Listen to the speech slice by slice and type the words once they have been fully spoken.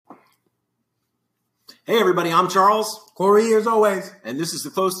Hey everybody, I'm Charles. Corey, as always. And this is the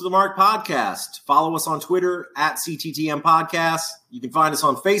Close to the Mark podcast. Follow us on Twitter at CTTM Podcast. You can find us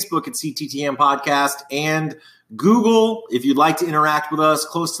on Facebook at CTTM Podcast and Google, if you'd like to interact with us,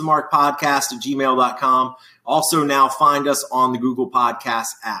 Close to the Mark Podcast at gmail.com. Also now find us on the Google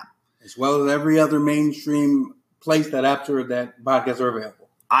Podcast app. As well as every other mainstream place that after that podcasts are available.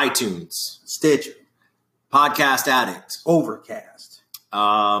 iTunes. Stitcher. Podcast Addict. Overcast.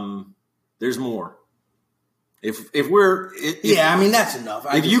 There's more. If that's enough.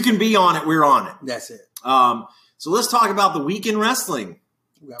 If you can be on it, we're on it. That's it. So let's talk about the week in wrestling.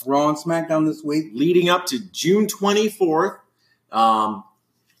 We got Raw and SmackDown this week. Leading up to June 24th.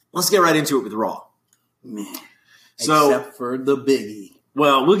 Let's get right into it with Raw. Man. Except for the biggie.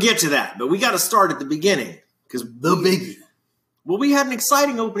 Well, we'll get to that, but we got to start at the beginning. The biggie. Well, we had an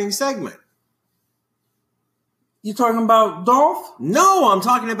exciting opening segment. You talking about Dolph? No, I'm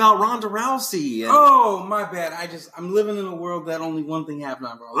talking about Ronda Rousey. Oh, my bad. I'm living in a world that only one thing happened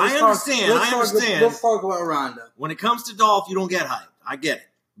on Raw. I understand. Let's talk about Ronda. When it comes to Dolph, you don't get hyped. I get it.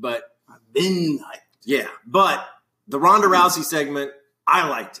 But I've been hyped. Yeah, but the Ronda Rousey segment, I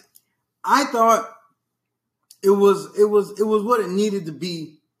liked it. I thought it was what it needed to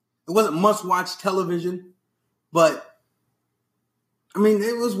be. It wasn't must-watch television, but I mean,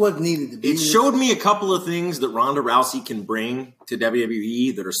 it was what needed to be. It showed me a couple of things that Ronda Rousey can bring to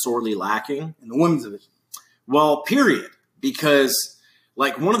WWE that are sorely lacking. In the women's division. Well, period. Because,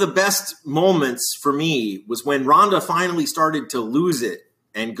 one of the best moments for me was when Ronda finally started to lose it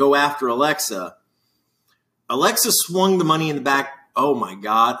and go after Alexa. Alexa swung the Money in the Bank. Oh, my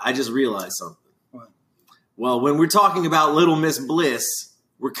God. I just realized something. What? Well, when we're talking about Little Miss Bliss,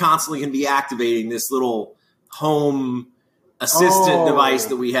 we're constantly going to be activating this little home assistant device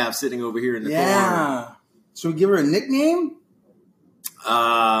that we have sitting over here in the corner. Yeah. Should we give her a nickname?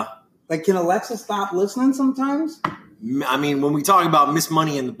 Can Alexa stop listening sometimes? I mean, when we talk about Miss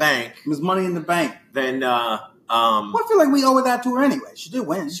Money in the Bank. Miss Money in the Bank. Then, I feel like we owe that to her anyway. She did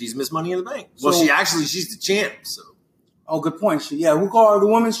win. She's Miss Money in the Bank. Well, she's the champ, so. Oh, good point. We'll call her the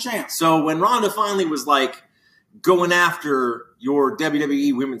women's champ. So when Ronda finally was, going after your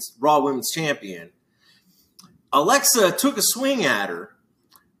WWE Raw Women's Champion, Alexa took a swing at her.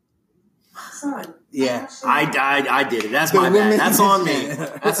 Son. Yeah. I did it. That's my bad. That's on me.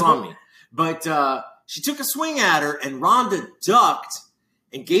 That's on me. But she took a swing at her, and Ronda ducked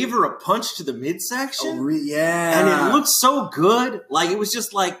and gave her a punch to the midsection. Yeah. And it looked so good. It was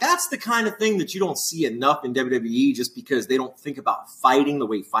just that's the kind of thing that you don't see enough in WWE just because they don't think about fighting the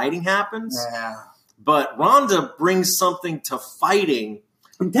way fighting happens. Yeah. But Ronda brings something to fighting.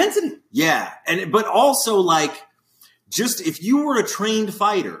 Intensity. Yeah. But also, just if you were a trained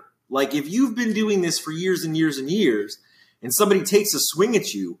fighter, if you've been doing this for years and years and years, and somebody takes a swing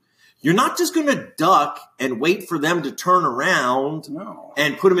at you, you're not just going to duck and wait for them to turn around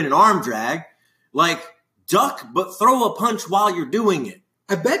and put them in an arm drag. Duck, but throw a punch while you're doing it.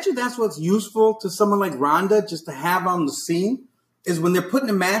 I bet you that's what's useful to someone like Ronda just to have on the scene. Is when they're putting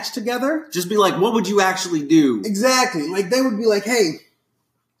a match together. Just be what would you actually do? Exactly. They would be hey,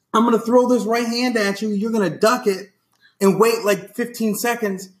 I'm going to throw this right hand at you. You're going to duck it and wait 15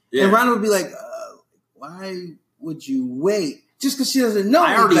 seconds. Yeah. And Ronda would be why would you wait? Just because she doesn't know.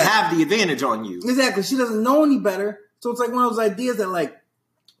 I already have the advantage on you. Exactly. She doesn't know any better. So it's one of those ideas that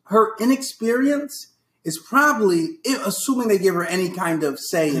her inexperience is probably, assuming they give her any kind of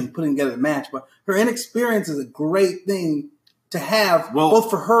say in putting together a match, but her inexperience is a great thing to have, both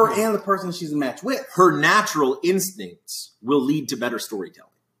for her and the person she's in a match with. Her natural instincts will lead to better storytelling.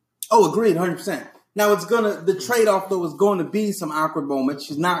 Oh, agreed, 100%. Now, the trade-off, though, is going to be some awkward moments.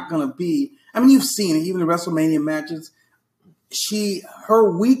 She's not going to be, you've seen it, even in WrestleMania matches.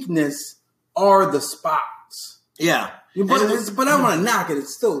 Her weakness are the spots. Yeah. But I don't want to knock it.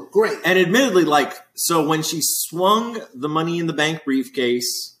 It's still great. And admittedly, so when she swung the Money in the Bank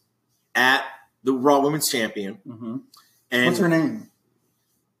briefcase at the Raw Women's Champion, mm-hmm. And what's her name?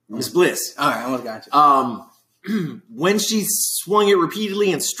 Miss Bliss. All right, I almost got you. When she swung it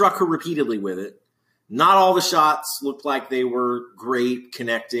repeatedly and struck her repeatedly with it, not all the shots looked like they were great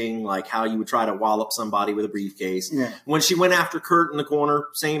connecting, how you would try to wallop somebody with a briefcase. Yeah. When she went after Kurt in the corner,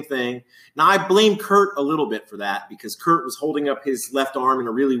 same thing. Now, I blame Kurt a little bit for that because Kurt was holding up his left arm in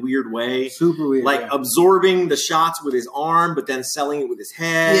a really weird way. Super weird. Absorbing the shots with his arm, but then selling it with his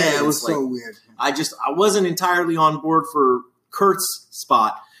head. Yeah, it was so weird. I wasn't entirely on board for Kurt's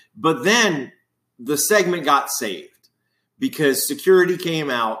spot. But then the segment got saved because security came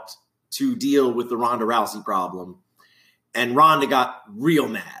out to deal with the Ronda Rousey problem, and Ronda got real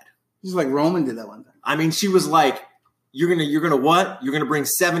mad. Just like Roman did that one time. She was you're gonna what? You're gonna bring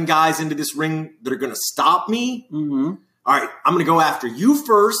 7 guys into this ring that are gonna stop me? Mm-hmm. All right, I'm gonna go after you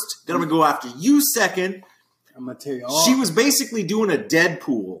first. Then I'm gonna go after you second. I'm gonna tell you all. She was basically doing a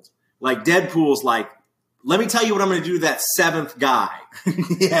Deadpool. Like Deadpool's like, let me tell you what I'm gonna do to that 7th guy.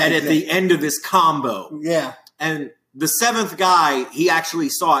 And at the end of this combo. Yeah. And the 7th guy, he actually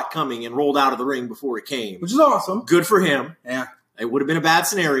saw it coming and rolled out of the ring before it came. Which is awesome. Good for him. Yeah. It would have been a bad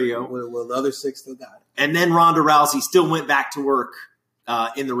scenario. Well, the other 6 still got it. And then Ronda Rousey still went back to work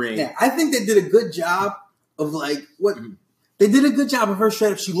in the ring. Yeah, I think they did a good job of like what they did a good job of her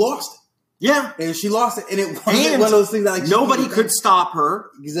straight up. She lost it. Yeah. And she lost it, and it wasn't one of those things that like nobody could stop her.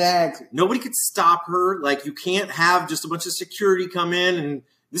 Exactly. Nobody could stop her. Like you can't have just a bunch of security come in, and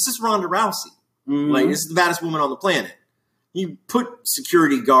this is Ronda Rousey. Mm-hmm. Like this is the baddest woman on the planet. You put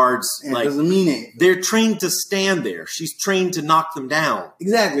security guards like it doesn't mean anything. They're trained to stand there. She's trained to knock them down.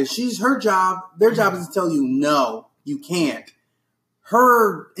 Exactly. She's her job. Their job is to tell you no, you can't.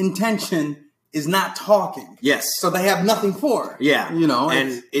 Her intention is not talking. Yes. So they have nothing for her. Yeah. You know,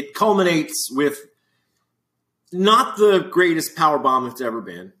 and it culminates with not the greatest power bomb it's ever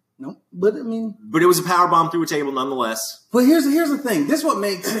been. No, but I mean, but it was a power bomb through a table nonetheless. But here's the thing.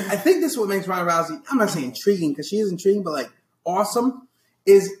 I think this is what makes Ronda Rousey, I'm not saying intriguing because she is intriguing, but like awesome,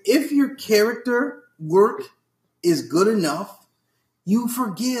 is if your character work is good enough, you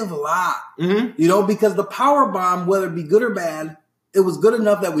forgive a lot. Mm-hmm. You know, because the power bomb, whether it be good or bad, it was good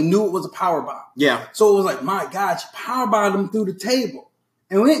enough that we knew it was a power bomb. Yeah. So it was like, my God, she power bombed him through the table.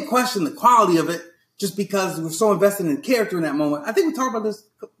 And we didn't question the quality of it just because we're so invested in the character in that moment. I think we talked about this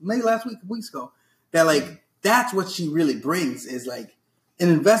maybe last week, weeks ago, that like that's what she really brings is like an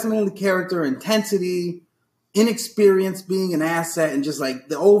investment in the character, intensity, inexperience being an asset, and just like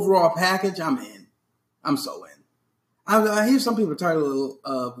the overall package. I'm in. I'm so in. I hear some people title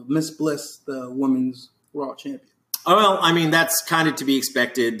of Miss Bliss the women's Raw champion. Well, I mean that's kind of to be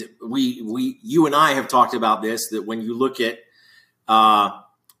expected. You and I have talked about this, that when you look at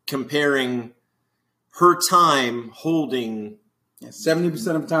comparing her time holding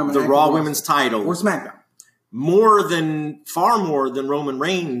 70% of the time the Raw Women's title or SmackDown, far more than Roman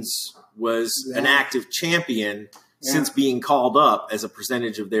Reigns was an active champion since being called up as a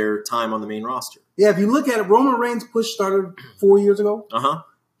percentage of their time on the main roster. Yeah, if you look at it, Roman Reigns' push started 4 years ago.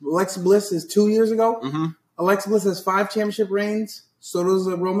 Alexa Bliss is 2 years ago. Mm-hmm. Alexa Bliss has 5 championship reigns. So does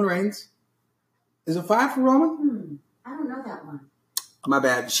Roman Reigns. Is it 5 for Roman? I don't know that one. My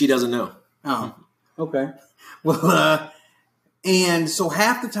bad. She doesn't know. Oh, okay. Well, and so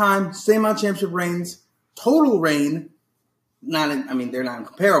half the time, same amount of championship reigns. Total reign, they're not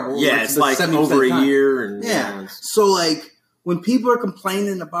comparable. Yeah, it's like over a year. And yeah. So like when people are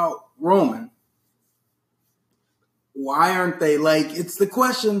complaining about Roman, why aren't they like? It's the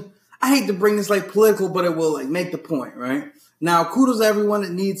question. I hate to bring this like political, but it will like make the point, right? Now, kudos to everyone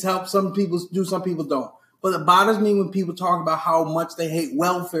that needs help. Some people do, some people don't. But it bothers me when people talk about how much they hate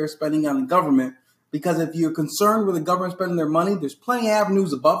welfare spending on the government. Because if you're concerned with the government spending their money, there's plenty of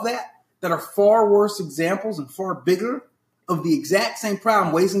avenues above that are far worse examples and far bigger of the exact same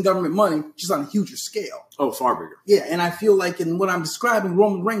problem, wasting government money, just on a huger scale. Oh, far bigger. Yeah, and I feel like in what I'm describing,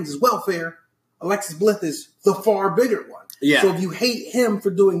 Roman Reigns is welfare. Alexis Bliss is the far bigger one. Yeah. So if you hate him for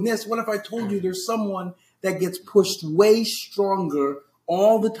doing this, what if I told you there's someone that gets pushed way stronger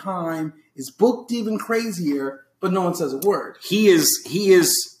all the time, is booked even crazier, but no one says a word? He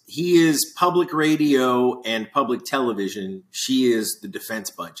is public radio and public television. She is the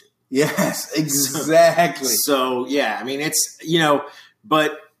defense budget. Yes, exactly. So yeah, I mean, it's,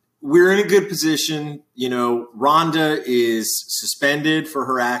 but we're in a good position. Ronda is suspended for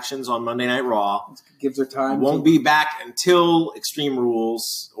her actions on Monday Night Raw. Gives her time. Won't be back until Extreme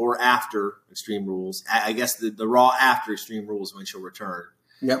Rules or after Extreme Rules. I guess the Raw after Extreme Rules when she'll return.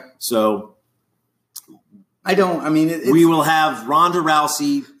 Yep. So we will have Ronda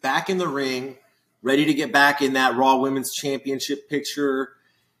Rousey back in the ring, ready to get back in that Raw Women's Championship picture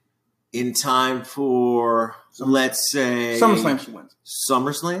in time for, let's say, SummerSlam she wins.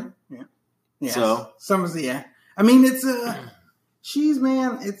 SummerSlam? Yeah. Yeah. So SummerSlam, yeah. I mean, it's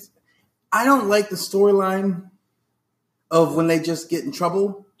I don't like the storyline of when they just get in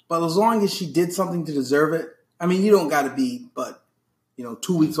trouble, but as long as she did something to deserve it, I mean, you don't got to be,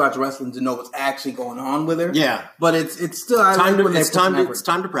 2 weeks watch wrestling to know what's actually going on with her. Yeah. But it's still, it's time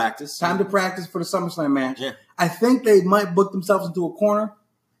to practice. Time to practice for the SummerSlam match. Yeah. I think they might book themselves into a corner,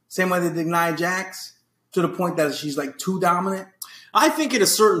 same way they did Nia Jax, to the point that she's like too dominant. I think at a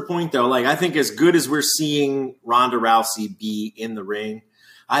certain point, though, I think as good as we're seeing Ronda Rousey be in the ring,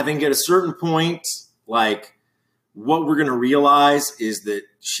 I think at a certain point, what we're going to realize is that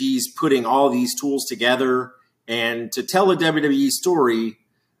she's putting all these tools together And to tell a WWE story,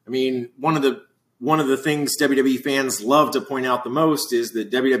 I mean, one of the things WWE fans love to point out the most is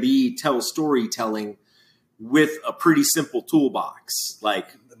that WWE tells storytelling with a pretty simple toolbox. Like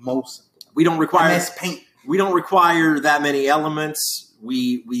The most. we don't require MS Paint. we don't require that many elements.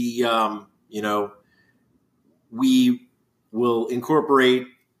 We will incorporate,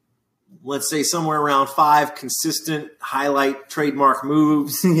 let's say, somewhere around 5 consistent highlight trademark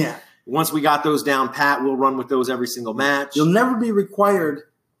moves. Yeah. Once we got those down pat, we'll run with those every single match. You'll never be required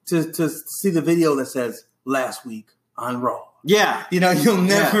to see the video that says last week on Raw. Yeah. You'll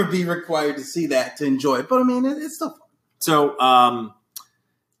never be required to see that to enjoy it. But I mean, it's still fun. So,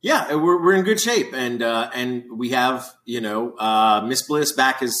 we're in good shape, and we have Miss Bliss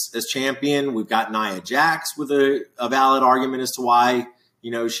back as champion. We've got Nia Jax with a valid argument as to why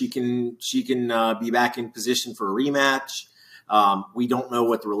she can be back in position for a rematch. We don't know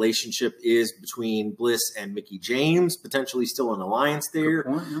what the relationship is between Bliss and Mickie James, potentially still an alliance there.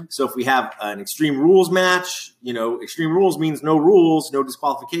 Good point, yeah. So if we have an Extreme Rules match, Extreme Rules means no rules, no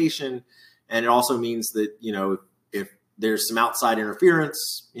disqualification, and it also means that if there's some outside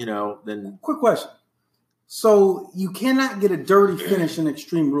interference, then Quick question. So you cannot get a dirty finish in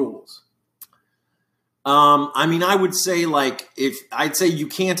Extreme Rules. I would say you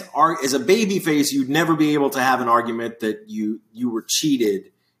can't argue as a babyface. You'd never be able to have an argument that you were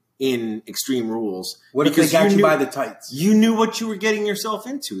cheated in Extreme Rules. What if they got you by the tights? You knew what you were getting yourself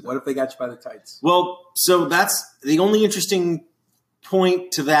into, though. What if they got you by the tights? Well, so that's the only interesting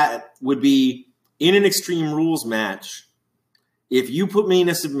point to that would be in an Extreme Rules match. If you put me in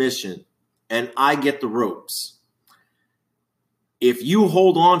a submission and I get the ropes, if you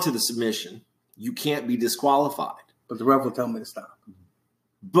hold on to the submission, you can't be disqualified. But the ref will tell me to stop.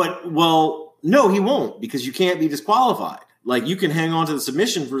 But, well, no, he won't, because you can't be disqualified. Like, you can hang on to the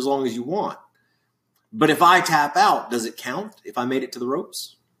submission for as long as you want. But if I tap out, does it count if I made it to the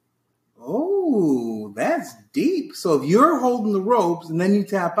ropes? Oh, that's deep. So if you're holding the ropes and then you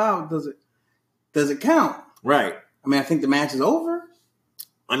tap out, does it count? Right. I mean, I think the match is over.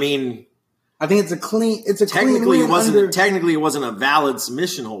 I mean, I think it's a clean technically win it wasn't a valid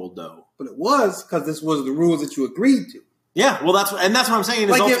submission hold, though. But it was, because this was the rules that you agreed to. Yeah, well, that's what I'm saying.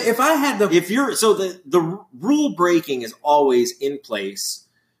 Like if I had the rule breaking is always in place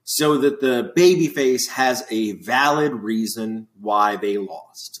so that the babyface has a valid reason why they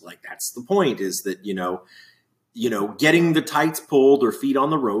lost. Like, that's the point, is that getting the tights pulled or feet on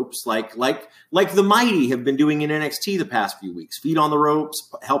the ropes, like the Mighty have been doing in NXT the past few weeks. Feet on the ropes,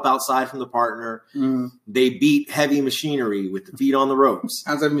 help outside from the partner. Mm-hmm. They beat Heavy Machinery with the feet on the ropes.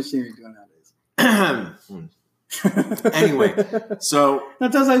 How's Heavy Machinery doing nowadays? Anyway, so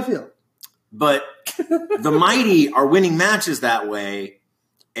that's how I feel. But the Mighty are winning matches that way,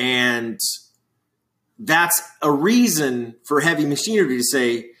 and that's a reason for Heavy Machinery to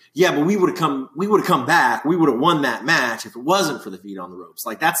say, yeah, but we would have come back. We would have won that match if it wasn't for the feet on the ropes.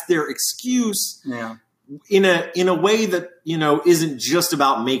 Like, that's their excuse. Yeah. In a way that isn't just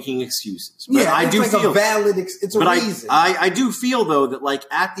about making excuses. But yeah, it's a valid. It's a reason. I do feel, though, that like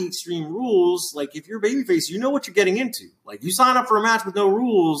at the Extreme Rules, like if you're a babyface, you know what you're getting into. Like, you sign up for a match with no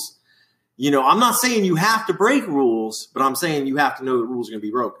rules. I'm not saying you have to break rules, but I'm saying you have to know the rules are going to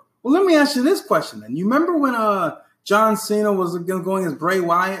be broken. Well, let me ask you this question then. You remember when John Cena was going as Bray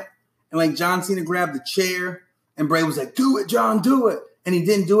Wyatt, and like John Cena grabbed the chair, and Bray was like, "Do it, John, do it." And he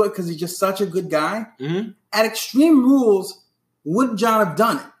didn't do it because he's just such a good guy. Mm-hmm. At Extreme Rules, would John have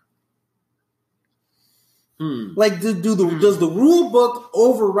done it? Like, does the rule book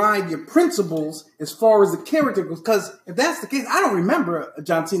override your principles as far as the character goes? Because if that's the case, I don't remember a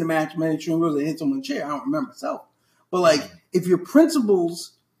John Cena match, Extreme Rules, that hit someone in the chair. I don't remember myself. But like, if your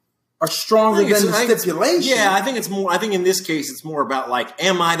principles are stronger than the stipulation. Yeah, I think it's more. I think in this case, it's more about like,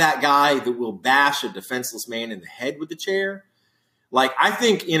 am I that guy that will bash a defenseless man in the head with the chair? Like, I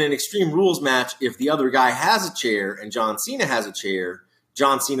think in an Extreme Rules match, if the other guy has a chair and John Cena has a chair,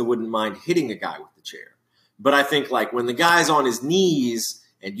 John Cena wouldn't mind hitting a guy with the chair. But I think, like, when the guy's on his knees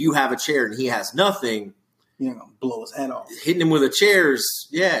and you have a chair and he has nothing, you're going to blow his head off. Hitting him with a chair's,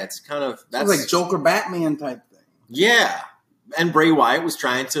 it's kind of... That's like Joker Batman type thing. Yeah. And Bray Wyatt was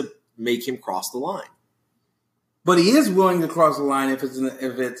trying to make him cross the line. But he is willing to cross the line if it's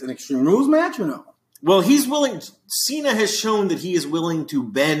an Extreme Rules match or no? Well, he's willing. Cena has shown that he is willing to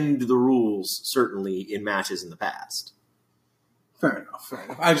bend the rules, certainly in matches in the past. Fair enough.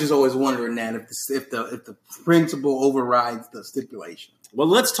 I was just always wondering that if the principle overrides the stipulation. Well,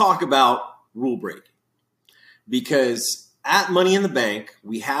 let's talk about rule breaking, because at Money in the Bank,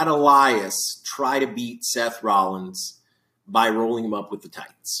 we had Elias try to beat Seth Rollins by rolling him up with the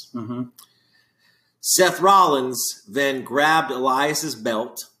tights. Mm-hmm. Seth Rollins then grabbed Elias's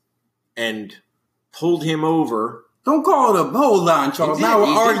belt and pulled him over. Don't call it a hold on, Charles. Now we're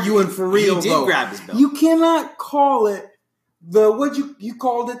arguing for real. He did grab his belt. You cannot call it what you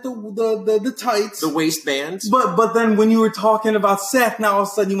called it the tights, the waistbands. But then when you were talking about Seth, now all of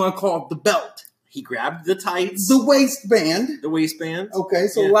a sudden you want to call it the belt. He grabbed the tights, the waistband. The waistband. Okay,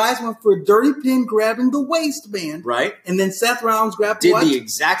 so Elias went for a dirty pin, grabbing the waistband, right? And then Seth Rollins grabbed did the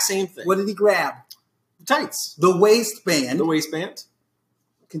exact same thing. What did he grab? The tights. The waistband. The waistband.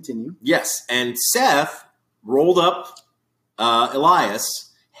 Continue. Yes, and Seth rolled up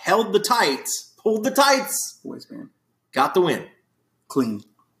Elias, held the tights, pulled the tights. Waistband. Got the win. Clean.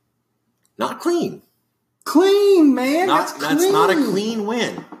 Not clean. Clean, man. That's not a clean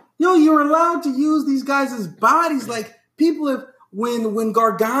win. Yo, you're allowed to use these guys' bodies. Like, people have, when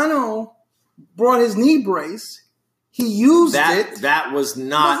Gargano brought his knee brace, he used it. That was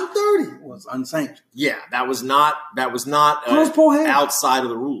not. It wasn't dirty. It was unsanctioned. Yeah, that was not Girls pull hair. Outside of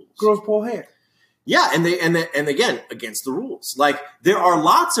the rules. Girls pull hair. Yeah, and again, against the rules. Like, there are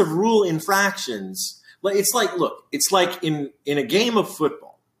lots of rule infractions. Like, it's like in a game of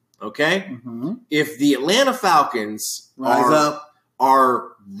football, okay? Mm-hmm. If the Atlanta Falcons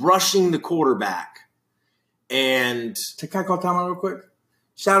are rushing the quarterback and... Can I call time out real quick?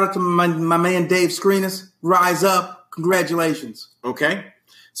 Shout out to my man Dave Screenis. Rise up. Congratulations. Okay.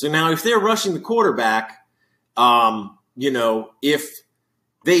 So now if they're rushing the quarterback, if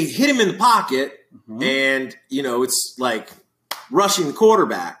they hit him in the pocket and, it's like rushing the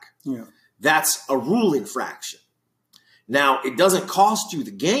quarterback, that's a rule infraction. Now, it doesn't cost you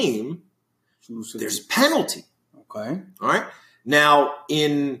the game. There's a penalty. Okay. All right. Now,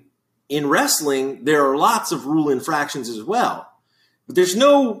 in wrestling, there are lots of rule infractions as well. But there's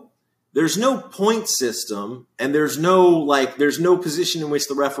no point system, and there's no position in which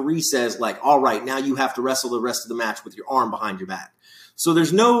the referee says, like, all right, now you have to wrestle the rest of the match with your arm behind your back. So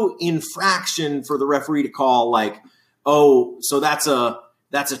there's no infraction for the referee to call, like, oh, so that's a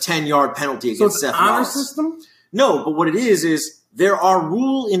 10-yard penalty against Seth Rollins. Honor system? No, but what it is there are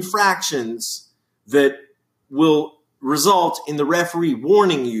rule infractions that will result in the referee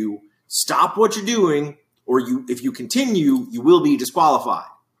warning you, stop what you're doing, or if you continue, you will be disqualified.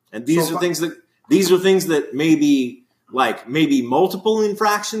 And these are things that maybe multiple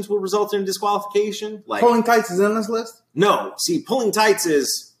infractions will result in disqualification. Like pulling tights is in this list? No. See, pulling tights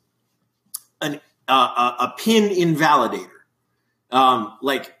is a pin invalidator.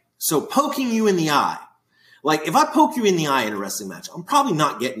 So poking you in the eye. Like, if I poke you in the eye in a wrestling match, I'm probably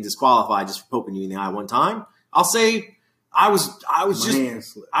not getting disqualified just for poking you in the eye one time. I'll say I was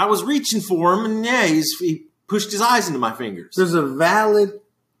reaching for him, and he pushed his eyes into my fingers. There's a valid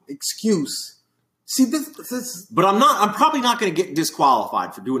excuse. See, this but I'm probably not going to get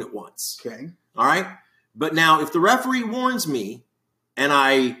disqualified for doing it once. Okay. All right. But now, if the referee warns me and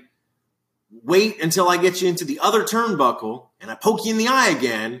I wait until I get you into the other turnbuckle and I poke you in the eye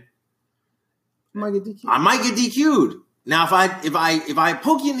again, I might get DQ'd. Now, if I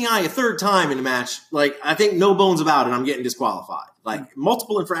poke you in the eye a third time in a match, like, I think no bones about it, I'm getting disqualified. Like,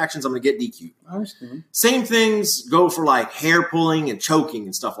 multiple infractions, I'm going to get DQ'd. I understand. Same things go for, like, hair pulling and choking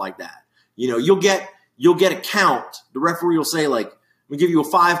and stuff like that. You'll get a count. The referee will say, like, I'm going to give you a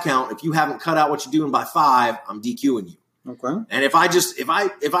 5 count. If you haven't cut out what you're doing by 5, I'm DQing you. Okay. And if I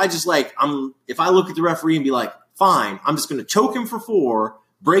look at the referee and be like, fine, I'm just going to choke him for 4,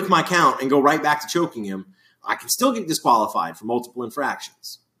 break my count, and go right back to choking him, I can still get disqualified for multiple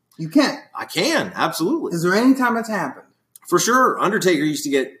infractions. You can? I can, absolutely. Is there any time that's happened? For sure. Undertaker used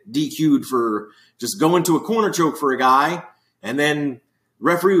to get DQ'd for just going to a corner choke for a guy, and then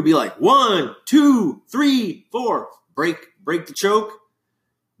referee would be like, 1, 2, 3, 4, break the choke.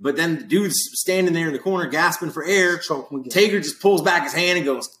 But then the dude's standing there in the corner gasping for air. Taker just pulls back his hand and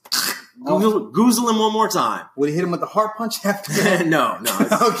goes, goozle him one more time. Would he hit him with the heart punch after that? No.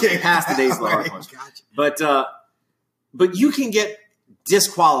 Okay. Past the days of the heart punch. Gotcha. But you can get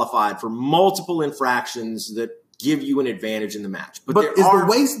disqualified for multiple infractions that give you an advantage in the match. But is the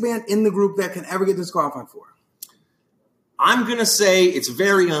waistband in the group that can ever get disqualified for? I'm going to say it's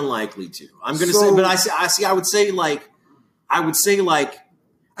very unlikely to. I'm going to say, but I would say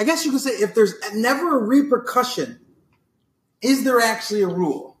I guess you could say if there's never a repercussion, is there actually a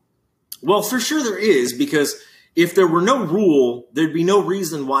rule? Well, for sure there is, because if there were no rule, thered be no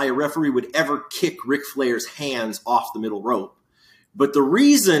reason why a referee would ever kick Ric Flair's hands off the middle rope. But the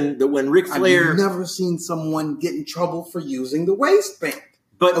reason that when Ric Flair... I've never seen someone get in trouble for using the waistband.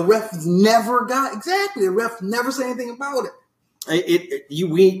 But a ref never got... Exactly. A ref never said anything about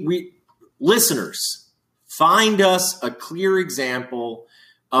it. Listeners, find us a clear example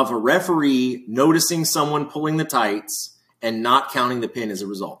of a referee noticing someone pulling the tights and not counting the pin as a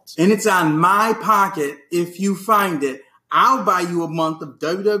result. And it's on my pocket. If you find it, I'll buy you a month of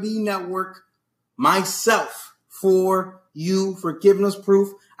WWE Network myself for you for giving us proof.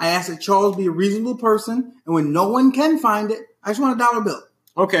 I ask that Charles be a reasonable person, and when no one can find it, I just want a $1 bill.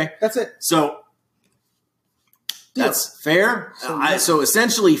 Okay. That's it. So that's fair. So, So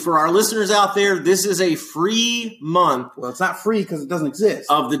essentially, for our listeners out there, this is a free month. Well, it's not free because it doesn't exist.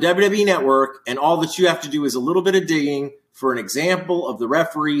 Of the WWE Network, and all that you have to do is a little bit of digging for an example of the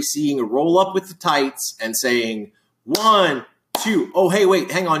referee seeing a roll up with the tights and saying, 1, 2. Oh, hey,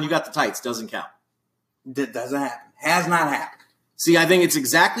 wait, hang on, you got the tights. Doesn't count. That doesn't happen. Has not happened. See, I think it's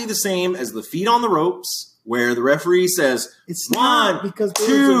exactly the same as the feet on the ropes, where the referee says, It's 1, not, because there's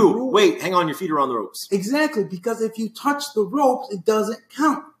a 2. rule. Wait, hang on, your feet are on the ropes. Exactly, because if you touch the ropes, it doesn't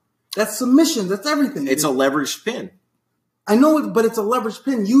count. That's submission. That's everything. It's a leveraged pin. I know it, but it's a leverage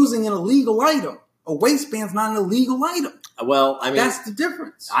pin using an illegal item. A waistband's not an illegal item. Well, I mean, That's the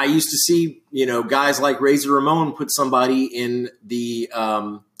difference. I used to see, guys like Razor Ramon put somebody in the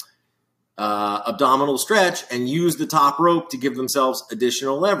abdominal stretch and use the top rope to give themselves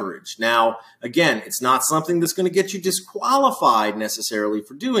additional leverage. Now, again, it's not something that's going to get you disqualified necessarily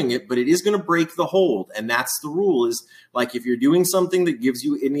for doing it, but it is going to break the hold. And that's the rule is, like, if you're doing something that gives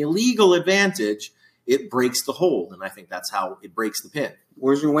you an illegal advantage, it breaks the hold. And I think that's how it breaks the pin.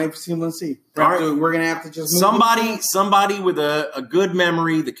 Where's your wait for CMC? All right. We're going to have to just move somebody with a good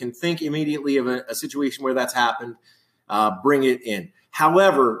memory that can think immediately of a situation where that's happened, bring it in.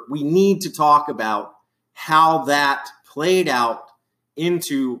 However, we need to talk about how that played out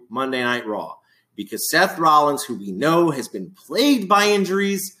into Monday Night Raw, because Seth Rollins, who we know has been plagued by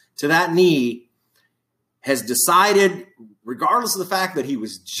injuries to that knee, has decided, regardless of the fact that he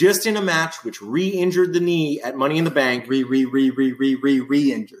was just in a match which re-injured the knee at Money in the Bank,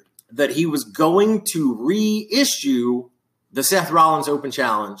 re-injured, that he was going to reissue the Seth Rollins Open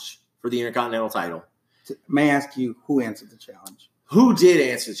Challenge for the Intercontinental title. May I ask you who answered the challenge? Who did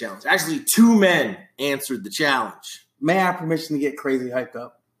answer the challenge? Actually, 2 men answered the challenge. May I have permission to get crazy hyped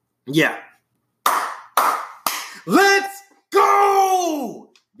up? Yeah. Let's go!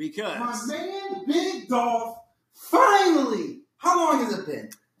 Because My man, Big Dolph, finally, how long has it been?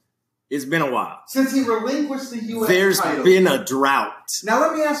 it's been a while. Since he relinquished the U.S. There's title. been a drought. Now,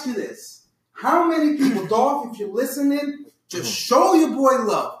 let me ask you this. How many people, Dolph, if you're listening, just show your boy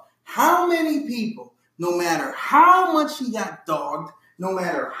love. How many people, no matter how much he got dogged, no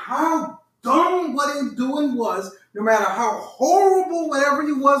matter how dumb what he was doing was, no matter how horrible whatever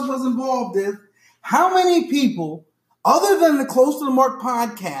he was involved in, how many people, other than the Close to the Mark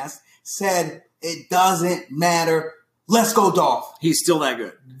podcast, said, it doesn't matter, let's go Dolph? He's still that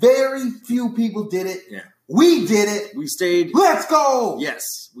good. Very few people did it. Yeah. We did it. We stayed. Let's go.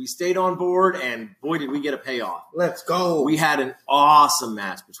 Yes. We stayed on board, and boy, did we get a payoff. Let's go. We had an awesome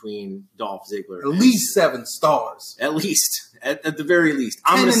match between Dolph Ziggler. At least 7 stars. At least. At the very least.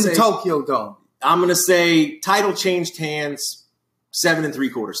 10 in the Tokyo Dome. I'm going to say title changed hands, 7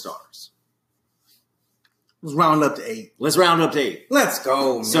 3/4 stars. Let's round up to 8. Let's round up to 8. Let's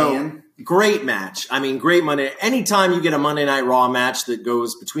go, man. So, great match. I mean, great Monday. Anytime you get a Monday Night Raw match that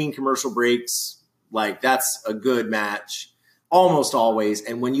goes between commercial breaks, like, that's a good match. Almost always.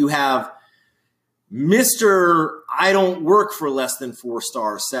 And when you have Mr. I don't work for less than 4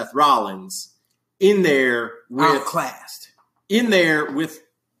 stars, Seth Rollins, in there outclassed. In there with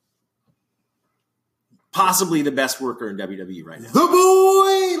possibly the best worker in WWE right now. The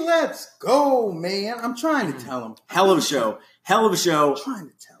boy, let's go, man. I'm trying to tell him. Hell of a show. Hell of a show. I'm trying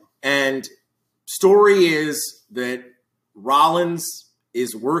to tell him. And story is that Rollins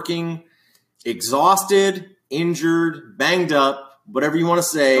is working exhausted, injured, banged up, whatever you want to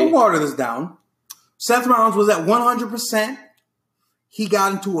say. Don't water this down. Seth Rollins was at 100%. He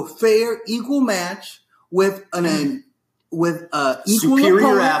got into a fair, equal match with an equal superior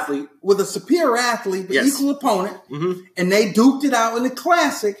opponent, athlete. With a superior athlete, the Yes. equal opponent, Mm-hmm. and they duked it out in the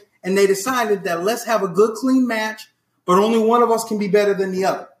classic, and they decided that let's have a good, clean match, but only one of us can be better than the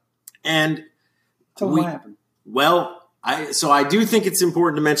other. And Tell me what happened. Well, I do think it's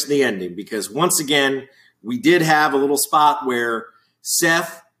important to mention the ending, because once again, we did have a little spot where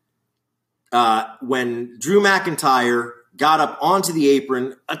Seth, when Drew McIntyre got up onto the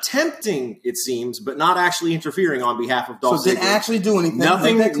apron, attempting, it seems, but not actually interfering on behalf of Dolph Ziggler. So didn't actually do anything.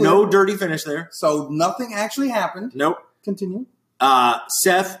 Nothing, no dirty finish there. So nothing actually happened. Nope. Continue.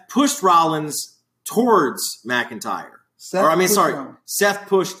 Seth pushed Rollins towards McIntyre. Seth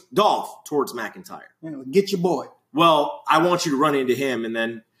pushed Dolph towards McIntyre. Yeah, get your boy. Well, I want you to run into him. And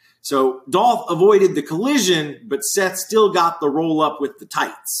then So Dolph avoided the collision, but Seth still got the roll up with the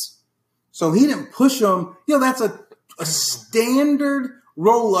tights. So he didn't push him. That's a standard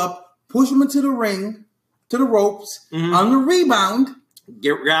roll up. Push him into the ring, to the ropes, on the rebound.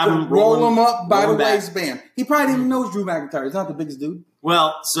 Grab him, roll him up by the waistband. He probably didn't even know Drew McIntyre. He's not the biggest dude.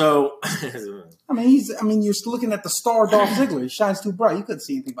 Well, so you're looking at the star Dolph Ziggler. He shines too bright. You couldn't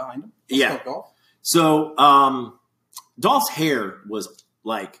see anything behind him. Dolph. So Dolph's hair was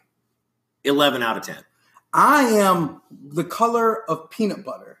like 11 out of 10. I am the color of peanut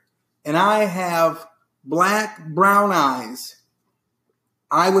butter, and I have black, brown eyes.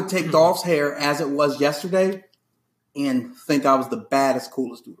 I would take Dolph's hair as it was yesterday and think I was the baddest,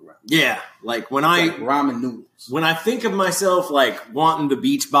 coolest dude around. Yeah, like ramen noodles. When I think of myself like wanting the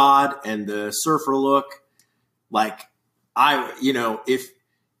beach bod and the surfer look, like if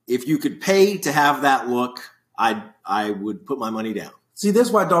you could pay to have that look, I would put my money down. See, that's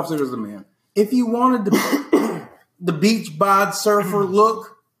why Dolph Ziggler's the man. If you wanted the beach bod surfer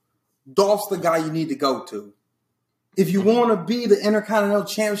look, Dolph's the guy you need to go to. If you want to be the Intercontinental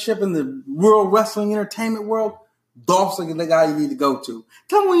Championship in the World Wrestling Entertainment world, Dolph's the guy you need to go to.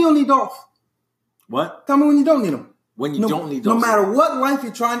 Tell me when you don't need Dolph. What? Tell me when you don't need him. When you don't need Dolph. No matter what life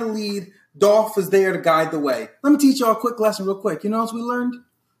you're trying to lead, Dolph is there to guide the way. Let me teach y'all a quick lesson real quick. You know what we learned?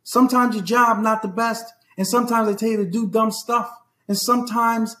 Sometimes your job not the best, and sometimes they tell you to do dumb stuff, and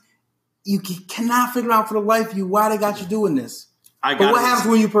sometimes you cannot figure out for the life of you why they got you doing this. But what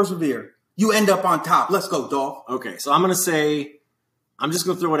happens when you persevere? You end up on top. Let's go, Dolph. Okay, so I'm just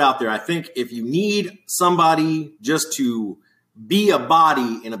going to throw it out there. I think if you need somebody just to be a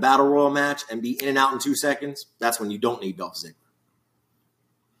body in a battle royal match and be in and out in 2 seconds, that's when you don't need Dolph Ziggler.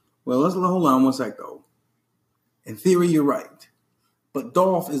 Well, let's hold on one sec, though. In theory, you're right. But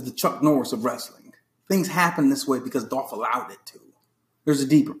Dolph is the Chuck Norris of wrestling. Things happen this way because Dolph allowed it to. There's a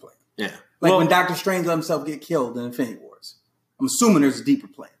deeper plan. Yeah. Like when Doctor Strange let himself get killed in Infinity Wars. I'm assuming there's a deeper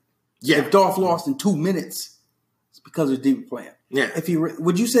plan. Yeah. If Dolph lost in 2 minutes, it's because there's a deeper plan. Yeah.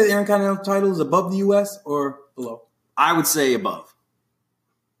 Would you say the Intercontinental title is above the U.S. or below? I would say above.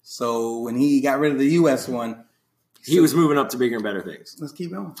 So when he got rid of the U.S. one, he was moving up to bigger and better things. Let's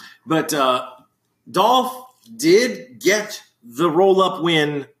keep going. But Dolph did get the roll-up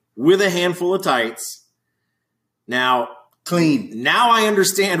win with a handful of tights. Now, clean. Now I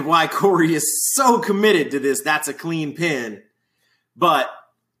understand why Corey is so committed to this. That's a clean pin. But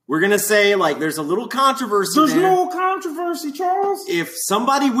we're going to say, there's a little controversy there. There's no controversy, Charles. If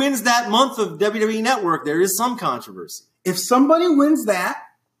somebody wins that month of WWE Network, there is some controversy. If somebody wins that,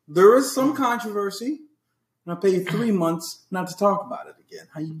 there is some controversy. And I'll pay you 3 months not to talk about it again.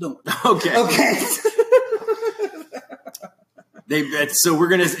 How you doing? Okay. So we're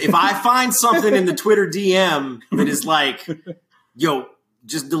going to – if I find something in the Twitter DM that is like, yo,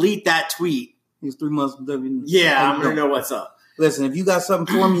 just delete that tweet. It's 3 months. Yeah, I'm going to know what's up. Listen, if you got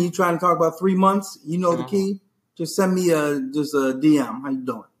something for me, you trying to talk about 3 months, you know the key. Just send me a DM. How you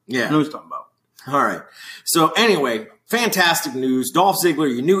doing? Yeah. I know what you're talking about. All right. So anyway, fantastic news. Dolph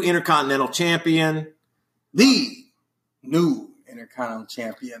Ziggler, your new Intercontinental Champion. The new Intercontinental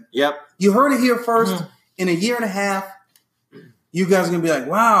Champion. Yep. You heard it here first. In a year and a half, you guys are going to be like,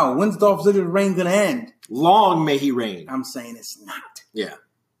 wow, when's Dolph Ziggler's reign going to end? Long may he reign. I'm saying it's not. Yeah.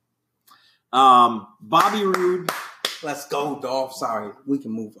 Bobby Roode. Let's go, Dolph. Sorry. We can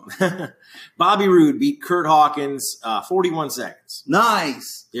move on. Bobby Roode beat Kurt Hawkins 41 seconds.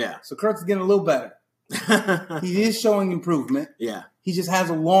 Nice. Yeah. So Kurt's getting a little better. He is showing improvement. Yeah. He just has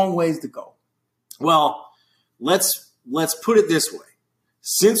a long ways to go. Well, let's put it this way.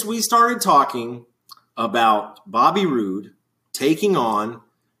 Since we started talking about Bobby Roode taking on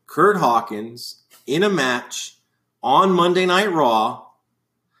Kurt Hawkins in a match on Monday Night Raw,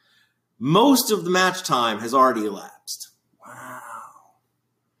 most of the match time has already elapsed. Wow.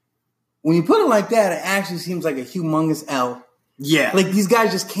 When you put it like that, it actually seems like a humongous L. Yeah. Like, these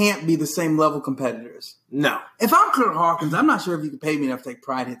guys just can't be the same level competitors. No. If I'm Kurt Hawkins, I'm not sure if you could pay me enough to take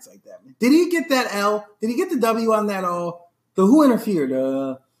pride hits like that. Did he get that L? Did he get the W on that all? Who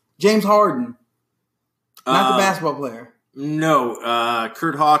interfered? James Harden. Not the basketball player. No.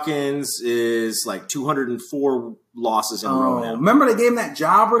 Kurt Hawkins is like 204 losses in a row now. Remember they gave him that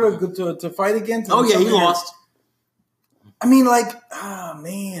jobber to fight against? Oh, yeah, he lost. I mean, oh,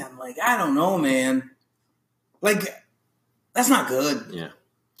 man. I don't know, man. That's not good. Yeah.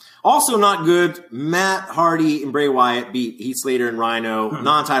 Also not good, Matt Hardy and Bray Wyatt beat Heath Slater and Rhino.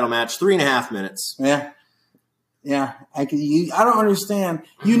 Non-title match, 3.5 minutes. Yeah. Yeah. I don't understand.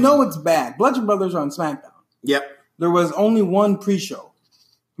 You know it's bad. Bludgeon Brothers are on SmackDown. Yep. There was only one pre-show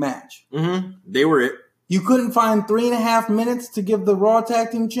match. Mm-hmm. They were it. You couldn't find 3.5 minutes to give the Raw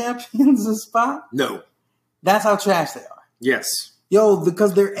Tag Team Champions a spot? No. That's how trash they are. Yes. Yo,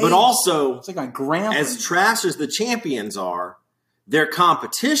 because they're But also, it's like a grandpa. as trash as the champions are, their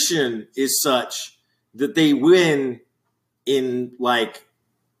competition is such that they win in like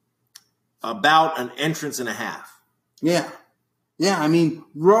about an entrance and a half. Yeah. Yeah, I mean,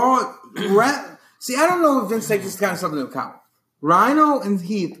 see, I don't know if Vince takes this kind of stuff into account. Rhino and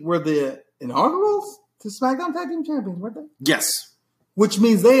Heath were the inaugurals to SmackDown Tag Team Champions, weren't they? Yes. Which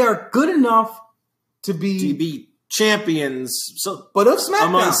means they are good enough to be champions, but of SmackDown.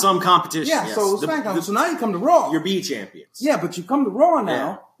 Among some competition. Yeah, yes. so SmackDown. So now you come to Raw. You're B champions. Yeah, but you come to Raw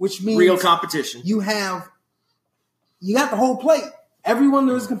now, which means real competition. You got the whole plate. Everyone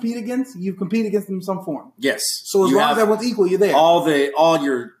there is compete against, you compete against them in some form. Yes. So as long as everyone's equal, you're there. All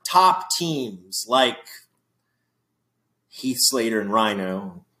your top teams like Heath Slater and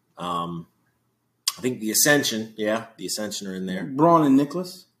Rhino. I think the Ascension. Yeah, the Ascension are in there. Braun and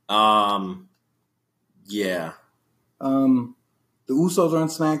Nicholas. Yeah. The Usos are on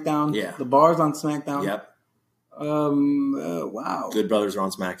SmackDown. Yeah. The Bar's on SmackDown. Yep. Wow. Good Brothers are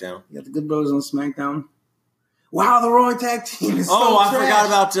on SmackDown. You got the Good Brothers on SmackDown. Wow, the Raw Tag Team is I forgot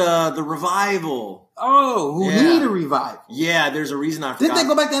about the Revival. Oh, who need a revival. Yeah, there's a reason I forgot. Didn't they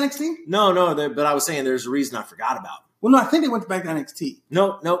go back to NXT? No, but I was saying there's a reason I forgot about. Well, no, I think they went back to NXT.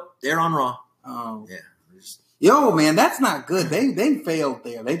 No, they're on Raw. Oh. Yeah. Yo, man, that's not good. They failed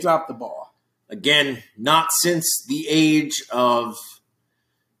there. They dropped the ball. Again, not since the age of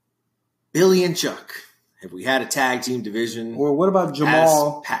Billy and Chuck have we had a tag team division. Or what about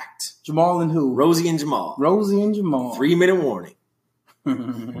Jamal? As packed. Jamal and who? Rosie and Jamal. 3-minute warning.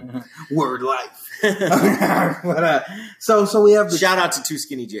 Word life. But, so we have shout out to Two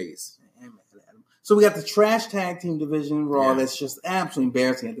Skinny Jays. So we got the trash tag team division in Raw. That's just absolutely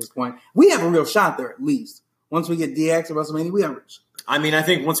embarrassing at this point. We have a real shot there at least. Once we get DX at WrestleMania, we have a real shot. I mean, I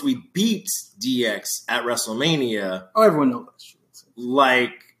think once we beat DX at WrestleMania, everyone knows that's true.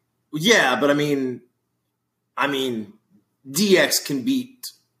 Like, yeah, but I mean, DX can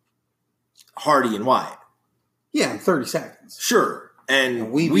beat Hardy and Wyatt. Yeah, in 30 seconds. Sure,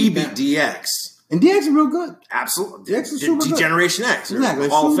 and we beat DX. And DX is real good. Absolutely, DX is super good. Generation X, exactly.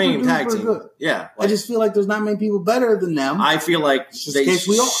 Hall of Fame tag team. Good. Yeah, I just feel like there's not many people better than them. I feel like they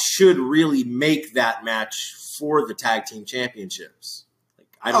should really make that match for the tag team championships.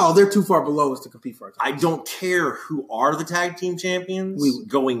 They're too far below us to compete for it. I don't care who are the tag team champions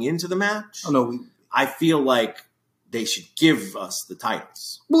going into the match. Oh, no, I feel like they should give us the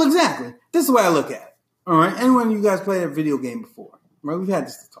titles. Well, exactly. This is the way I look at it. All right? Anyone of you guys played a video game before? Right? We've had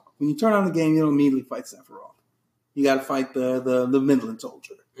this talk. When you turn on the game, you don't immediately fight Sephiroth. You got to fight the Midland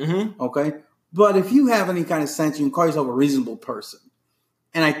soldier. Mm-hmm. Okay? But if you have any kind of sense, you can call yourself a reasonable person.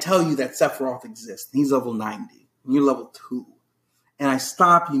 And I tell you that Sephiroth exists. He's level 90. And you're level 2. And I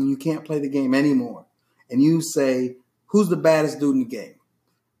stop you and you can't play the game anymore. And you say, who's the baddest dude in the game?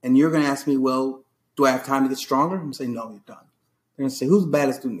 And you're going to ask me, well, do I have time to get stronger? I'm going to say, no, you're done. They're going to say, who's the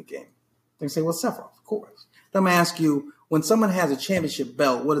baddest dude in the game? They're going to say, well, Sephiroth, of course. Then I'm going to ask you, when someone has a championship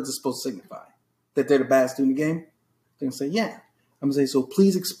belt, what is it supposed to signify? That they're the baddest dude in the game? They're going to say, yeah. I'm going to say, so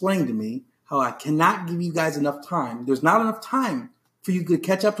please explain to me how I cannot give you guys enough time. There's not enough time for you to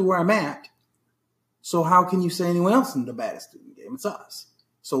catch up to where I'm at. So how can you say anyone else is the baddest dude in the game? It's us.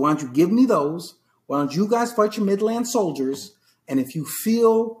 So why don't you give me those? Why don't you guys fight your Midland soldiers? And if you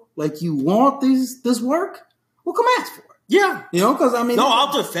feel like you want this work, well, come ask for it. Yeah. Because I mean... No,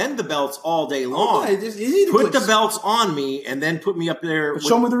 I'll defend the belts all day long. Okay, put the belts on me and then put me up there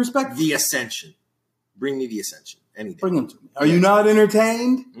show me the respect. The Ascension. Bring me the Ascension. Any day. Bring them to me. Are you not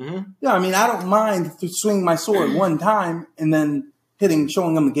entertained? Mm-hmm. Yeah, I mean, I don't mind swinging my sword one time and then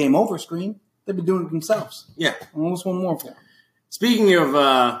showing them the game over screen. They've been doing it themselves. Yeah. Almost one more for them. Speaking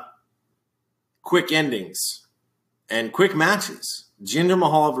of quick endings and quick matches, Jinder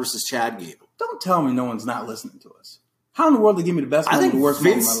Mahal versus Chad Gable. Don't tell me no one's not listening to us. How in the world they give me the best moment, the worst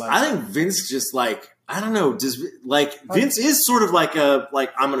moment of my life? I think Vince just I don't know, Vince is sort of like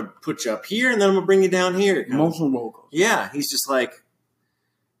I'm going to put you up here and then I'm going to bring you down here. Emotional roller coaster. Yeah, he's just like,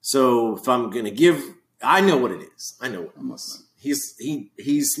 so if I'm going to give, I know what it is. I know what it is.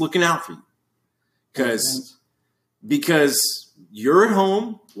 He's looking out for you. Because you're at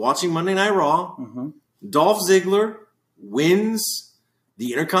home watching Monday Night Raw. Mm-hmm. Dolph Ziggler wins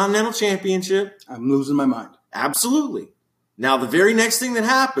the Intercontinental Championship. I'm losing my mind. Absolutely. Now, the very next thing that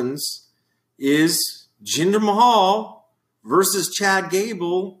happens is Jinder Mahal versus Chad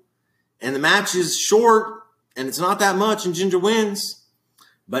Gable, and the match is short, and it's not that much, and Jinder wins.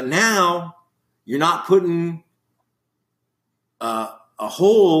 But now you're not putting a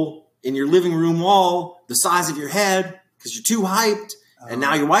hole in your living room wall the size of your head because you're too hyped, and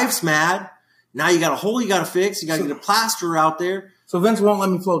now your wife's mad. Now you got a hole you got to fix. You got to get a plasterer out there. So Vince won't let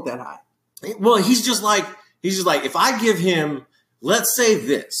me float that high. Well, he's just like, if I give him, let's say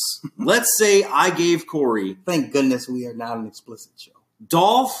this. Let's say I gave Corey. Thank goodness we are not an explicit show.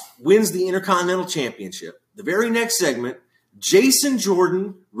 Dolph wins the Intercontinental Championship. The very next segment, Jason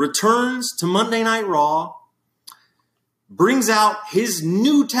Jordan returns to Monday Night Raw, brings out his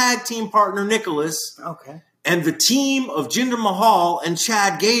new tag team partner, Nicholas. Okay. And the team of Jinder Mahal and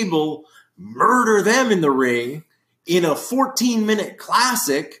Chad Gable murder them in the ring in a 14-minute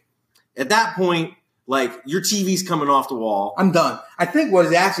classic. At that point, like, your TV's coming off the wall. I'm done. I think what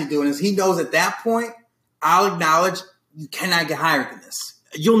he's actually doing is he knows at that point, I'll acknowledge you cannot get higher than this.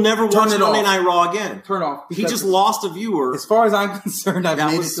 You'll never watch Monday Night Raw again. Turn off. He just lost a viewer. As far as I'm concerned, I've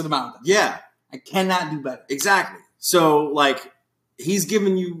made it to the mountain. Yeah. I cannot do better. Exactly. So, like, he's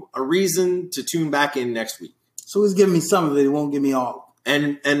giving you a reason to tune back in next week. So he's giving me some of it. He won't give me all.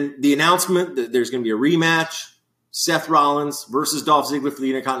 And the announcement that there's going to be a rematch, Seth Rollins versus Dolph Ziggler for the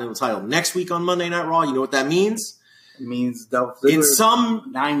Intercontinental title next week on Monday Night Raw. You know what that means? It means Dolph Ziggler in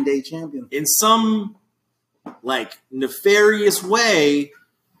some 9-day champion. In some, like, nefarious way,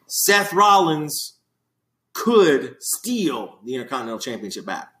 Seth Rollins could steal the Intercontinental Championship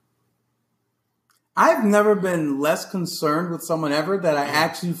back. I've never been less concerned with someone ever that I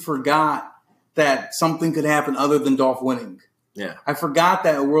actually forgot that something could happen other than Dolph winning. Yeah. I forgot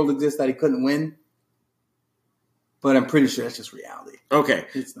that a world exists that he couldn't win. But I'm pretty sure that's just reality. Okay.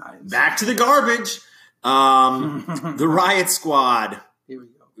 It's not. Insane. Back to the garbage. The Riot Squad. Here we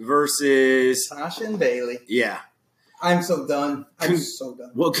go. Versus Sasha and Bayley. Yeah. I'm so done. I'm so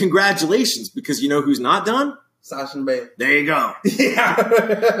done. Well, congratulations, because you know who's not done? Sasha and Bayley. There you go. Yeah.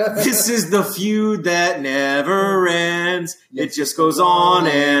 This is the feud that never ends. It just goes on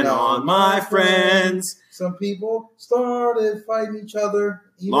and on, my friends. Some people started fighting each other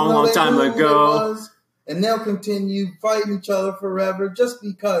long time ago. And they'll continue fighting each other forever just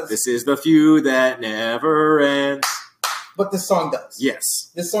because. This is the feud that never ends. But this song does.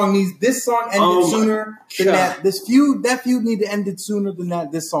 Yes. This song ended sooner than that. That feud needed to end sooner than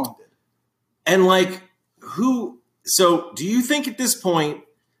that this song did. And like, so do you think at this point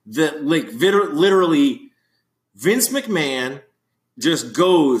that, like, literally Vince McMahon just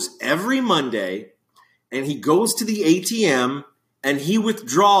goes every Monday and he goes to the ATM and he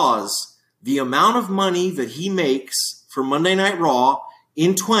withdraws the amount of money that he makes for Monday Night Raw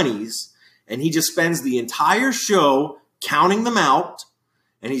in 20s, and he just spends the entire show counting them out,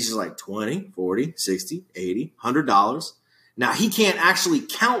 and he's just like 20, 40, 60, 80, $100. Now, he can't actually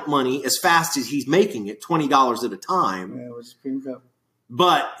count money as fast as he's making it, $20 at a time. Yeah, which is pretty tough.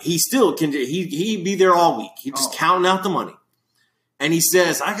 But he still can. He'd be there all week. He's just counting out the money. And he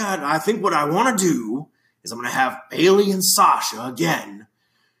says, I think what I want to do is I'm going to have Bayley and Sasha again.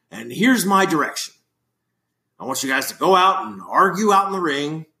 And here's my direction. I want you guys to go out and argue out in the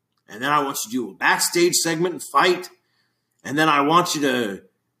ring. And then I want you to do a backstage segment and fight. And then I want you to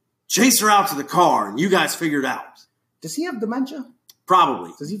chase her out to the car and you guys figure it out. Does he have dementia?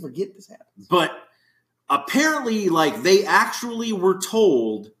 Probably. Does he forget this happens? But apparently, like, they actually were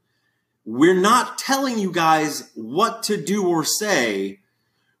told, we're not telling you guys what to do or say.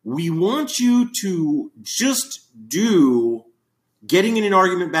 We want you to just do getting in an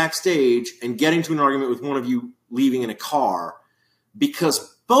argument backstage and getting to an argument with one of you leaving in a car,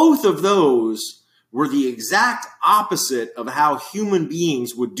 because both of those were the exact opposite of how human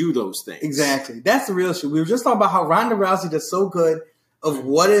beings would do those things. Exactly. That's the real issue. We were just talking about how Ronda Rousey does so good of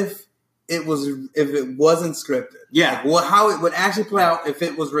what if it wasn't scripted. Yeah. Like how it would actually play out if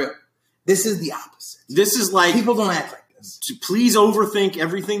it was real. This is the opposite. This is like, people don't act like this. To please overthink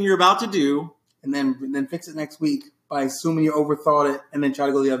everything you're about to do. And then fix it next week by assuming you overthought it and then try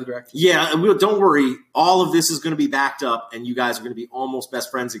to go the other direction. Yeah, and don't worry. All of this is going to be backed up, and you guys are going to be almost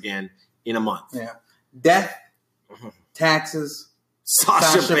best friends again in a month. Yeah. Death, taxes,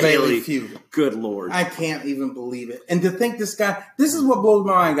 Sasha Bayley feud. Good Lord. I can't even believe it. And to think this is what blows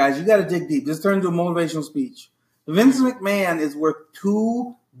my mind, guys. You got to dig deep. This turned into a motivational speech. Vince McMahon is worth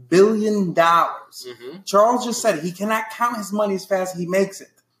 $2 billion. Mm-hmm. Charles just said it. He cannot count his money as fast as he makes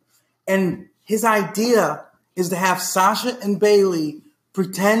it. And his idea is to have Sasha and Bayley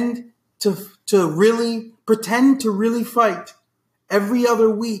pretend to really fight every other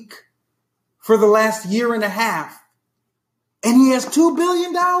week for the last year and a half. And he has $2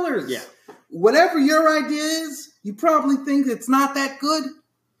 billion. Yeah. Whatever your idea is, you probably think it's not that good,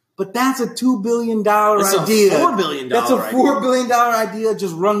 but that's a $2 billion idea. That's a $4 billion That's a $4 billion idea.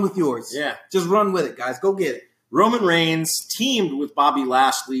 Just run with yours. Yeah. Just run with it, guys. Go get it. Roman Reigns teamed with Bobby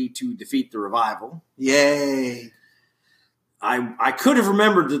Lashley to defeat the Revival. Yay. I could have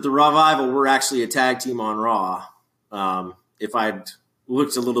remembered that the Revival were actually a tag team on Raw if I'd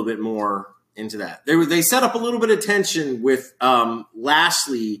looked a little bit more into that. They set up a little bit of tension with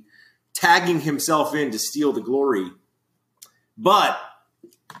Lashley tagging himself in to steal the glory. But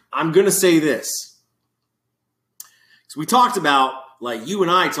I'm going to say this. So we talked about, like you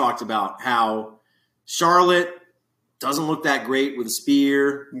and I talked about, how Charlotte doesn't look that great with a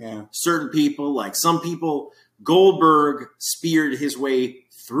spear. Yeah. Certain people, like some people, Goldberg speared his way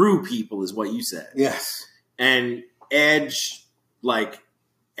through people, is what you said. Yes. And Edge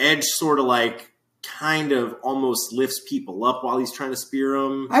sort of like kind of almost lifts people up while he's trying to spear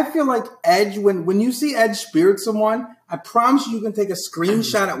them. I feel like Edge, when you see Edge speared someone, I promise you can take a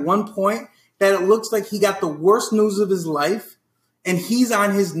screenshot at one point that it looks like he got the worst news of his life, and he's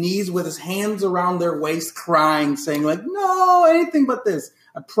on his knees with his hands around their waist crying, saying like, no, anything but this.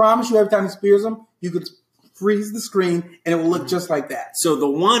 I promise you every time he spears them, you could freeze the screen and it will look just like that. So the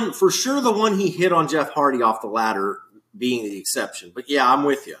one he hit on Jeff Hardy off the ladder being the exception. But yeah, I'm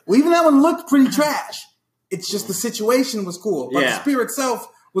with you. Well, even that one looked pretty trash. It's just the situation was cool. But the spear itself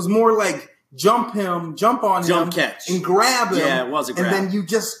was more like jump on him, catch, and grab him. Yeah, it was a grab. And then you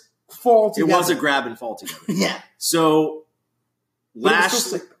just fall together. It was a grab and fall together. Yeah. So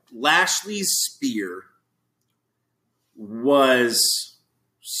Lashley's spear was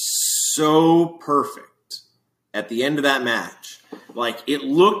so perfect at the end of that match. Like, it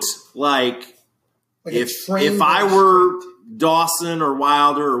looked like if I were Dawson or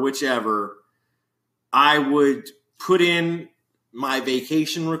Wilder or whichever, I would put in my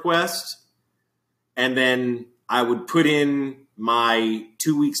vacation request and then I would put in my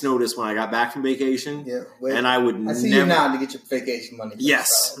 2 weeks notice when I got back from vacation. Yeah, and I would I see you now to get your vacation money.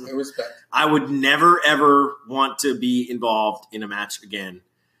 Yes. So, respect. I would never, ever want to be involved in a match again.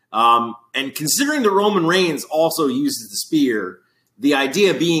 And considering that Roman Reigns also uses the spear, the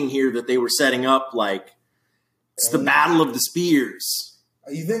idea being here that they were setting up like it's the battle of the spears.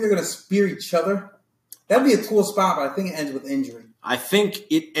 You think they're going to spear each other? That'd be a cool spot, but I think it ends with injury. I think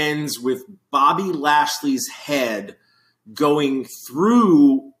it ends with Bobby Lashley's head going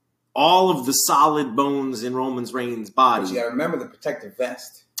through all of the solid bones in Roman Reigns' body. But you got to remember the protective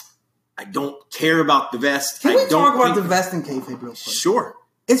vest. I don't care about the vest. Can we talk about the vest in kayfabe real quick? Sure.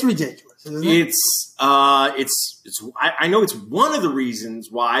 It's ridiculous, isn't it? I know it's one of the reasons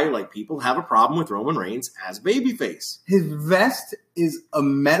why like people have a problem with Roman Reigns as babyface. His vest is a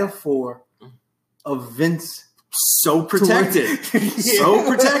metaphor of Vince. So protected. So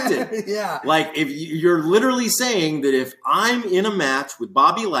protected. Yeah. Like if you're literally saying that if I'm in a match with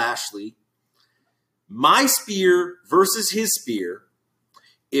Bobby Lashley, my spear versus his spear,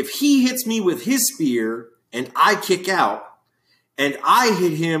 if he hits me with his spear and I kick out, and I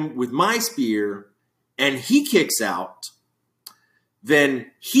hit him with my spear and he kicks out, then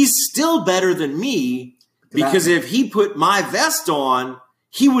he's still better than me because if he put my vest on,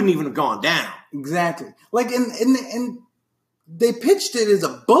 he wouldn't even have gone down. Exactly. Like, and they pitched it as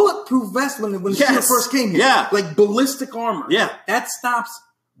a bulletproof vest when Spear first came here. Yeah. Like ballistic armor. Yeah. That stops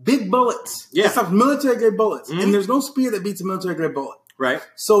big bullets. Yeah. That stops military-grade bullets. Mm-hmm. And there's no spear that beats a military-grade bullet. Right.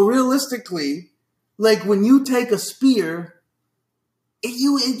 So realistically, like when you take a spear,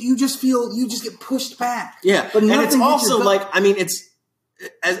 you just get pushed back. Yeah, but and it's also like, I mean, it's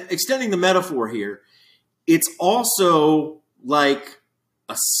as extending the metaphor here. It's also like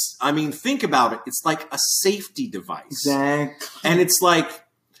think about it. It's like a safety device, exactly. And it's like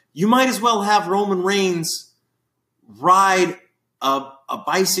you might as well have Roman Reigns ride a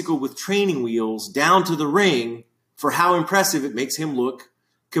bicycle with training wheels down to the ring for how impressive it makes him look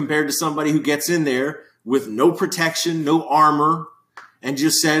compared to somebody who gets in there with no protection, no armor, and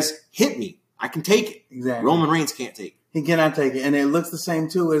just says, hit me. I can take it. Exactly. Roman Reigns can't take it. He cannot take it. And it looks the same,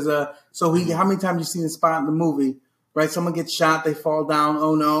 too, as how many times you seen the spot in the movie, right? Someone gets shot, they fall down,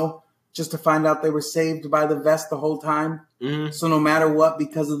 oh no, just to find out they were saved by the vest the whole time. Mm-hmm. So no matter what,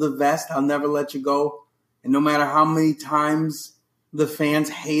 because of the vest, I'll never let you go. And no matter how many times the fans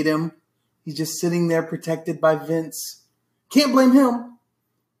hate him, he's just sitting there protected by Vince. Can't blame him.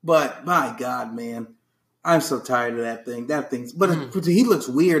 But, my God, man. I'm so tired of that thing. But he looks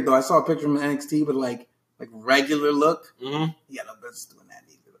weird though. I saw a picture from NXT with like regular look. Mm-hmm. Yeah, no business doing that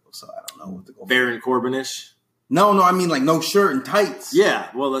either. So I don't know what to go. Baron Corbinish. No, I mean like no shirt and tights. Yeah,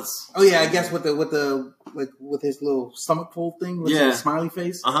 well that's. Oh yeah, I guess with his little stomach fold thing, with his smiley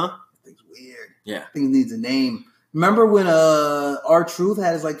face. That thing's weird. Yeah, I think it needs a name. Remember when R-Truth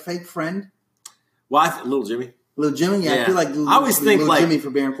had his like fake friend? Well, Little Jimmy. Little Jimmy? Yeah, Yeah. I feel like I always think, Little like, Jimmy for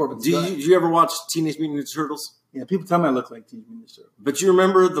Baron Corbin. Did you ever watch Teenage Mutant Ninja Turtles? Yeah, people tell me I look like Teenage Mutant Ninja Turtles. But you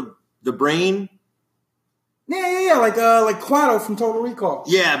remember the brain? Yeah, like Quado from Total Recall.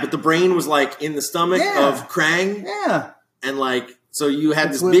 Yeah, but the brain was like in the stomach Yeah. of Krang. Yeah. And like, so you had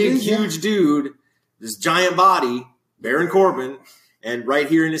That's this what it big, is, yeah. huge dude, this giant body, Baron Corbin, and right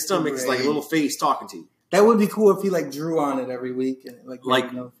here in his stomach is like a Right. little face talking to you. That would be cool if he like drew on it every week and like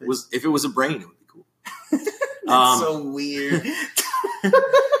If it was a brain, it would be cool. That's so weird.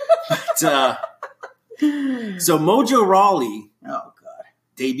 So Mojo Rawley Oh god.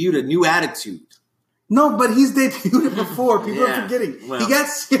 debuted a new attitude. No, but he's debuted before. People Yeah, are forgetting. well. He got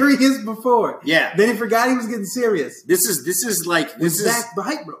serious before. Yeah. Then he forgot he was getting serious. This is like With this is Zach the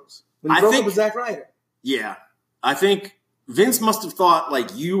Hype Bros. When he I broke think- up with Zack Ryder. yeah. I think Vince must have thought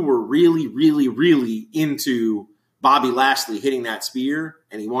like you were really, really, really into Bobby Lashley hitting that spear,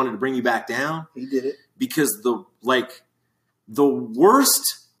 and he wanted to bring you back down He did it. because the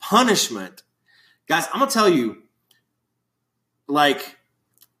worst punishment, guys. I'm gonna tell you, like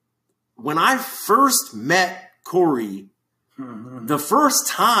when I first met Corey, the first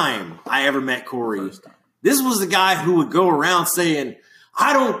time I ever met Corey, First time. this was the guy who would go around saying,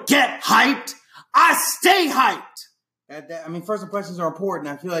 "I don't get hyped, I stay hyped." I mean, first impressions are important.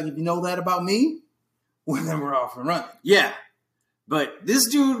 I feel like if you know that about me, well, then we're off and running. Yeah. But this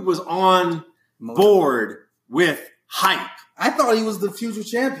dude was on Mojo. board with hype. I thought he was the future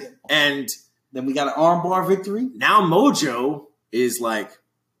champion. And Then we got an armbar victory. now Mojo is like,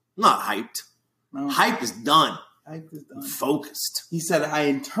 not hyped. No, Hype is done. hype is done. Focused. He said,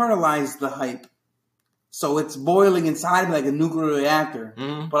 I internalized the hype. So it's boiling inside me like a nuclear reactor.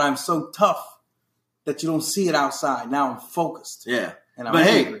 Mhm. But I'm so tough that you don't see it outside. Now I'm focused. Yeah. And I'm But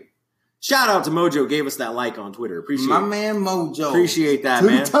hey, angry. shout out to Mojo. Gave us that like on Twitter. Appreciate My it. man Mojo. Appreciate that, To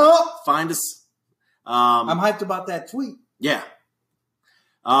man. the top. Find us. I'm hyped about that tweet. Yeah.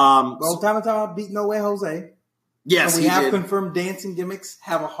 Well, time and time I beat No Way Jose. Yes, And we he have did. confirmed dancing gimmicks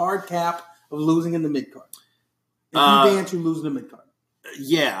have a hard cap of losing in the mid card. If Uh, you dance, you lose in the mid card.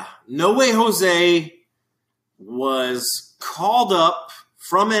 Yeah. No Way Jose was called up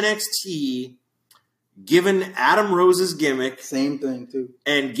from NXT, given Adam Rose's gimmick, Same thing too.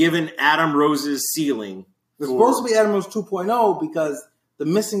 and given Adam Rose's ceiling. It's supposed to be Adam Rose 2.0 because the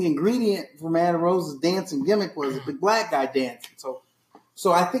missing ingredient from Adam Rose's dancing gimmick was a big black guy dancing.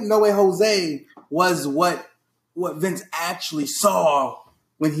 So I think No Way Jose was what Vince actually saw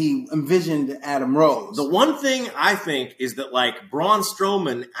when he envisioned Adam Rose. The one thing I think is that like Braun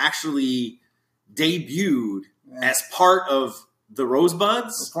Strowman actually debuted as part of the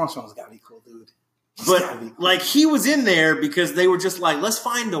Rosebuds, Braun Strowman's gotta be cool, dude. He's gotta be but cool. like he was in there because they were just like, let's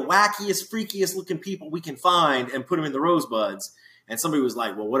find the wackiest, freakiest looking people we can find and put them in the Rosebuds. And somebody was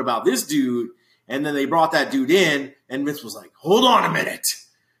like, well, what about this dude? And then they brought that dude in, and Vince was like, hold on a minute.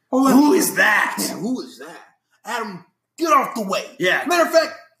 Who is that? Yeah, who is that? Adam, get off the way. Yeah. Matter of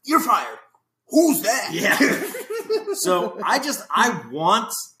fact, you're fired. Who's that? Yeah. So I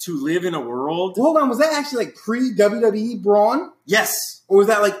want to live in a world. Hold on, was that actually like pre-WWE Braun? Yes. Or was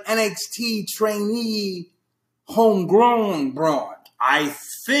that like NXT trainee homegrown Braun? I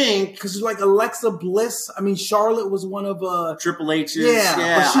think Because it's like Alexa Bliss. I mean, Charlotte was one of Triple H's. Yeah,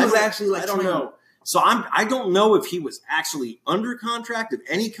 but she was I don't- actually, like, I don't trained. know. So I don't know if he was actually under contract of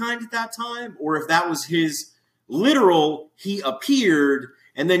any kind at that time, or if that was his literal. He appeared,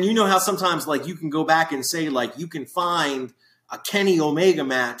 and then you know how sometimes like you can go back and say like you can find a Kenny Omega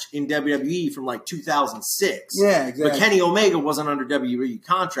match in WWE from like 2006. Yeah, exactly. But Kenny Omega wasn't under WWE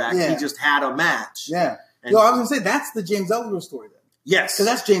contract. Yeah. He just had a match. Yeah. And- Yo, I was going to say, that's the James Ellsworth story then. Yes, Because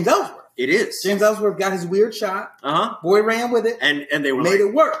that's James Ellsworth. it is. James Ellsworth got his weird shot. Uh-huh. Boy ran with it. And they were Made like,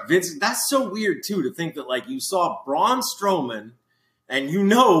 it work. Vince, that's so weird too to think that like you saw Braun Strowman, and you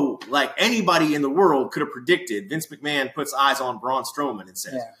know like anybody in the world could have predicted. Vince McMahon puts eyes on Braun Strowman and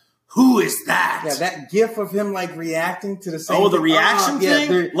says, Yeah. "Who is that?" Yeah, that gif of him like reacting to the same oh, the thing. reaction yeah,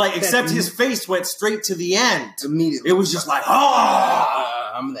 thing, like that's except his face went straight to the end. immediately. It was just like,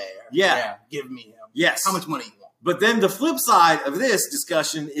 oh, I'm there. Yeah. Give me him. yes. How much money you want? But then the flip side of this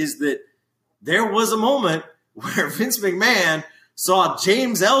discussion is that there was a moment where Vince McMahon saw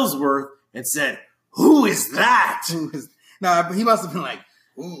James Ellsworth and said, "Who is that?" No, he must have been like,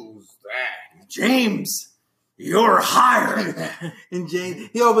 who's that? James, you're hired. And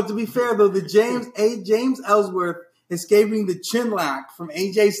but to be fair though, the James Ellsworth escaping the chin lock from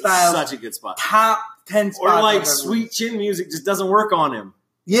AJ Styles, Such a good spot. top 10 spot. Or like I've ever- sweet chin music just doesn't work on him.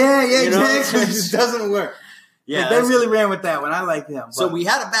 Yeah, You know? exactly. It just doesn't work. Yeah. But they that's- really ran with that one. I like him. so but- we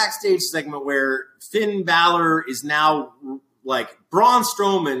had a backstage segment where Finn Balor is now like Braun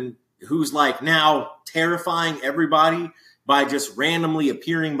Strowman who's like now terrifying everybody by just randomly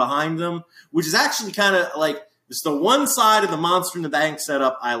appearing behind them, which is actually kind of like, it's the one side of the Monster in the Bank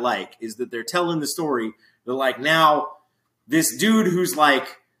setup I like, is that they're telling the story that like now this dude who's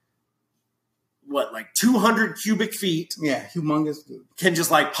like, what, like 200 cubic feet? Yeah, humongous dude. Can just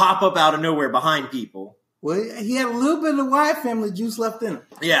like pop up out of nowhere behind people. Well, he had a little bit of the Wyatt family juice left in him.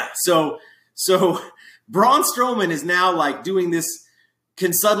 Yeah, so Braun Strowman is now like doing this,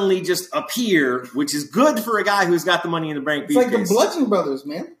 can suddenly just appear, which is good for a guy who's got the Money in the Bank. It's like the Bludgeon Brothers,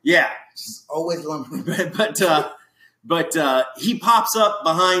 man. Yeah, just always lumbering. But he pops up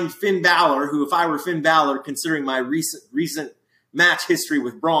behind Finn Balor, who, if I were Finn Balor, considering my recent match history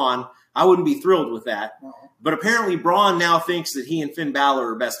with Braun, I wouldn't be thrilled with that. No. But apparently Braun now thinks that he and Finn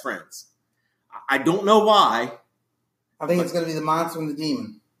Balor are best friends. I don't know why. I think it's going to be the Monster and the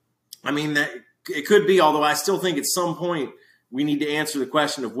Demon. I mean, it could be, although I still think at some point we need to answer the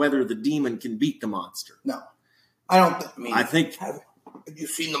question of whether the Demon can beat the Monster. No. I don't I think... Have you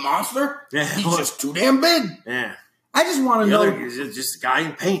seen the Monster? Yeah, He's just too damn big. Yeah. I just want to know... Other is just a guy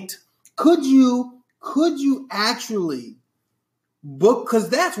in paint. Could you actually book... Because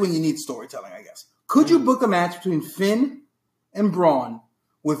that's when you need storytelling, I guess. Could you book a match between Finn and Braun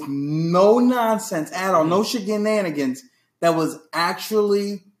with no nonsense at all, no shenanigans, that was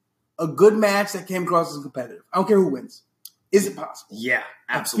actually a good match that came across as competitive? I don't care who wins. Is it possible? Yeah,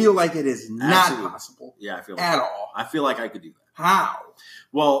 absolutely. I feel like it is not possible. Yeah, I feel at all. I feel like I could do that. How?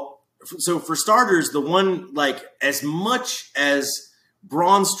 Well, so for starters, the one, like, as much as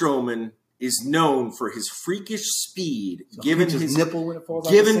Braun Strowman is known for his freakish speed, So given his nipple when it falls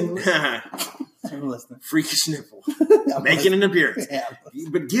off given I'm listening. freakish nipple making an appearance. Yeah.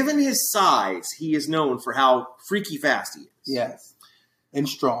 But given his size, he is known for how freaky fast he is. Yes. And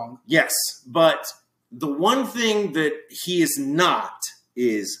strong. Yes, but the one thing that he is not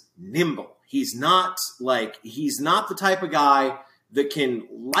is nimble. He's not the type of guy that can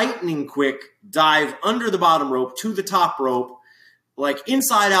lightning quick dive under the bottom rope to the top rope, like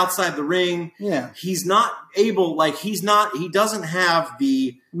inside, outside the ring. Yeah. He's not able, he doesn't have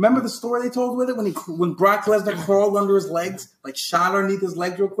the... Remember the story they told with it when Brock Lesnar crawled under his legs, like shot underneath his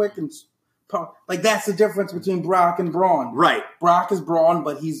legs real quick, and like that's the difference between Brock and Braun. Right. Brock is Braun,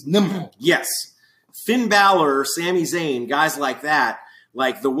 but he's nimble. Yes. Finn Balor, Sami Zayn, guys like that,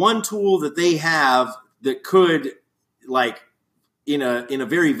 like the one tool that they have that could, like, in a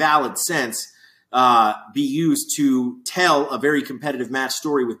very valid sense, be used to tell a very competitive match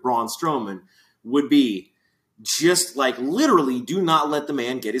story with Braun Strowman would be just like literally do not let the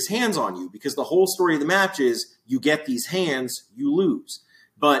man get his hands on you, because the whole story of the match is you get these hands, you lose.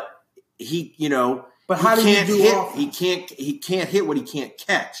 But but how do you do offense? He can't hit what he can't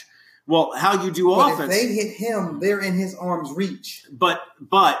catch. Well, how you do but offense? If they hit him, they're in his arm's reach. But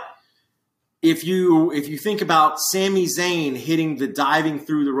if you think about Sami Zayn hitting the diving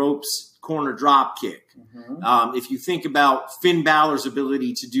through the ropes corner drop kick, if you think about Finn Balor's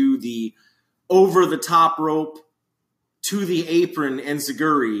ability to do the over the top rope to the apron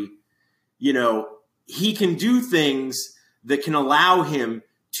enziguri, he can do things that can allow him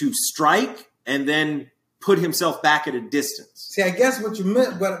to strike and then put himself back at a distance. See, I guess what you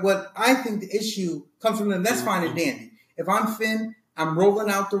meant, what I think the issue comes from them, that's fine and dandy. If I'm Finn, I'm rolling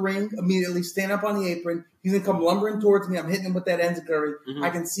out the ring immediately, stand up on the apron. He's going to come lumbering towards me. I'm hitting him with that enziguri. I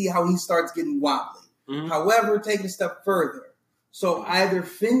can see how he starts getting wobbly. However, take it a step further. So either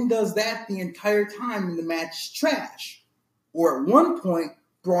Finn does that the entire time and the match is trash, or at one point,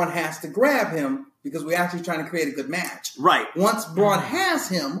 Braun has to grab him because we're actually trying to create a good match. Right. Once Braun has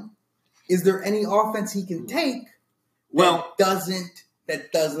him, is there any offense he can take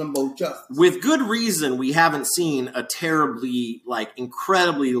that does them both justice? With good reason, we haven't seen a terribly,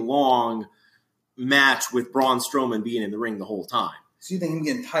 incredibly long match with Braun Strowman being in the ring the whole time. So you think him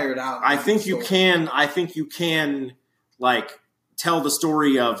getting tired out? I think you can, tell the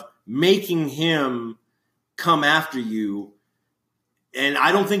story of making him come after you. And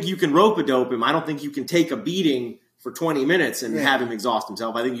I don't think you can rope-a-dope him. I don't think you can take a beating for 20 minutes and have him exhaust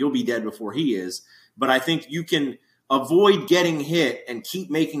himself. I think you'll be dead before he is. But I think you can avoid getting hit and keep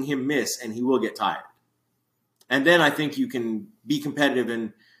making him miss, and he will get tired. And then I think you can be competitive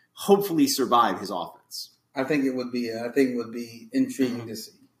and hopefully survive his offense. I think it would be intriguing to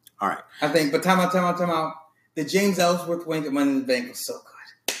see. All right. But time out. The James Ellsworth wink at Money in the Bank was so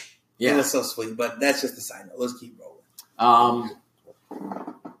good. Yeah. It was so sweet, but that's just a side note. Let's keep rolling.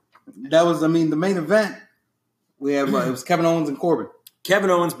 That was, the main event. We have, it was Kevin Owens and Corbin. Kevin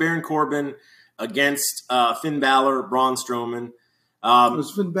Owens, Baron Corbin against Finn Balor, Braun Strowman. It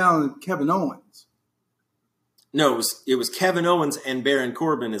was Finn Balor and Kevin Owens. No, it was Kevin Owens and Baron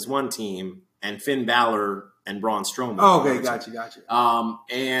Corbin as one team, and Finn Balor and Braun Strowman. Oh, okay, gotcha.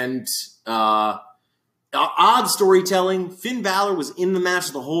 Odd storytelling. Finn Balor was in the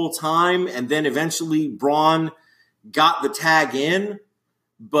match the whole time, and then eventually Braun got the tag in,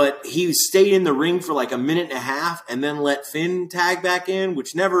 but he stayed in the ring for like a minute and a half and then let Finn tag back in,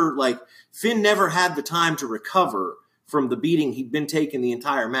 which Finn never had the time to recover from the beating he'd been taking the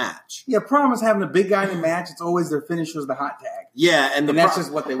entire match. Yeah, problem is having a big guy in the match, it's always their finisher's the hot tag. Yeah, and that's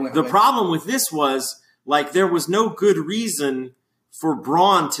just what they went with. The problem with this was, like, there was no good reason for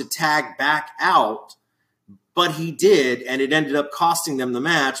Braun to tag back out, but he did, and it ended up costing them the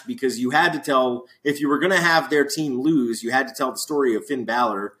match because you had to tell, if you were going to have their team lose, you had to tell the story of Finn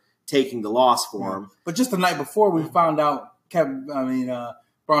Balor taking the loss for him. But just the night before, we found out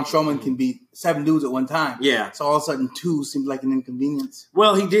Braun Strowman can beat 7 dudes at one time. Yeah. So all of a sudden 2 seemed like an inconvenience.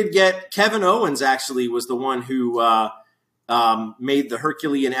 Well, he did get – Kevin Owens actually was the one who made the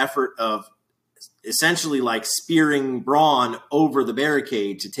Herculean effort of essentially like spearing Braun over the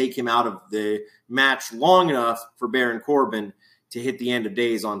barricade to take him out of the match long enough for Baron Corbin to hit the end of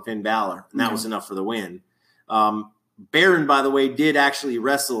days on Finn Balor. And that was enough for the win. Baron, by the way, did actually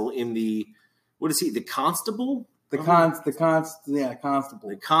wrestle in the – what is he? The Constable? The Constable.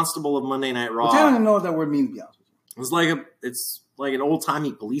 The Constable of Monday Night Raw. Which I don't even know what that word means, to be honest with you. It's like an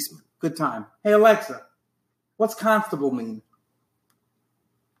old-timey policeman. Good time. Hey, Alexa, what's constable mean?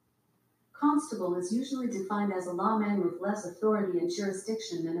 Constable is usually defined as a lawman with less authority and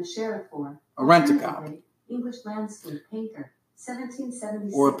jurisdiction than a sheriff or a rent-a-cop. English landscape painter,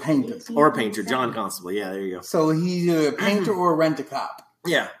 1776. Or a painter. Or a painter, John Constable. Yeah, there you go. So he's either a painter or a rent-a-cop.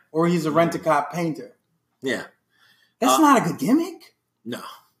 Yeah. Or he's a rent-a-cop painter. Yeah. That's not a good gimmick. No.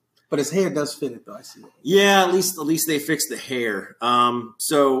 But his hair does fit it, though. I see it. Yeah, at least they fixed the hair.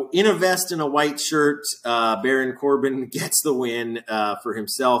 So in a vest and a white shirt, Baron Corbin gets the win for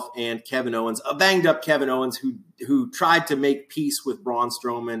himself and Kevin Owens. A banged-up Kevin Owens who tried to make peace with Braun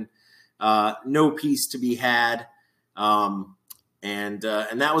Strowman. No peace to be had. And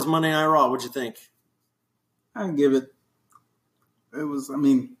that was Monday Night Raw. What'd you think? I'd give it. It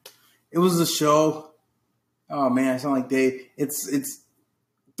was a show. Oh man, I sound like Dave. It's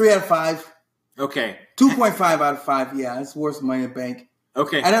 3 out of 5. Okay. 2.5 out of 5. Yeah, it's worse than Money in the Bank.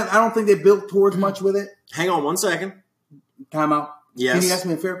 Okay. I don't think they built towards much with it. Hang on 1 second. Time out. Yes. Can you ask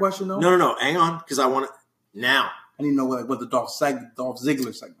me a fair question though? No. Hang on, because I want to now. I need to know what the Dolph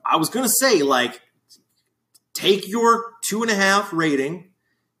Ziggler segment. I was gonna say, like, take your 2.5 rating,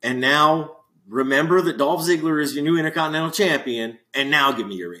 and now remember that Dolph Ziggler is your new Intercontinental Champion, and now give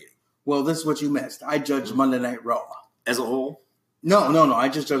me your rating. Well, this is what you missed. I judged Monday Night Raw. As a whole? No. I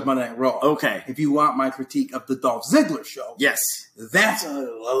just judged Monday Night Raw. Okay. If you want my critique of the Dolph Ziggler show. Yes. That's a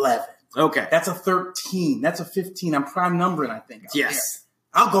 11. Okay. That's a 13. That's a 15. I'm prime numbering, I think. Yes.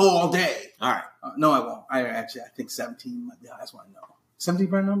 There. I'll go all day. All right. No, I won't. I think 17 might be the highest one I know. 17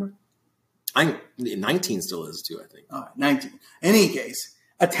 prime number? 19 still is, too, I think. All right, 19. In any case,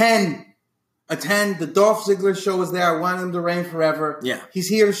 a 10. A 10. The Dolph Ziggler show is there. I want him to reign forever. Yeah. He's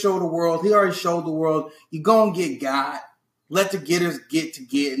here to show the world. He already showed the world. You go and get got. Let the getters get to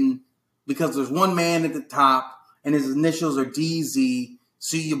getting, because there's one man at the top, and his initials are DZ.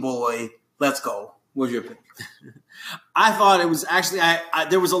 See you, boy. Let's go. What's your opinion? I thought it was actually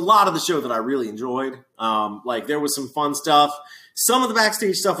there was a lot of the show that I really enjoyed. Like, there was some fun stuff. Some of the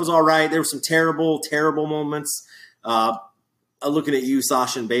backstage stuff was all right. There were some terrible, terrible moments. Looking at you,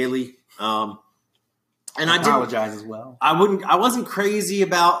 Sasha and Bailey. And I apologize as well. I wasn't crazy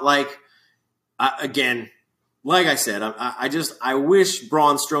about, like, again, like I said, I wish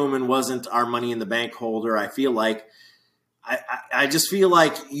Braun Strowman wasn't our Money in the Bank holder. I feel like, I just feel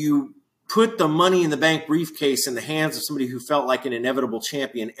like you put the Money in the Bank briefcase in the hands of somebody who felt like an inevitable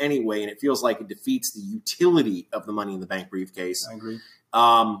champion anyway, and it feels like it defeats the utility of the Money in the Bank briefcase. I agree.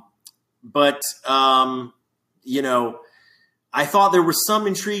 You know, I thought there was some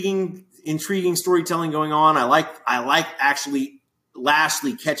intriguing storytelling going on. I like actually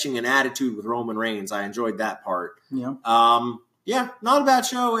Lashley catching an attitude with Roman Reigns. I enjoyed that part. Yeah. Yeah, not a bad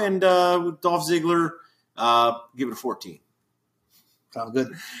show. And with Dolph Ziggler, give it a 14. Sounds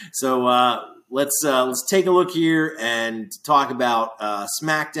good. So let's take a look here and talk about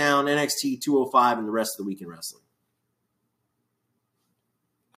SmackDown, NXT 205, and the rest of the week in wrestling.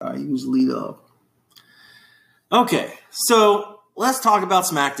 You was lead up. Okay, so let's talk about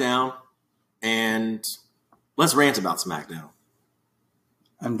SmackDown, and let's rant about SmackDown.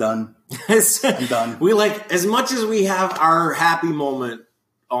 I'm done. I'm done. We, like, as much as we have our happy moment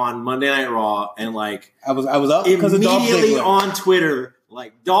on Monday Night Raw, and, like, I was up because immediately on Twitter,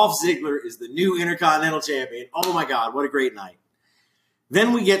 Like, Dolph Ziggler is the new Intercontinental Champion. Oh, my God, what a great night.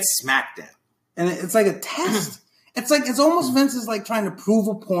 Then we get SmackDown. And it's like a test. It's almost Vince is like trying to prove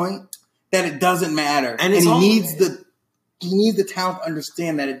a point that it doesn't matter. And he needs the talent to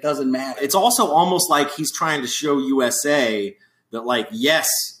understand that it doesn't matter. It's also almost like he's trying to show USA that, like, yes,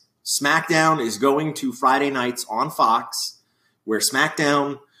 SmackDown is going to Friday nights on Fox, where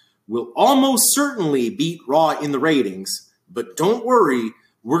SmackDown will almost certainly beat Raw in the ratings. But don't worry,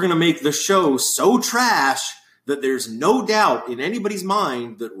 we're going to make the show so trash that there's no doubt in anybody's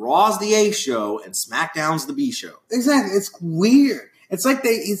mind that Raw's the A show and SmackDown's the B show. Exactly. It's weird. It's like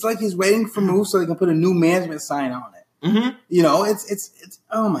he's waiting for moves so they can put a new management sign on it. Mm-hmm. You know, it's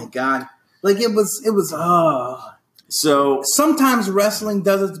oh my God. Like it was So sometimes wrestling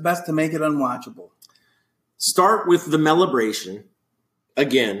does its best to make it unwatchable. Start with the Melibration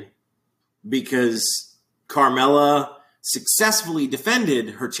again, because Carmella successfully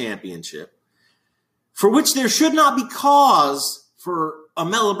defended her championship, for which there should not be cause for a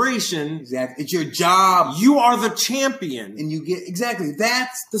Melibration. Exactly. It's your job. You are the champion. And you get, exactly,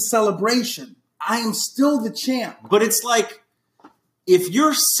 that's the celebration. I am still the champ. But it's like, if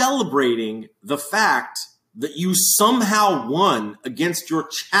you're celebrating the fact that you somehow won against your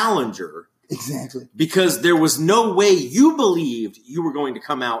challenger. Exactly. Because there was no way you believed you were going to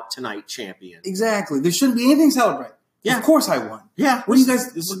come out tonight champion. Exactly. There shouldn't be anything to celebrate. Yeah. Of course I won. Yeah. What do you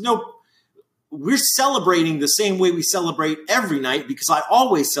guys... We're celebrating the same way we celebrate every night, because I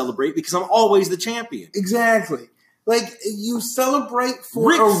always celebrate because I'm always the champion. Exactly. Like, you celebrate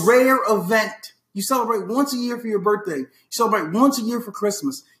for a rare event. You celebrate once a year for your birthday. You celebrate once a year for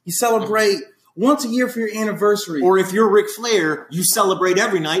Christmas. You celebrate once a year for your anniversary. Or if you're Ric Flair, you celebrate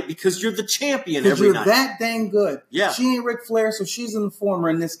every night because you're the champion every night. Because you're that dang good. Yeah. She ain't Ric Flair, so she's an informer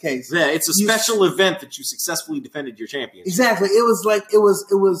in this case. Yeah, it's a special event that you successfully defended your championship. Exactly. It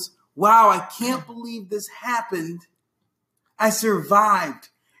was, wow, I can't believe this happened. I survived.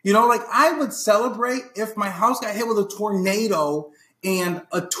 You know, like, I would celebrate if my house got hit with a tornado and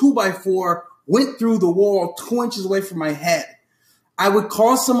a 2x4 went through the wall 2 inches away from my head. I would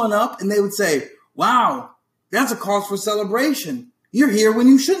call someone up and they would say, wow, that's a cause for celebration. You're here when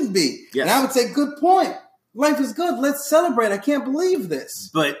you shouldn't be. Yes. And I would say, good point. Life is good. Let's celebrate. I can't believe this.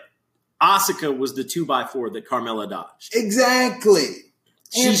 But Asuka was the 2x4 that Carmella dodged. Exactly.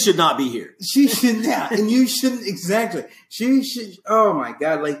 She should not be here. She should not. And you shouldn't. Exactly. She should. Oh, my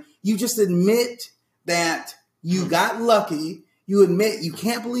God. Like, you just admit that you got lucky. You admit you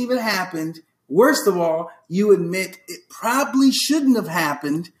can't believe it happened. Worst of all, you admit it probably shouldn't have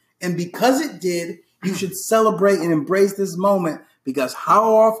happened. And because it did, you should celebrate and embrace this moment, because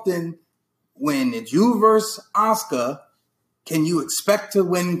how often when it's you versus Asuka can you expect to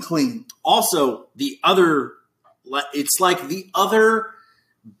win clean? Also, it's like the other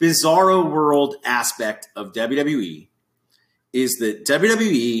bizarro world aspect of WWE is that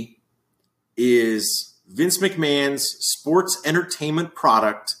WWE is Vince McMahon's sports entertainment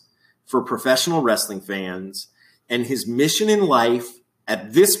product for professional wrestling fans, and his mission in life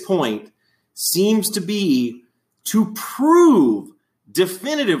at this point seems to be to prove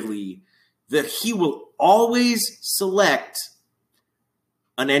definitively that he will always select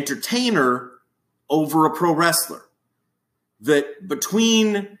an entertainer over a pro wrestler. That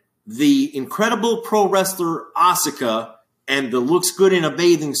between the incredible pro wrestler Asuka and the looks good in a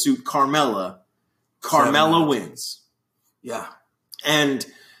bathing suit Carmella wins. Yeah. And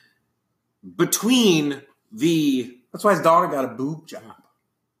between the... That's why his daughter got a boob job.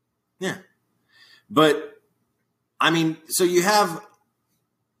 Yeah. But, I mean, so you have...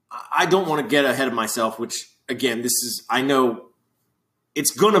 I don't want to get ahead of myself, which, again, this is... I know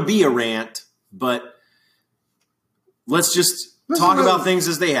it's going to be a rant, but let's just talk about things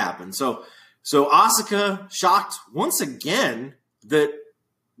as they happen. So Asuka shocked once again that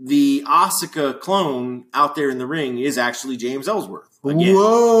the Asuka clone out there in the ring is actually James Ellsworth. Again.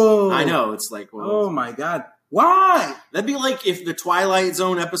 Whoa. I know. It's like, whoa. Oh, my God. Why? That'd be like if the Twilight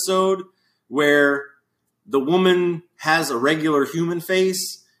Zone episode where the woman has a regular human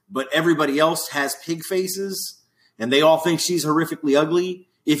face, but everybody else has pig faces, and they all think she's horrifically ugly.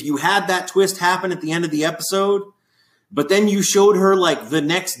 If you had that twist happen at the end of the episode, but then you showed her like the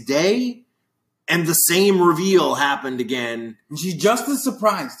next day, and the same reveal happened again. And she's just as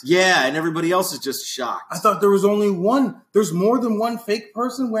surprised. Yeah, and everybody else is just shocked. I thought there was only one. There's more than one fake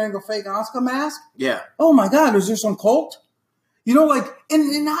person wearing a fake Asuka mask? Yeah. Oh, my God. Is there some cult? You know, like,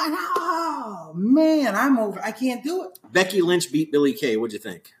 oh, man, I'm over. I can't do it. Becky Lynch beat Billie Kay. What'd you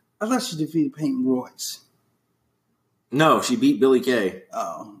think? I thought she defeated Peyton Royce. No, she beat Billie Kay.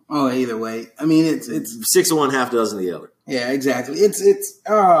 Oh, either way. I mean, it's 6 of one, half dozen of the other. Yeah, exactly. It's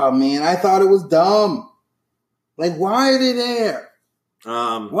oh man, I thought it was dumb. Like, why are they there?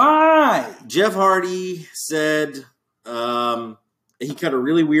 Why? Jeff Hardy said he cut a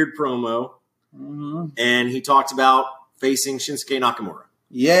really weird promo, and he talked about facing Shinsuke Nakamura.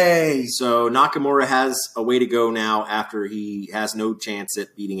 Yay. So Nakamura has a way to go now after he has no chance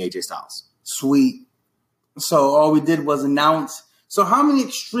at beating AJ Styles. Sweet. So all we did was announce. So how many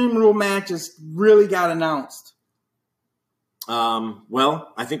Extreme Rule matches really got announced?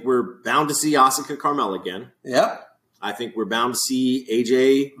 Well, I think we're bound to see Asuka Carmella again. Yep. I think we're bound to see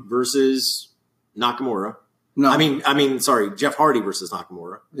AJ versus Nakamura. No. I mean, sorry, Jeff Hardy versus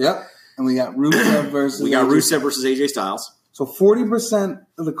Nakamura. Yep. And we got Rusev versus Rusev versus AJ Styles. So 40%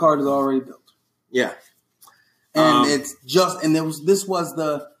 of the card is already built. Yeah. And this was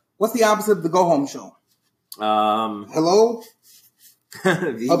what's the opposite of the go home show? Hello?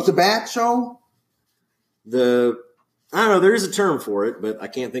 Up to bat show? I don't know, there is a term for it, but I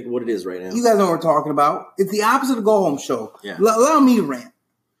can't think of what it is right now. You guys know what we're talking about. It's the opposite of go home show. Yeah. Allow me to rant.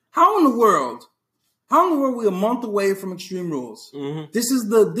 How in the world are we a month away from Extreme Rules? Mm-hmm. This is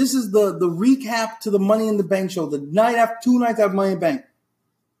the recap to the Money in the Bank show, the night after 2 nights after Money in the Bank.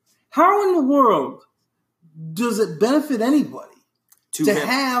 How in the world does it benefit anybody to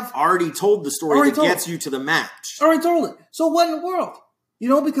have already told the story that gets you to the match? Already told it. So what in the world?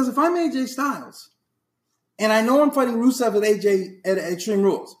 Because if I'm AJ Styles and I know I'm fighting Rusev at AJ at Extreme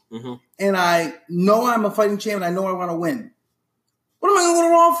Rules, and I know I'm a fighting champion, I know I want to win, what am I going to go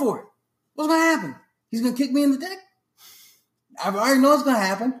to Raw for? What's going to happen? He's going to kick me in the dick? I already know what's going to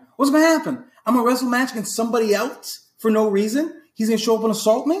happen. What's going to happen? I'm going to wrestle a match against somebody else for no reason. He's going to show up and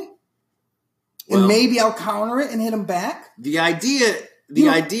assault me? And maybe I'll counter it and hit him back? The idea,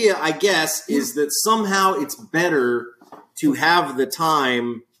 I guess, is that somehow it's better to have the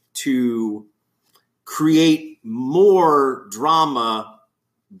time to create more drama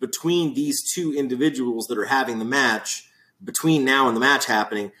between these two individuals that are having the match between now and the match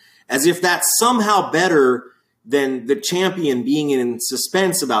happening, as if that's somehow better than the champion being in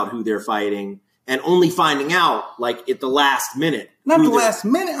suspense about who they're fighting and only finding out at the last minute. Not the last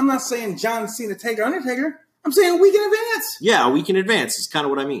minute. I'm not saying John Cena, Taker, Undertaker. I'm saying a week in advance. Yeah, a week in advance is kind of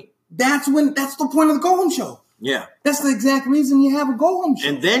what I mean. That's the point of the go-home show. Yeah. That's the exact reason you have a go-home show.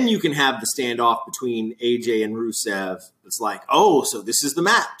 And then you can have the standoff between AJ and Rusev. It's like, oh, so this is the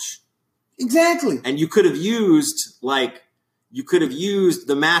match. Exactly. And you could have used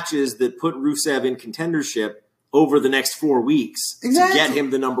the matches that put Rusev in contendership over the next 4 weeks to get him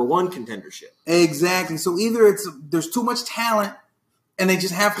the number one contendership. Exactly. So either there's too much talent and they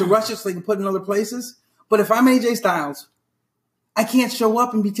just have to rush it so they can put it in other places. But if I'm AJ Styles, I can't show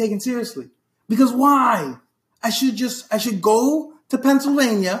up and be taken seriously. Because why? I should go to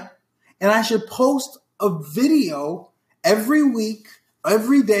Pennsylvania and I should post a video every week,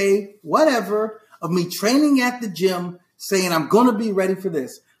 every day, whatever, of me training at the gym saying I'm going to be ready for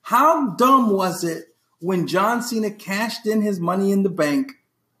this. How dumb was it when John Cena cashed in his Money in the Bank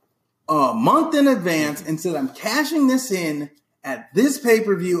a month in advance and said, I'm cashing this in at this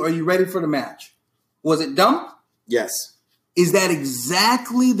pay-per-view. Are you ready for the match? Was it dumb? Yes. Is that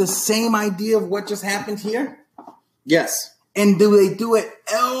exactly the same idea of what just happened here? Yes. And do they do it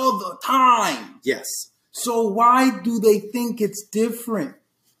all the time? Yes. So why do they think it's different?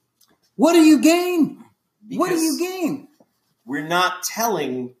 What do you gain? What do you gain? We're not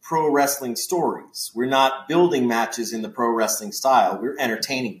telling pro wrestling stories. We're not building matches in the pro wrestling style. We're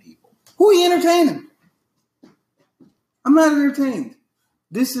entertaining people. Who are you entertaining? I'm not entertained.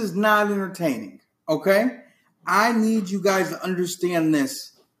 This is not entertaining, okay? I need you guys to understand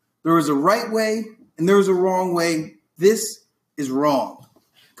this. There is a right way and there is a wrong way. This is wrong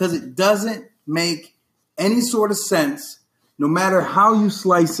because it doesn't make any sort of sense. No matter how you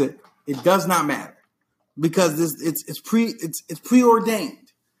slice it, it does not matter. Because it's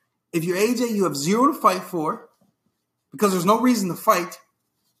preordained. If you're AJ, you have zero to fight for because there's no reason to fight.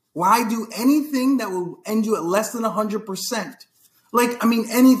 Why do anything that will end you at less than 100%?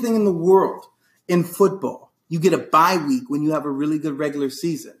 Anything in the world. In football, you get a bye week when you have a really good regular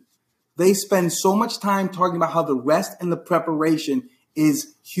season. They spend so much time talking about how the rest and the preparation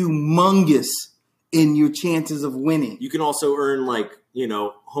is humongous in your chances of winning. You can also earn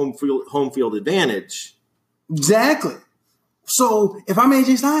home field advantage. Exactly. So if I'm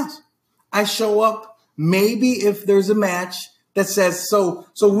AJ Styles, I show up maybe if there's a match that says so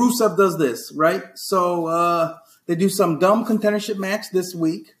Rusev does this, right? So they do some dumb contendership match this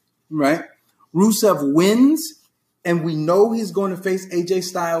week, right? Rusev wins, and we know he's going to face AJ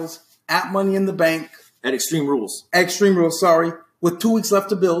Styles at Money in the Bank. At Extreme Rules. With 2 weeks left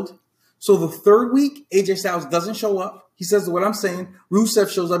to build. So the third week, AJ Styles doesn't show up. He says what I'm saying.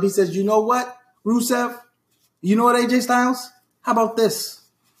 Rusev shows up. He says, you know what, Rusev? You know what, AJ Styles? How about this?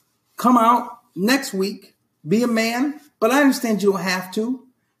 Come out next week, be a man, but I understand you don't have to.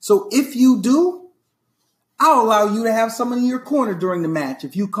 So if you do, I'll allow you to have someone in your corner during the match.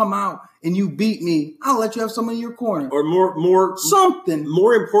 If you come out and you beat me, I'll let you have someone in your corner. Or more something.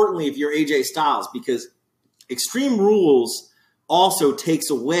 More importantly, if you're AJ Styles, because Extreme Rules also takes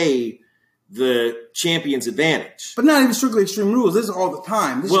away the champion's advantage. But not even strictly Extreme Rules. This is all the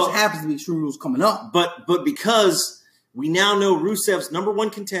time. This just happens to be Extreme Rules coming up. But because we now know Rusev's number one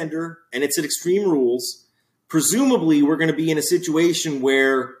contender, and it's at Extreme Rules, presumably we're going to be in a situation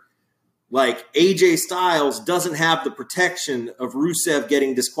where, like, AJ Styles doesn't have the protection of Rusev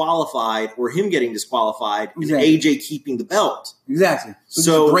getting disqualified or him getting disqualified and AJ keeping the belt. Exactly.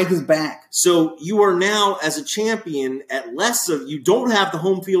 So break his back. So you are now, as a champion, at less of, you don't have the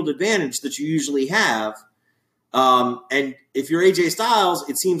home field advantage that you usually have. And if you're AJ Styles,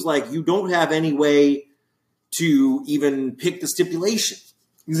 it seems like you don't have any way to even pick the stipulation.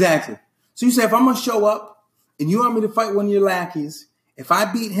 Exactly. So you say, if I'm going to show up and you want me to fight one of your lackeys, if I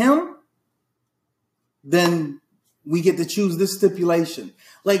beat him, then we get to choose this stipulation.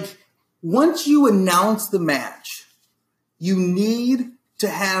 Like, once you announce the match, you need to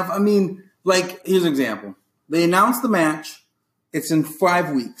have, I mean, like, here's an example. They announce the match. It's in 5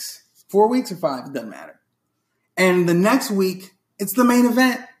 weeks. 4 weeks or 5, it doesn't matter. And the next week, it's the main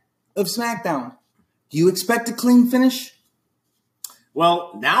event of SmackDown. Do you expect a clean finish?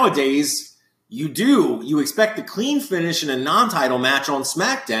 Well, nowadays, you do. You expect a clean finish in a non-title match on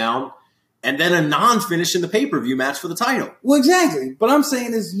SmackDown, and then a non-finish in the pay-per-view match for the title. Well, exactly. But I'm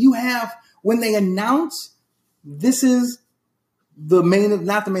saying is you have, when they announce this is the main,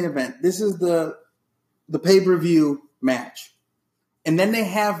 not the main event, this is the pay-per-view match. And then they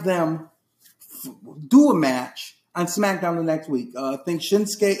have them do a match on SmackDown the next week. I think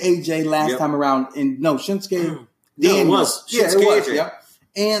Shinsuke AJ last time around. Shinsuke. No, it was. Shinsuke AJ. Yep.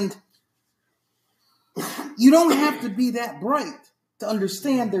 And you don't have to be that bright to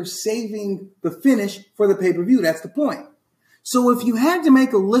understand they're saving the finish for the pay-per-view. That's the point. So if you had to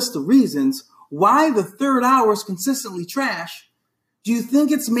make a list of reasons why the third hour is consistently trash, do you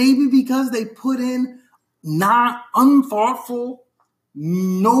think it's maybe because they put in not unthoughtful,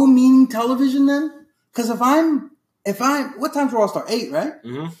 no meaning television then? Because if I'm, what time's Raw start? 8, right?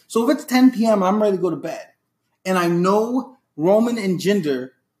 Mm-hmm. So if it's 10 p.m. I'm ready to go to bed, and I know Roman and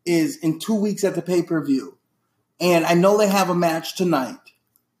Jinder is in 2 weeks at the pay-per-view, and I know they have a match tonight,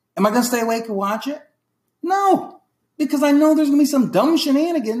 am I going to stay awake and watch it? No, because I know there's going to be some dumb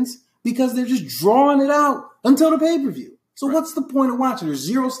shenanigans because they're just drawing it out until the pay-per-view. So what's the point of watching? There's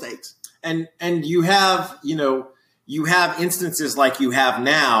zero stakes. And you have, you have instances like you have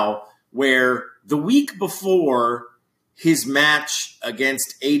now where the week before his match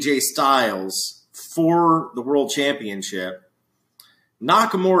against AJ Styles for the World Championship,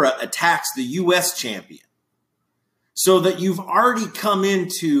 Nakamura attacks the U.S. champion. So that you've already come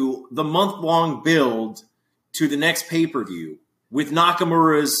into the month-long build to the next pay-per-view with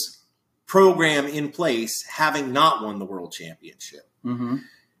Nakamura's program in place, having not won the World Championship. Mm-hmm.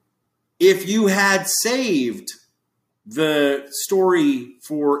 If you had saved the story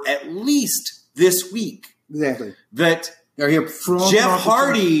for at least this week, exactly, that Jeff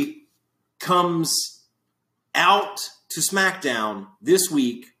Hardy comes out to SmackDown this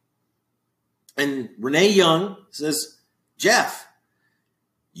week, and Renee Young says, Jeff,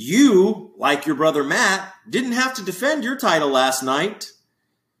 you, like your brother Matt, didn't have to defend your title last night.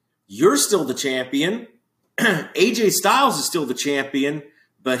 You're still the champion. AJ Styles is still the champion,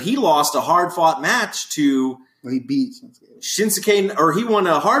 but he lost a hard-fought match to he beat Shinsuke, or he won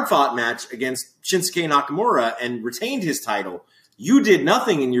a hard-fought match against Shinsuke Nakamura and retained his title. You did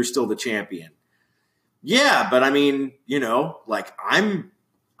nothing, and you're still the champion. Yeah, but I mean, like I'm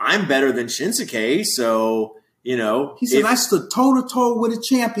better than Shinsuke, so He said, I stood toe-to-toe with a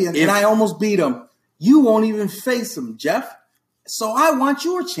champion, and I almost beat him. You won't even face him, Jeff. So I want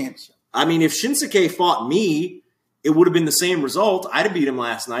your championship. I mean, if Shinsuke fought me, it would have been the same result. I'd have beat him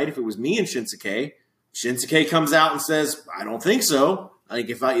last night if it was me and Shinsuke. Shinsuke comes out and says, I don't think so. I think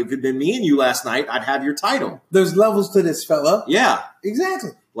if it had been me and you last night, I'd have your title. There's levels to this, fella. Yeah.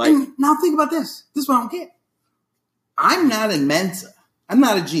 Exactly. And now think about this. This is what I don't get. I'm not in Mensa. I'm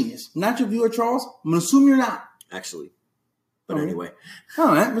not a genius. I'm not your viewer, Charles. I'm going to assume you're not. Actually. But anyway.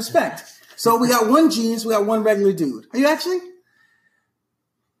 All right. Respect. So we got one genius. We got one regular dude. Are you actually?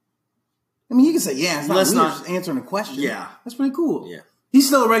 I mean, you can say, yeah, it's not weird, just answering a question. Yeah. That's pretty cool. Yeah. He's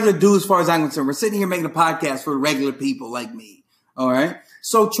still a regular dude as far as I'm concerned. We're sitting here making a podcast for regular people like me. All right?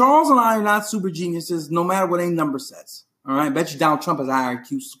 So Charles and I are not super geniuses no matter what any number says. All right, I bet you Donald Trump has a higher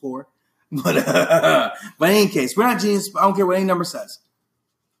IQ score. But in any case, we're not genius. I don't care what any number says.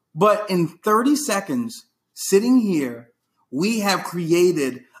 But in 30 seconds, sitting here, we have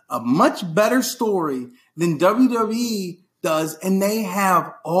created a much better story than WWE does, and they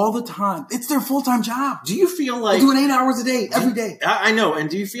have all the time. It's their full-time job. Do you feel like they're doing 8 hours a day, every day? I know. And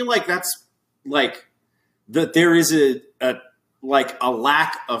do you feel like that's like that there is a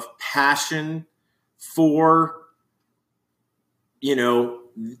lack of passion for, you know,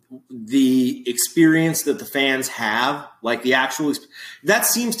 the experience that the fans have, like the actual, that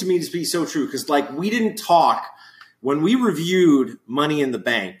seems to me to be so true. Cause like we didn't talk when we reviewed Money in the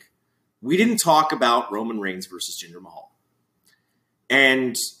Bank, we didn't talk about Roman Reigns versus Jinder Mahal.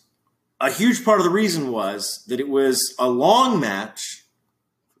 And a huge part of the reason was that it was a long match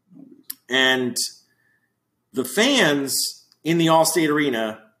and the fans in the Allstate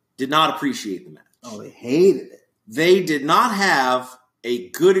Arena did not appreciate the match. Oh, they hated it. They did not have a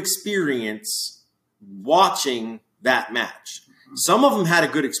good experience watching that match. Some of them had a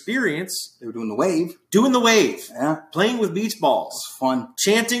good experience. They were doing the wave. Doing the wave. Yeah. Playing with beach balls. It was fun.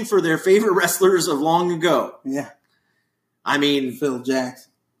 Chanting for their favorite wrestlers of long ago. Yeah. I mean, Phil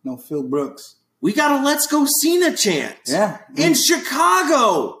Jackson. No, Phil Brooks. we got a Let's Go Cena chant. Yeah. In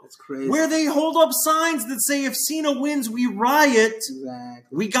Chicago. That's crazy. Where they hold up signs that say, if Cena wins, we riot. Exactly.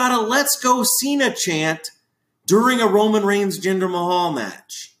 We got a Let's Go Cena chant during a Roman Reigns Jinder Mahal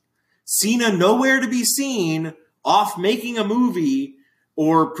match. Cena nowhere to be seen, off making a movie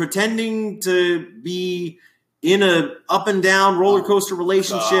or pretending to be in a up and down roller coaster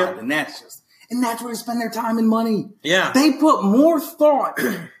relationship. God, and that's where they spend their time and money. Yeah. They put more thought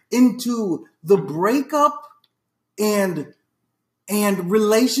into the breakup and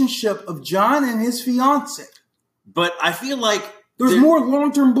relationship of John and his fiance. But I feel like There's more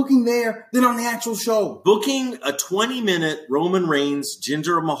long-term booking there than on the actual show. booking a 20-minute Roman Reigns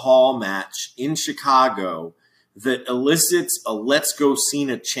Jinder Mahal match in Chicago that elicits a Let's Go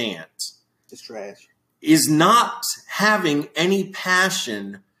Cena chant It's trash. is not having any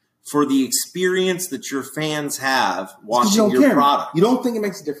passion for the experience that your fans have watching your product. You don't think it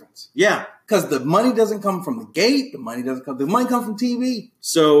makes a difference. Yeah. Because the money doesn't come from the gate. The money comes from TV.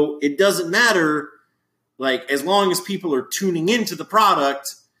 So it doesn't matter, like, as long as people are tuning into the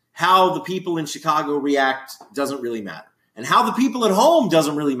product, how the people in Chicago react doesn't really matter. And how the people at home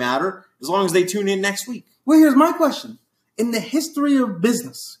doesn't really matter as long as they tune in next week. Well, here's my question. In the history of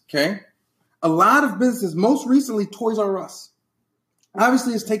business, okay, a lot of businesses, most recently Toys R Us,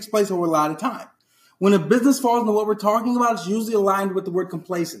 obviously this takes place over a lot of time. When a business falls into what we're talking about, it's usually aligned with the word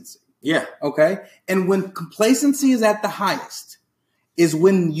complacency. Yeah. Okay? And when complacency is at the highest is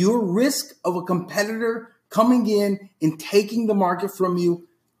when your risk of a competitor coming in and taking the market from you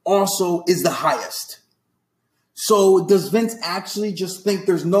also is the highest. So does Vince actually just think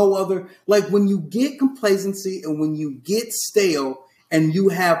there's no other, like when you get complacency and when you get stale and you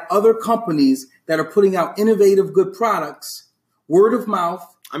have other companies that are putting out innovative good products, word of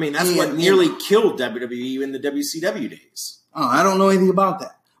mouth. I mean, that's what nearly killed WWE in the WCW days. Oh, I don't know anything about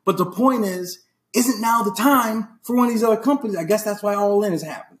that. But the point is, isn't now the time for one of these other companies? I guess that's why All In is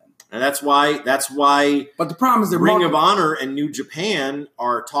happening. And that's why But the problem is they're Ring of Honor and New Japan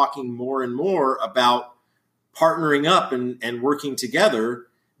are talking more and more about partnering up and working together,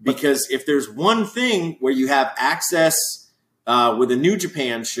 because if there's one thing where you have access with a New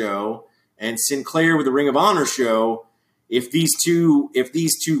Japan show and Sinclair with a Ring of Honor show, if these two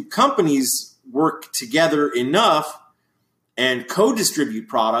companies work together enough and co-distribute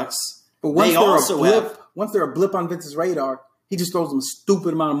products, but once they also have. Once they're a blip on Vince's radar, he just throws them a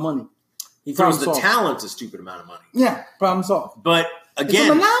stupid amount of money. He throws the talent a stupid amount of money. Yeah, problem solved. But again,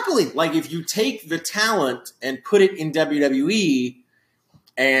 it's a monopoly. Like if you take the talent and put it in WWE,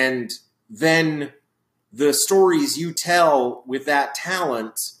 and then the stories you tell with that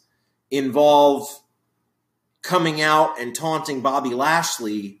talent involve coming out and taunting Bobby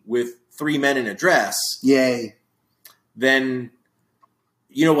Lashley with 3 men in a dress. Yay. Then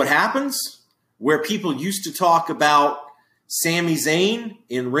you know what happens? Where people used to talk about Sami Zayn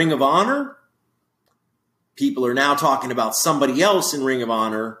in Ring of Honor, people are now talking about somebody else in Ring of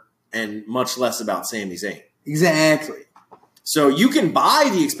Honor and much less about Sami Zayn. Exactly. So you can buy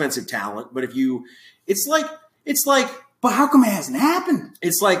the expensive talent, but it's like, but how come it hasn't happened?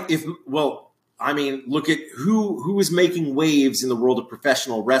 It's like look at who is making waves in the world of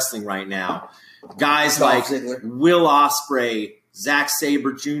professional wrestling right now. Guys like Will Ospreay, Zack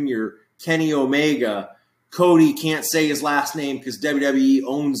Sabre Jr., Kenny Omega, Cody can't say his last name because WWE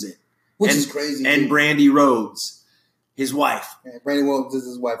owns it. Which is crazy. And Brandy Rhodes. His wife. Yeah, Brandy Rhodes is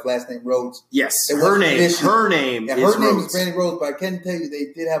his wife. Last name Rhodes. Yes, It her was name. tradition. Her name Yeah, is her name Rhodes. is Brandy Rhodes, but I can tell you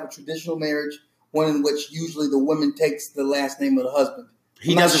they did have a traditional marriage, one in which usually the woman takes the last name of the husband.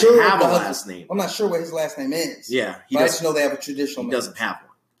 He I'm not doesn't sure have what a the last husband- name. I'm not sure what his last name is. Yeah, he But I doesn't. just know they have a traditional He marriage. doesn't have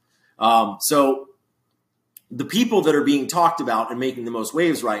one. So the people that are being talked about and making the most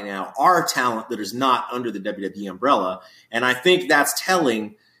waves right now are talent that is not under the WWE umbrella, and I think that's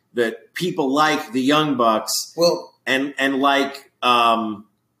telling that people like the Young Bucks Well, and like well,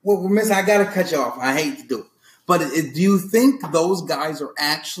 Miss, I got to cut you off. I hate to do it. But do you think those guys are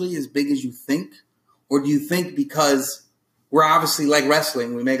actually as big as you think? Or do you think because we're obviously like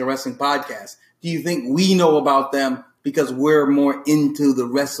wrestling, we make a wrestling podcast, do you think we know about them because we're more into the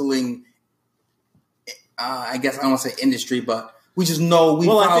wrestling, I guess I don't want to say industry, but we just know we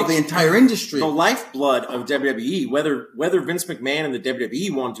Well, I follow think the entire industry. the lifeblood of WWE, whether Vince McMahon and the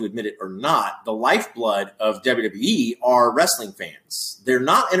WWE want to admit it or not, the lifeblood of WWE are wrestling fans. They're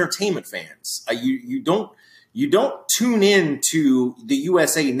not entertainment fans. You don't tune in to the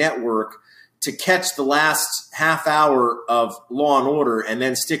USA Network to catch the last half hour of Law and Order and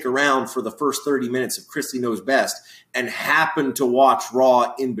then stick around for the first 30 minutes of Chrisley Knows Best and happen to watch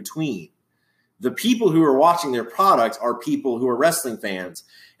Raw in between. The people who are watching their product are people who are wrestling fans.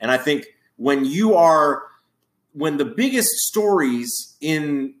 And I think when the biggest stories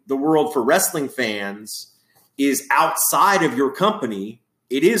in the world for wrestling fans is outside of your company,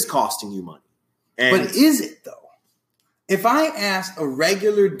 it is costing you money. And but is it though? If I asked a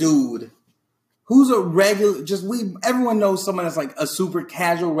regular dude who's a regular, everyone knows someone that's like a super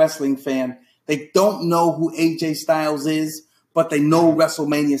casual wrestling fan. They don't know who AJ Styles is, but they know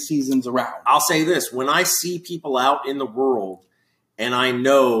WrestleMania season's around. I'll say this. When I see people out in the world and I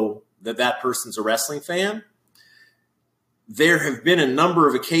know that person's a wrestling fan, there have been a number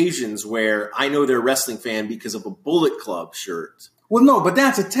of occasions where I know they're a wrestling fan because of a Bullet Club shirt. Well, no, but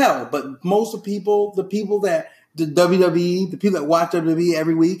that's a tell. But most of the people that the WWE, the people that watch WWE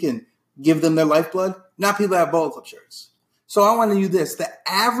every week and give them their lifeblood, not people that have Bullet Club shirts. So I want to do this. The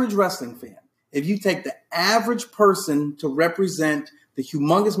average wrestling fan, if you take the average person to represent the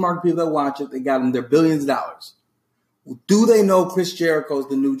humongous market of people that watch it, they got them their billions of dollars. Do they know Chris Jericho is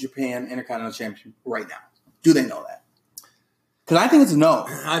the New Japan Intercontinental Champion right now? Do they know that? Because I think it's a no.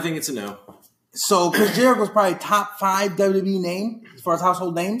 I think it's a no. So Chris Jericho's probably top 5 WWE name as far as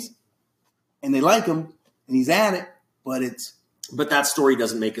household names. And they like him, and he's at it, But that story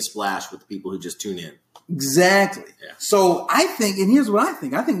doesn't make a splash with the people who just tune in. Exactly. Yeah. So I think, and here's what I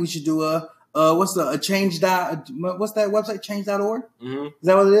think. I think we should do what's that website, change.org? Mm-hmm. Is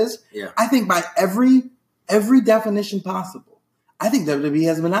that what it is? Yeah. I think by every definition possible, I think WWE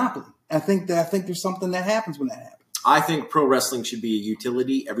has a monopoly. I think there's something that happens when that happens. I think pro wrestling should be a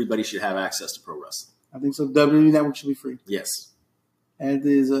utility. Everybody should have access to pro wrestling. I think so. WWE Network should be free. Yes. And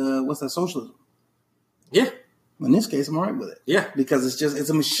it is, what's that, socialism? Yeah. In this case, I'm all right with it. Yeah. Because it's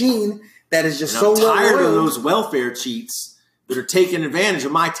a machine that is just And so I'm tired of well-oiled. those welfare cheats that are taking advantage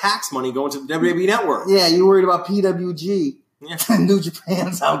of my tax money going to the WWE Network. Yeah, you're worried about PWG. Yeah. And New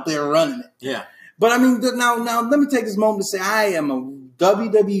Japan's out there running it. Yeah. But I mean, now let me take this moment to say I am a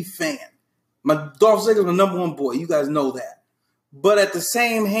WWE fan. Dolph Ziggler's my number one boy. You guys know that. But at the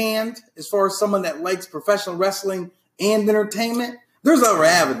same hand, as far as someone that likes professional wrestling and entertainment, there's other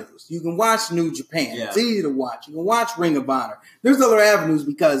avenues. You can watch New Japan. Yeah. It's easy to watch. You can watch Ring of Honor. There's other avenues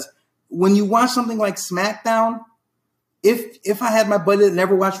because when you watch something like SmackDown, if I had my buddy that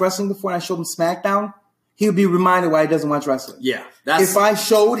never watched wrestling before and I showed him SmackDown, he would be reminded why he doesn't watch wrestling. Yeah. If I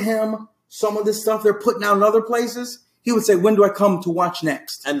showed him some of this stuff they're putting out in other places, he would say, when do I come to watch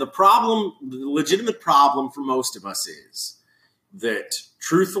next? And the legitimate problem for most of us is that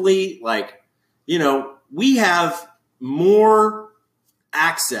truthfully, we have more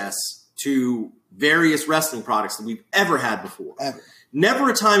access to various wrestling products than we've ever had before. Ever. Never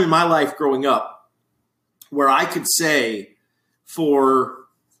a time in my life growing up where I could say for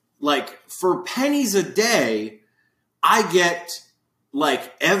pennies a day, I get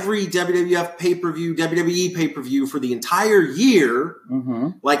every WWF pay-per-view, WWE pay-per-view for the entire year. Mm-hmm.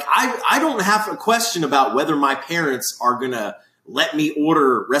 I don't have a question about whether my parents are going to let me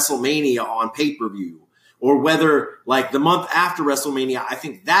order WrestleMania on pay-per-view or whether the month after WrestleMania, I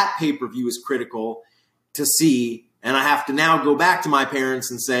think that pay-per-view is critical to see. And I have to now go back to my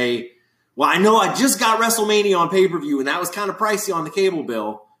parents and say, well, I know I just got WrestleMania on pay-per-view and that was kind of pricey on the cable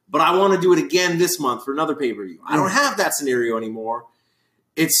bill, but I want to do it again this month for another pay-per-view. I don't have that scenario anymore.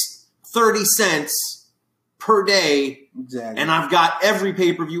 It's 30 cents per day, Exactly. and I've got every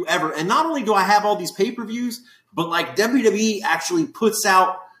pay-per-view ever. And not only do I have all these pay-per-views, but WWE actually puts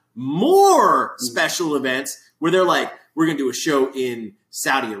out more special events where they're like, we're going to do a show in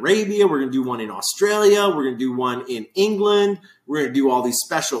Saudi Arabia. We're going to do one in Australia. We're going to do one in England. We're going to do all these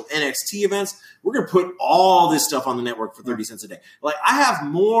special NXT events. We're going to put all this stuff on the network for 30 cents a day. Like, I have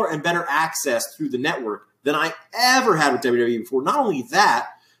more and better access through the network than I ever had with WWE before. Not only that,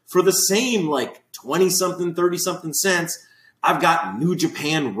 for the same like 20-something, 30-something cents, I've got New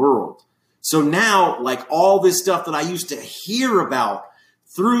Japan World. So now, like, all this stuff that I used to hear about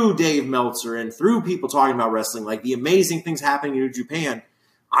through Dave Meltzer and through people talking about wrestling, like the amazing things happening in New Japan,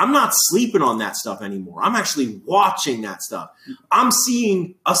 I'm not sleeping on that stuff anymore. I'm actually watching that stuff. I'm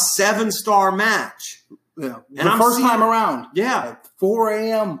seeing a 7-star match. Yeah. And the first time around. Yeah. At 4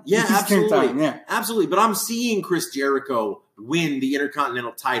 a.m. Yeah, Eastern absolutely. time. Yeah. Absolutely. But I'm seeing Chris Jericho win the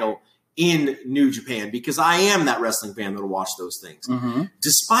Intercontinental title in New Japan because I am that wrestling fan that'll watch those things. Mm-hmm.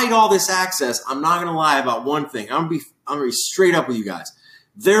 Despite all this access, I'm not going to lie about one thing. I'm going to be straight up with you guys.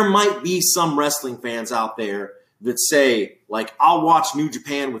 There might be some wrestling fans out there that say, like, I'll watch New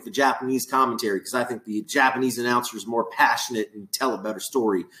Japan with the Japanese commentary because I think the Japanese announcer is more passionate and tell a better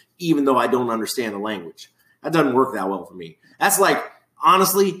story, even though I don't understand the language. That doesn't work that well for me. That's like,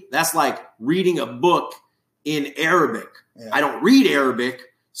 honestly, that's like reading a book in Arabic. Yeah. I don't read Arabic,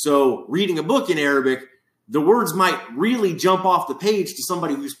 so reading a book in Arabic, the words might really jump off the page to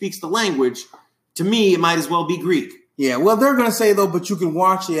somebody who speaks the language. To me, it might as well be Greek. Yeah, well, they're going to say, though, but you can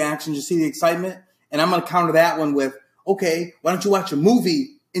watch the action, you see the excitement. And I'm going to counter that one with, okay, why don't you watch a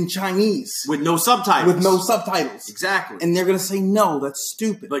movie in Chinese? With no subtitles. With no subtitles. Exactly. And they're going to say, no, that's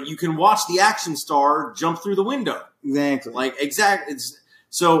stupid. But you can watch the action star jump through the window. Exactly. Like, exactly.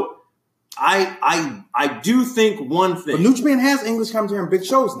 So I do think one thing. But New Japan has English commentary on big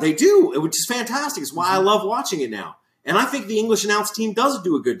shows now. They do, which is fantastic. It's why I love watching it now. And I think the English announce team does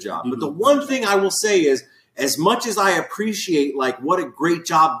do a good job. But the one thing I will say is, as much as I appreciate like what a great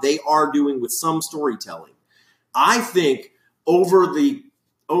job they are doing with some storytelling, I think over the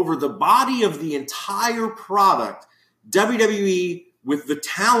body of the entire product, WWE, with the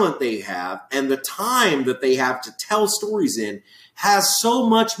talent they have and the time that they have to tell stories in, has so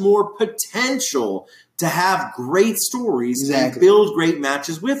much more potential to have great stories and build great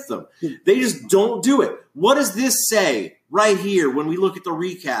matches with them. They just don't do it. What does this say right here when we look at the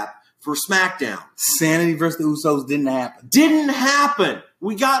recap for SmackDown? Sanity versus the Usos didn't happen. Didn't happen.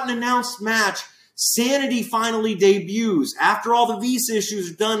 We got an announced match. Sanity finally debuts. After all the visa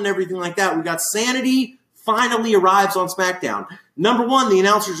issues are done and everything like that, we got Sanity finally arrives on SmackDown. Number one, the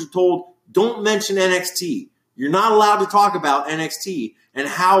announcers are told, don't mention NXT. You're not allowed to talk about NXT and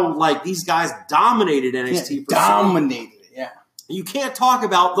how like these guys dominated NXT. Dominated it, yeah. You can't talk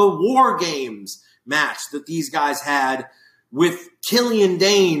about the War Games match that these guys had with Killian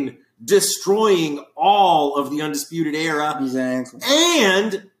Dane destroying all of the Undisputed Era. Exactly.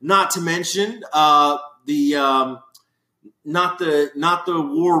 And not to mention not the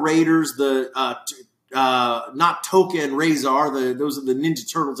War Raiders, not Toka and Razor, those are the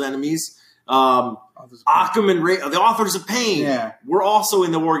Ninja Turtles enemies. Akam and the Authors of Pain were also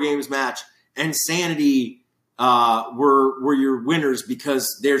in the War Games match, and Sanity were your winners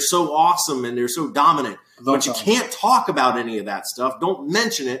because they're so awesome and they're so dominant. But you can't talk about any of that stuff. Don't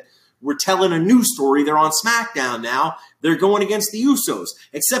mention it. We're telling a new story. They're on SmackDown now. They're going against the Usos.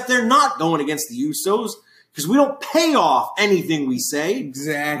 Except they're not going against the Usos because we don't pay off anything we say.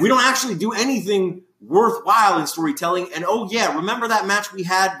 Exactly. We don't actually do anything worthwhile in storytelling. And oh yeah, remember that match we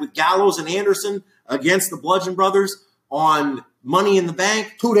had with Gallows and Anderson against the Bludgeon Brothers on Money in the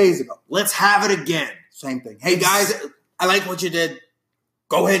Bank? 2 days ago. Let's have it again. Same thing. Hey guys, I like what you did.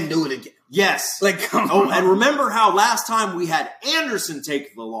 Go ahead and do it again. Yes. Like, and remember how last time we had Anderson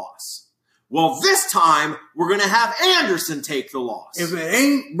take the loss? Well, this time we're going to have Anderson take the loss. If it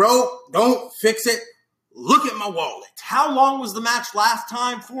ain't broke, don't fix it. Look at my wallet. How long was the match last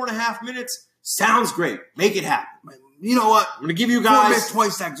time? 4.5 minutes? Sounds great. Make it happen. You know what? I'm going to give you guys 4 minutes, 20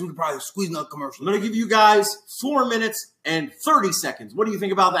 seconds. We could probably squeeze another commercial. I'm going to give you guys 4 minutes and 30 seconds. What do you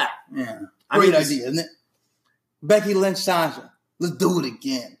think about that? Yeah. Great idea, isn't it? Becky Lynch, Sasha. Let's do it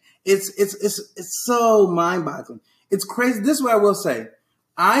again. It's so mind-boggling. It's crazy. This is what I will say.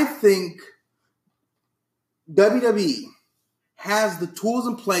 I think WWE has the tools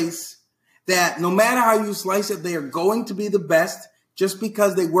in place that no matter how you slice it, they are going to be the best just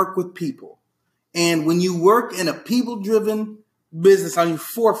because they work with people. And when you work in a people-driven business on your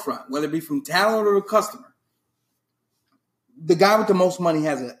forefront, whether it be from talent or a customer, the guy with the most money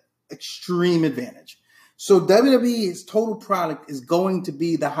has an extreme advantage. So WWE's total product is going to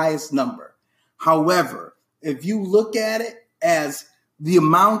be the highest number. However, if you look at it as the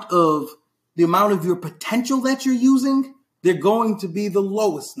amount of your potential that you're using, they're going to be the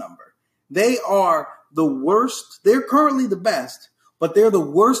lowest number. They are the worst. They're currently the best, but they're the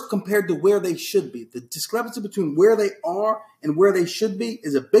worst compared to where they should be. The discrepancy between where they are and where they should be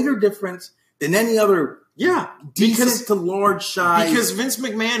is a bigger difference than any other decent to large size. Because Vince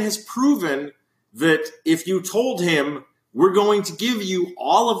McMahon has proven that if you told him, we're going to give you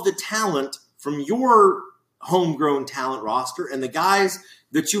all of the talent from your homegrown talent roster and the guys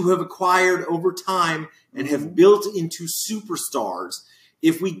that you have acquired over time and have built into superstars,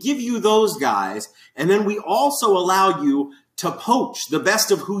 if we give you those guys and then we also allow you to poach the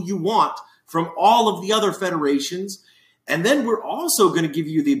best of who you want from all of the other federations, and then we're also going to give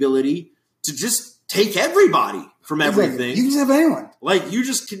you the ability to just take everybody from everything. You can just have anyone. Like you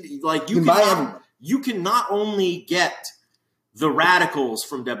just can, like you can not only get the Radicals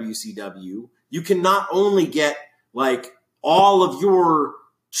from WCW, you can not only get like all of your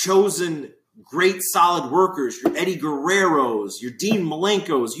chosen great solid workers, your Eddie Guerreros, your Dean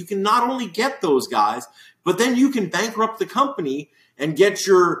Malenkos. You can not only get those guys, but then you can bankrupt the company and get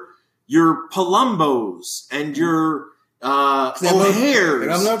your Palombos and your O'Hares.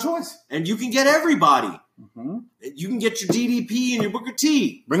 They have no choice. And you can get everybody. Mm-hmm. You can get your DDP and your Booker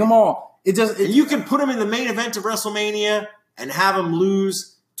T. Bring them all. And you can put them in the main event of WrestleMania and have them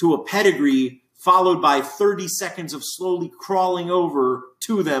lose to a pedigree followed by 30 seconds of slowly crawling over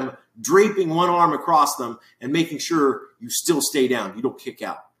to them, draping one arm across them, and making sure you still stay down. You don't kick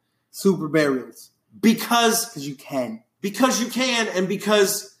out. Super burials. Because you can. Because you can, and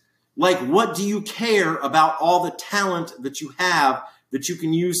because, like, what do you care about all the talent that you have that you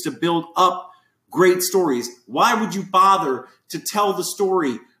can use to build up great stories? Why would you bother to tell the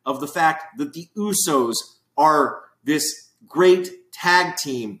story of the fact that the Usos are this great tag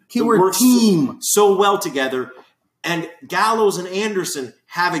team that works team so well together, and Gallows and Anderson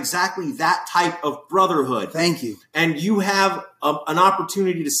have exactly that type of brotherhood? Thank you. And you have an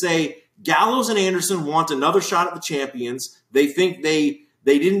opportunity to say, Gallows and Anderson want another shot at the champions. They think they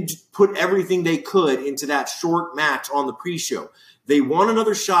didn't put everything they could into that short match on the pre-show. They want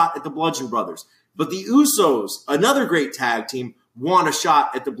another shot at the Bludgeon Brothers. But the Usos, another great tag team, want a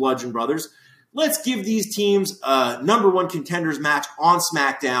shot at the Bludgeon Brothers. Let's give these teams a number one contenders match on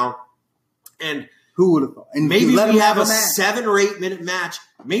SmackDown. And who would have thought? And maybe we have a 7 or 8 minute match.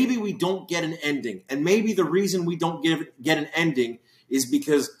 Maybe we don't get an ending. And maybe the reason we don't get an ending is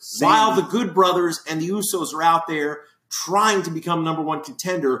because while the Good Brothers and the Usos are out there trying to become number one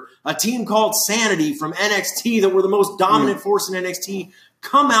contender, a team called Sanity from NXT that were the most dominant force in NXT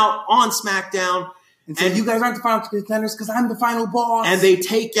come out on SmackDown and say, you guys aren't the final contenders because I'm the final boss. And they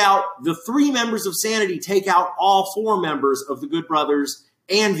take out the 3 members of Sanity, take out all 4 members of the Good Brothers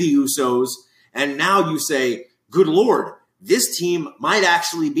and the Usos. And now you say, good Lord, this team might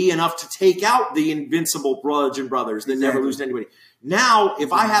actually be enough to take out the invincible Bludgeon Brothers that never lose to anybody. Now,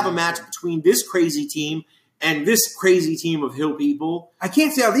 if I have a match between this crazy team and this crazy team of Hill people, I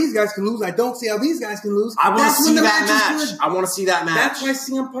can't see how these guys can lose. I don't see how these guys can lose. I want to see that match. I want to see that match. That's why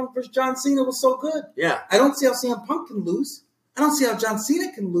CM Punk versus John Cena was so good. Yeah. I don't see how CM Punk can lose. I don't see how John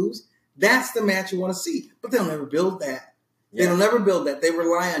Cena can lose. That's the match you want to see. But they'll never build that. Yeah. They'll never build that. They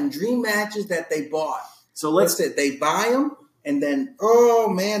rely on dream matches that they bought. So that's it. They buy them, and then, oh,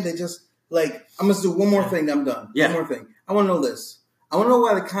 man, they just, like, I'm going to do one more thing. I'm done. Yeah. One more thing. I want to know this. I want to know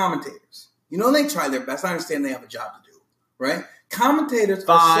why the commentators, they try their best. I understand they have a job to do, right? Commentators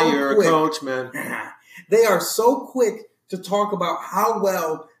are so quick. Coach, man. They are so quick to talk about how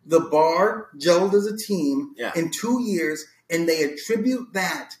well the Bar gelled as a team in 2 years, and they attribute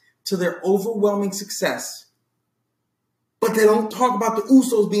that to their overwhelming success. But they don't talk about the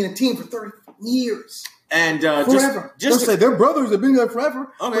Usos being a team for 30 years. And forever. Just say their brothers have been there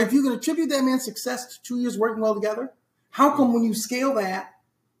forever. Okay. But if you can attribute that man's success to 2 years working well together, how come when you scale that,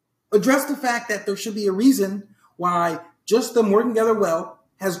 address the fact that there should be a reason why just them working together well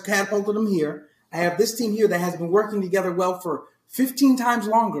has catapulted them here. I have this team here that has been working together well for 15 times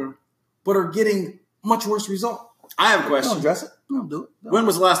longer, but are getting much worse result. I have a question. Don't address it. Don't do it. Don't. When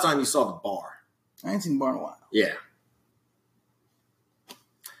was the last time you saw the Bar? I ain't seen the Bar in a while. Yeah.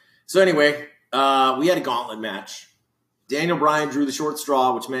 So anyway, we had a gauntlet match. Daniel Bryan drew the short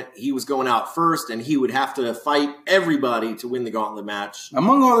straw, which meant he was going out first, and he would have to fight everybody to win the gauntlet match.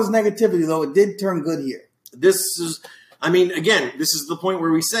 Among all this negativity, though, it did turn good here. This is the point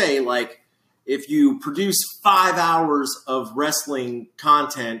where we say, like, if you produce 5 hours of wrestling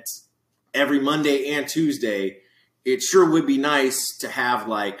content every Monday and Tuesday, it sure would be nice to have,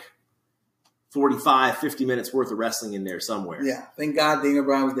 like, 45, 50 minutes worth of wrestling in there somewhere. Yeah, thank God Daniel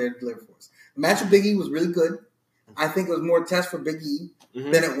Bryan was there to deliver for us. The match with Big E was really good. I think it was more a test for Big E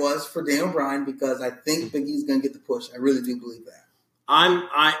than it was for Daniel Bryan because I think Big E's going to get the push. I really do believe that.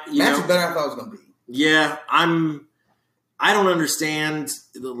 Match was better than I thought it was going to be. Yeah, I don't understand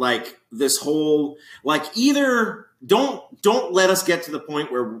like this whole like either don't let us get to the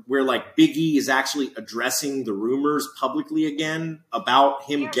point where like Big E is actually addressing the rumors publicly again about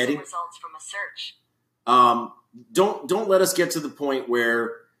him Here's getting some results from a search. Don't let us get to the point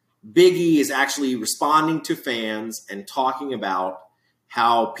where Big E is actually responding to fans and talking about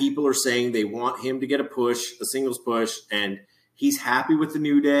how people are saying they want him to get a singles push, and he's happy with the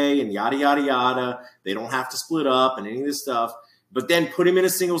New Day and yada, yada, yada. They don't have to split up and any of this stuff. But then put him in a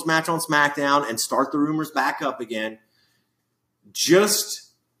singles match on SmackDown and start the rumors back up again.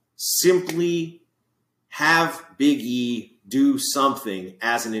 Just simply have Big E do something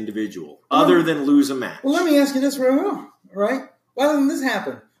as an individual other than lose a match. Well, let me ask you this right now, right? Why doesn't this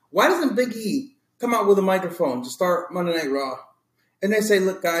happen? Why doesn't Big E come out with a microphone to start Monday Night Raw? And they say,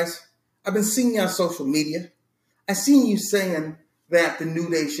 look, guys, I've been seeing you on social media. I seen you saying that the New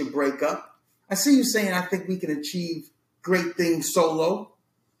Day should break up. I see you saying I think we can achieve great things solo.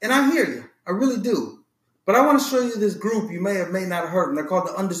 And I hear you. I really do. But I want to show you this group you may not have heard. And they're called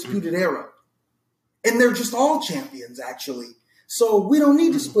the Undisputed Era. And they're just all champions, actually. So we don't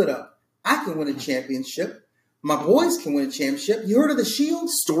need to split up. I can win a championship. My boys can win a championship. You heard of the Shield?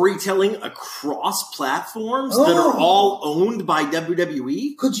 Storytelling across platforms that are all owned by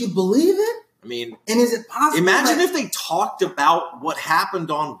WWE? Could you believe it? I mean, and is it possible? Imagine if they talked about what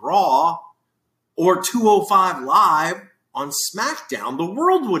happened on Raw or 205 Live on SmackDown. The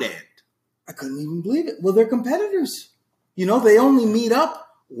world would end. I couldn't even believe it. Well, they're competitors. You know, they only meet up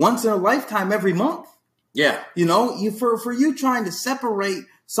once in a lifetime every month. Yeah. You know, for you trying to separate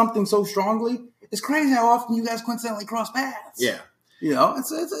something so strongly, it's crazy how often you guys coincidentally cross paths. Yeah. You know,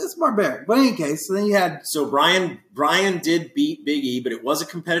 it's barbaric. But in any case, then you had... So Brian did beat Big E, but it was a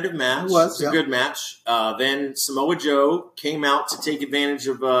competitive match. It was, a good match. Then Samoa Joe came out to take advantage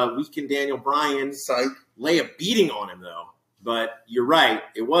of weakened Daniel Bryan. Psych. Lay a beating on him, though. But you're right.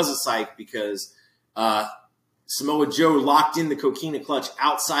 It was a psych because Samoa Joe locked in the Coquina clutch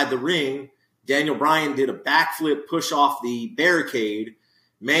outside the ring. Daniel Bryan did a backflip push off the barricade.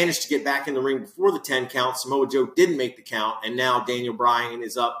 Managed to get back in the ring before the 10 count. Samoa Joe didn't make the count, and now Daniel Bryan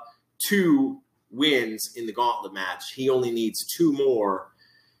is up 2 wins in the gauntlet match. He only needs 2 more.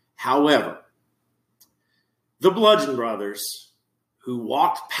 However, the Bludgeon Brothers, who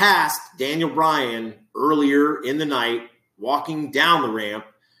walked past Daniel Bryan earlier in the night, walking down the ramp,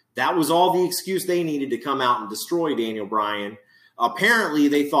 that was all the excuse they needed to come out and destroy Daniel Bryan. Apparently,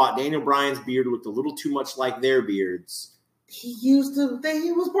 they thought Daniel Bryan's beard looked a little too much like their beards. He was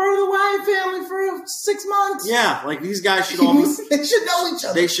part of the Wyatt family for 6 months. Yeah, like these guys should all be. They should know each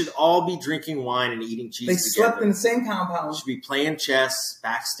other. They should all be drinking wine and eating cheese They together. slept in the same compound. Should be playing chess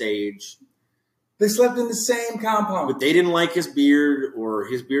backstage. They slept in the same compound. But they didn't like his beard, or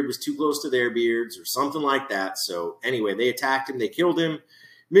his beard was too close to their beards, or something like that. So anyway, they attacked him. They killed him.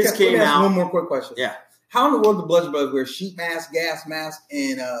 Miz came let me ask out. One more quick question. Yeah. How in the world do Bludgeon Brothers wear sheet mask, gas mask,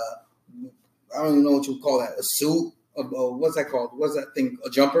 and I don't even know what you would call that, a suit? What's that called? What's that thing? A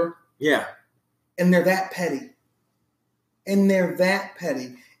jumper? Yeah. And they're that petty.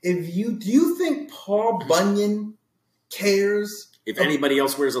 Do you think Paul Bunyan cares If anybody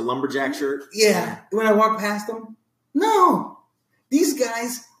else wears a lumberjack shirt? Yeah. When I walk past them? No. These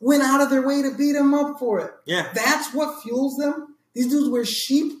guys went out of their way to beat him up for it. Yeah. That's what fuels them. These dudes wear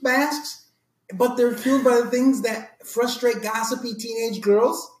sheep masks, but they're fueled by the things that frustrate gossipy teenage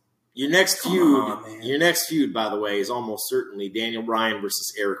girls. Your next feud, by the way, is almost certainly Daniel Bryan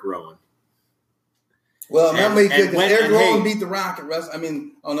versus Eric Rowan. Well, that may good. Eric Rowan beat The Rock at Wrestle.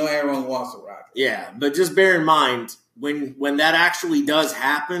 Eric Rowan lost The Rock. Yeah, but just bear in mind when that actually does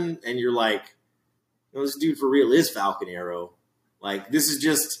happen, and you're like, this dude for real is Falcon Arrow. Like it's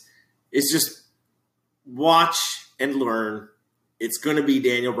just watch and learn. It's going to be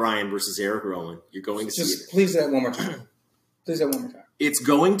Daniel Bryan versus Eric Rowan. You're going to see it. Please say that one more time. It's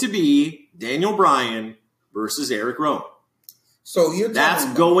going to be Daniel Bryan versus Eric Rowan. So that's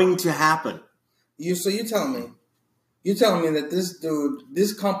going to happen. You're telling me that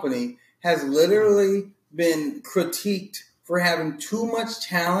this company has literally been critiqued for having too much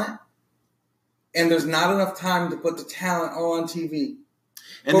talent, and there's not enough time to put the talent on TV.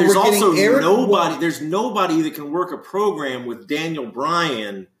 And there's also nobody. There's nobody that can work a program with Daniel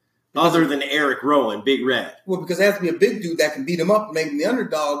Bryan other than Eric Rowan, Big Red. Well, because there has to be a big dude that can beat him up and make him the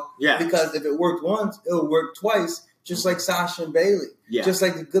underdog. Yeah. Because if it worked once, it'll work twice, just like Sasha and Bayley. Yeah. Just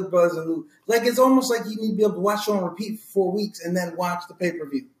like the Good Brothers and Lou. Like, it's almost like you need to be able to watch it on repeat for 4 weeks and then watch the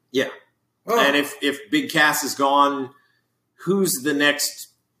pay-per-view. Yeah. Oh. And if Big Cass is gone, who's the next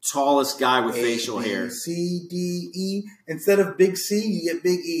tallest guy with facial hair? C, D, E. Instead of Big C, you get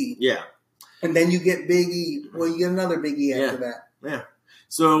Big E. Yeah. And then you get Big E. Well, you get another Big E after that. Yeah.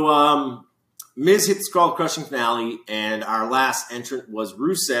 So Miz hit the skull crushing finale, and our last entrant was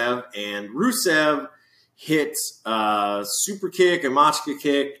Rusev, and Rusev hit super kick, a Machka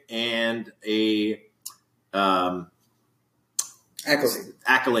kick, and a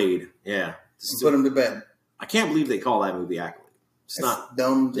accolade. Yeah. Put him to bed. I can't believe they call that move the accolade. It's not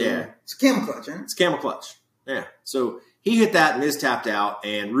dumb. Yeah. It's camel clutch, right? It's camel clutch. Yeah. So he hit that, Miz tapped out,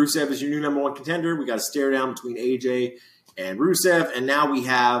 and Rusev is your new number one contender. We got a stare down between AJ and Rusev, and now we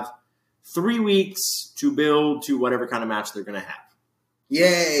have 3 weeks to build to whatever kind of match they're going to have.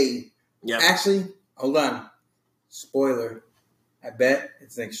 Yay. Yep. Actually, hold on. Spoiler. I bet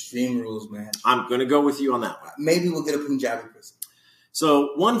it's an Extreme Rules match. I'm going to go with you on that one. Maybe we'll get a Punjabi person.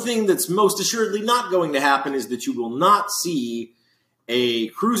 So one thing that's most assuredly not going to happen is that you will not see a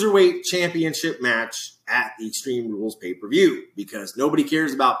Cruiserweight Championship match at the Extreme Rules pay-per-view because nobody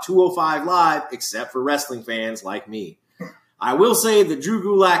cares about 205 Live except for wrestling fans like me. I will say that Drew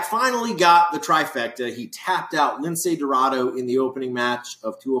Gulak finally got the trifecta. He tapped out Lince Dorado in the opening match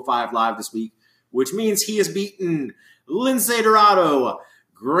of 205 Live this week, which means he has beaten Lince Dorado,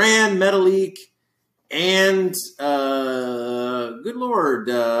 Grand Metalik, and good Lord,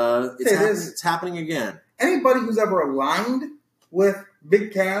 it's happening again. Anybody who's ever aligned with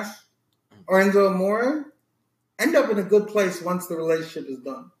Big Cass or Enzo Amore end up in a good place once the relationship is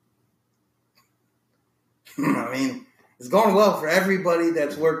done. I mean, it's going well for everybody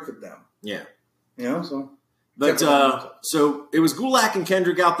that's worked with them. Yeah. You know, so. But, so it was Gulak and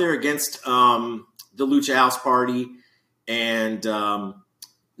Kendrick out there against the Lucha House Party, and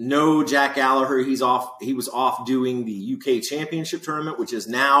no Jack Gallagher. He was off doing the UK Championship Tournament, which is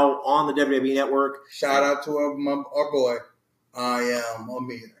now on the WWE Network. Shout out to our boy, I am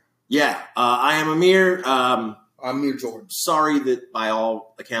Amir. Yeah, I am Amir. Amir George. Sorry that by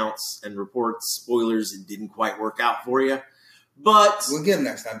all accounts and reports, spoilers, it didn't quite work out for you. But we'll get him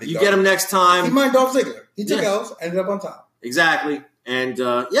next time. You get him next time. Keep in mind Dolph Ziggler. He took L's, ended up on top. Exactly. And,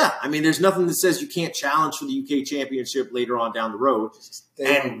 I mean, there's nothing that says you can't challenge for the UK Championship later on down the road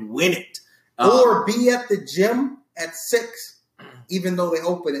and win it. Or be at the gym at 6, even though they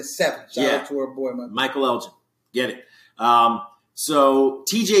open at 7. Shout out to our boy, Michael Elgin. Get it. So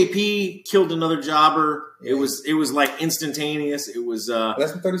TJP killed another jobber. Yeah. It was like instantaneous. It was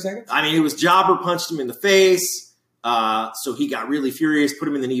less than 30 seconds. I mean, it was jobber punched him in the face. So he got really furious, put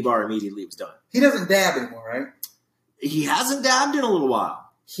him in the knee bar immediately. It was done. He doesn't dab anymore, right? He hasn't dabbed in a little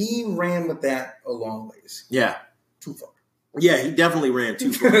while. He ran with that a long ways. Yeah. Too far. Yeah, he definitely ran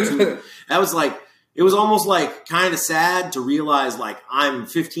too far. That was like, it was almost like kind of sad to realize like I'm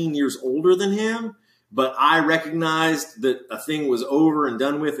 15 years older than him, but I recognized that a thing was over and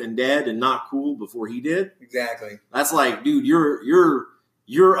done with and dead and not cool before he did. Exactly. That's like, dude, you're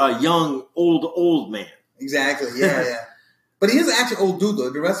a young, old man. Exactly. Yeah. But he is actually old dude though.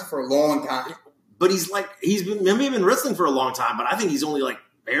 He's been wrestling for a long time. But he's been wrestling for a long time, but I think he's only like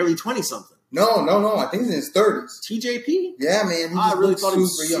barely 20 something. No. I think he's in his 30s. TJP? Yeah, man. I really thought he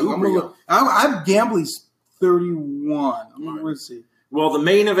was super young. I'm Gambly's 31. Let's see. Well, the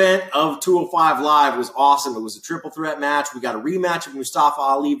main event of 205 Live was awesome. It was a triple threat match. We got a rematch of Mustafa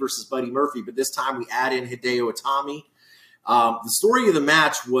Ali versus Buddy Murphy, but this time we add in Hideo Itami. The story of the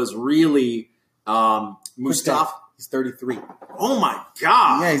match was really Mustafa. He's 33. Oh my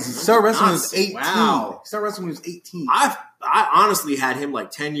God. Yeah, he started wrestling when he was 18. Wow. He started wrestling when he was 18. I honestly had him like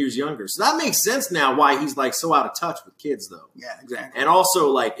 10 years younger. So that makes sense now why he's like so out of touch with kids though. Yeah, exactly. And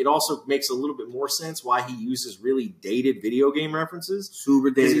also like it also makes a little bit more sense why he uses really dated video game references. Super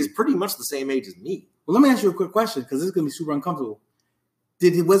dated. Because he's pretty much the same age as me. Well, let me ask you a quick question because this is going to be super uncomfortable.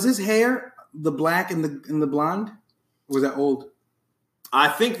 Was his hair the black and the blonde? Or was that old? I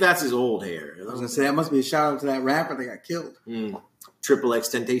think that's his old hair. I was going to say that must be a shout out to that rapper that got killed. Triple X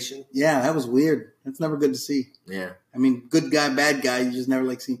Temptation. Yeah, that was weird. That's never good to see. Yeah. I mean, good guy, bad guy. You just never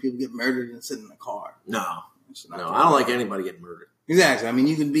like seeing people get murdered and sit in a car. No, I don't like anybody getting murdered. Exactly. I mean,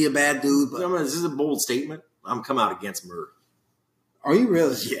 you can be a bad dude, but this is a bold statement. I'm come out against murder. Are you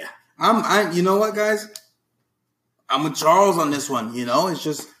really? Yeah. You know what, guys? I'm with Charles on this one. You know, it's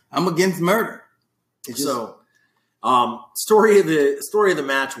just I'm against murder. Story of the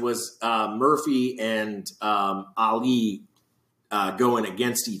match was Murphy and Ali going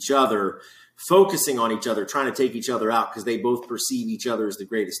against each other, focusing on each other, trying to take each other out because they both perceive each other as the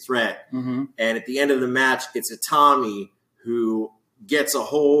greatest threat. Mm-hmm. And at the end of the match, it's Itami who gets a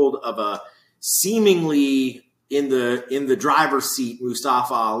hold of a seemingly in the driver's seat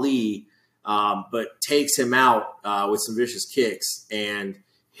Mustafa Ali, but takes him out with some vicious kicks and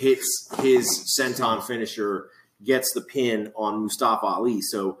hits his senton finisher. Gets the pin on Mustafa Ali.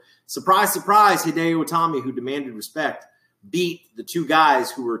 So surprise, surprise, Hideo Itami, who demanded respect, beat the two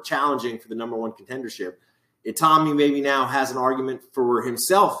guys who were challenging for the number one contendership. Itami maybe now has an argument for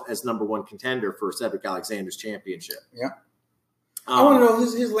himself as number one contender for Cedric Alexander's championship. Yeah. I want to know,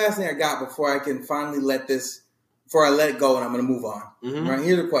 here's the last thing I got before I can finally before I let it go and I'm going to move on. Mm-hmm. Right,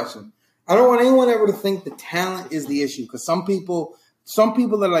 here's the question. I don't want anyone ever to think the talent is the issue, because some people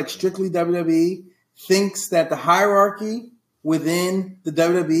that are like strictly WWE thinks that the hierarchy within the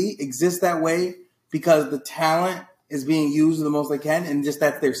WWE exists that way because the talent is being used the most they can, and just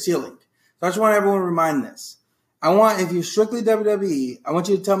that's their ceiling. So I just want everyone to remind this. If you're strictly WWE, I want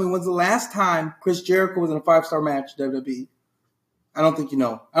you to tell me when's the last time Chris Jericho was in a 5-star match in WWE. I don't think you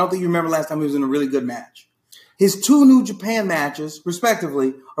know. I don't think you remember last time he was in a really good match. His 2 New Japan matches,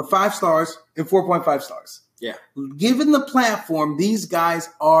 respectively, are 5 stars and 4.5 stars. Yeah. Given the platform, these guys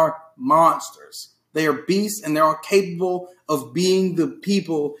are monsters. They are beasts, and they're all capable of being the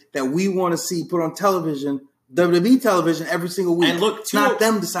people that we want to see put on television, WWE television, every single week. And look, it's not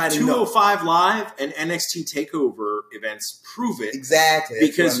them deciding 205 Live and NXT TakeOver events prove it. Exactly.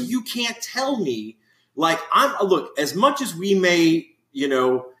 Because you can't tell me, look, as much as we may,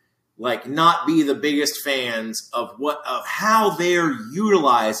 not be the biggest fans of how they're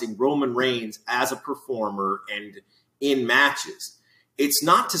utilizing Roman Reigns as a performer and in matches. It's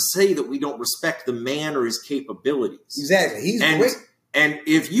not to say that we don't respect the man or his capabilities. Exactly. He's great. And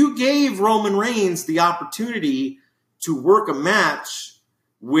if you gave Roman Reigns the opportunity to work a match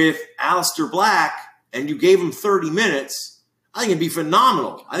with Aleister Black and you gave him 30 minutes, I think it'd be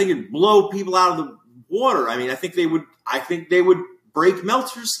phenomenal. I think it'd blow people out of the water. I mean, I think they would break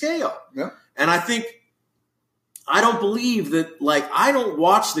Meltzer's scale. Yeah. And I don't believe that, I don't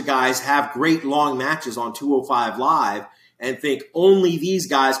watch the guys have great long matches on 205 Live and think only these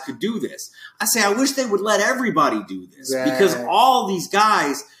guys could do this. I say, I wish they would let everybody do this because all these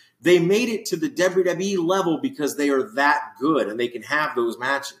guys, they made it to the WWE level because they are that good and they can have those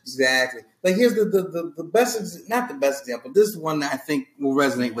matches. Exactly. Here's the best, not the best example. This is one that I think will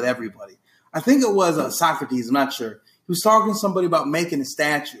resonate with everybody. I think it was Socrates. I'm not sure. He was talking to somebody about making a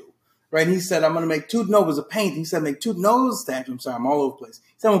statue, right? And he said, I'm going to make 2, no, it was a painting. He said, make 2, no, it was a statue. I'm sorry, I'm all over the place.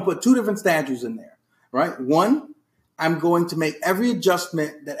 He said, I'm going to put 2 different statues in there, right? One, I'm going to make every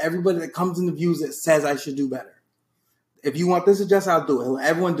adjustment that everybody that comes in the views it says I should do better. If you want this adjustment, I'll do it. Let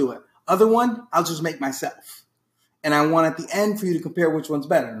everyone do it. Other one, I'll just make myself. And I want at the end for you to compare which one's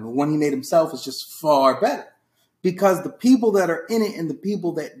better. And the one he made himself is just far better. Because the people that are in it and the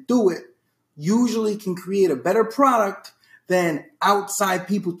people that do it usually can create a better product than outside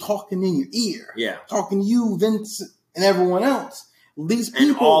people talking in your ear. Yeah. Talking to you, Vince, and everyone else. These people,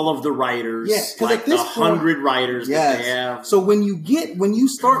 and all of the writers, at this 100 writers that they have. So when you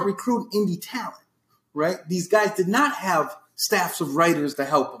start recruiting indie talent, right? These guys did not have staffs of writers to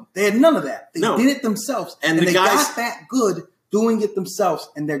help them. They had none of that. They did it themselves, and they got that good doing it themselves,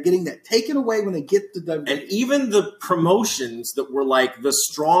 and they're getting that taken away when they get to WWE. And even the promotions that were the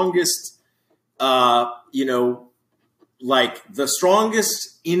strongest, the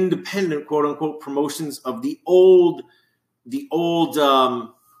strongest independent quote unquote promotions of the old the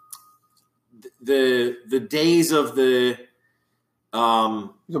days of the you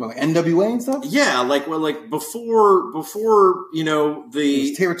talking about NWA and stuff? Yeah, before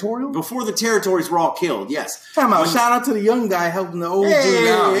the territorial, before the territories were all killed. Yes. Shout out to the young guy helping the old dude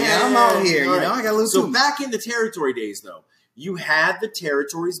out. I'm out here. Right. I got a little. So back in the territory days, though, you had the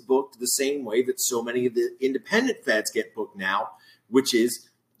territories booked the same way that so many of the independent feds get booked now, which is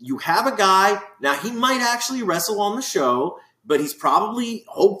you have a guy, now he might actually wrestle on the show, but he's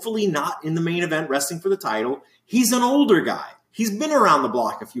hopefully not in the main event wrestling for the title. He's an older guy. He's been around the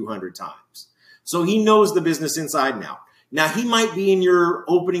block a few hundred times. So he knows the business inside and out. Now, he might be in your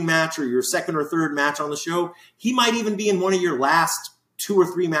opening match or your second or third match on the show. He might even be in one of your last 2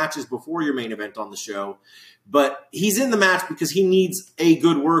 or 3 matches before your main event on the show. But he's in the match because he needs a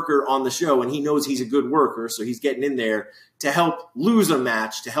good worker on the show, and he knows he's a good worker, so he's getting in there to help lose a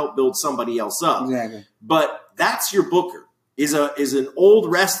match, to help build somebody else up. Exactly. But that's your booker, is an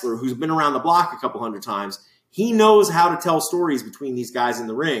old wrestler who's been around the block a couple hundred times. He knows how to tell stories between these guys in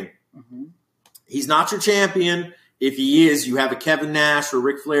the ring. Mm-hmm. He's not your champion. If he is, you have a Kevin Nash or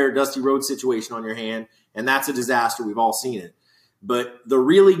Ric Flair, Dusty Rhodes situation on your hand, and that's a disaster. We've all seen it. But the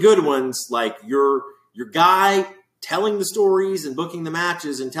really good ones, like your guy telling the stories and booking the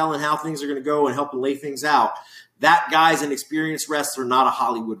matches and telling how things are going to go and helping lay things out, that guy's an experienced wrestler, not a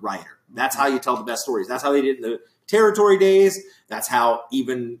Hollywood writer. That's how you tell the best stories. That's how they did it in the territory days. That's how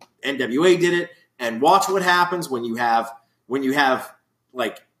even NWA did it. And watch what happens when you have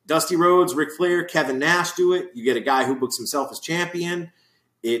like Dusty Rhodes, Ric Flair, Kevin Nash do it. You get a guy who books himself as champion.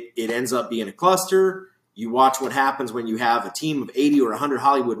 it ends up being a cluster. You watch what happens when you have a team of 80 or 100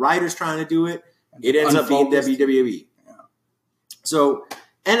 Hollywood writers trying to do it. It ends up being WWE. Yeah. So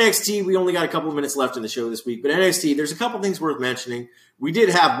NXT, we only got a couple of minutes left in the show this week, but NXT, there's a couple things worth mentioning. We did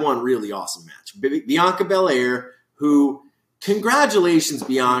have one really awesome match. Bianca Belair, who, congratulations,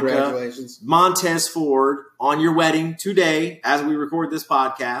 Bianca. Congratulations. Montez Ford, on your wedding today, as we record this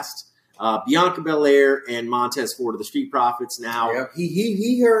podcast. Bianca Belair and Montez Ford of the Street Profits now. Yep.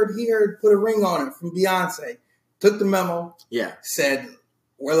 He heard put a ring on it from Beyonce. Took the memo. Yeah. Said,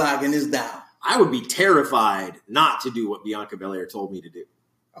 we're locking this down. I would be terrified not to do what Bianca Belair told me to do.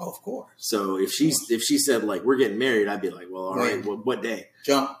 Oh, of course. So if she said, like, we're getting married, I'd be like, well, all right, what day?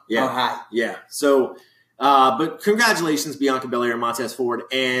 Jump. Yeah. How high? Yeah. So, but congratulations, Bianca Belair and Montez Ford.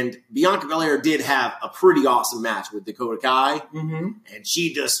 And Bianca Belair did have a pretty awesome match with Dakota Kai. Mm-hmm. And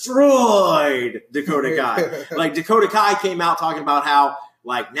she destroyed Dakota Kai. Like, Dakota Kai came out talking about how,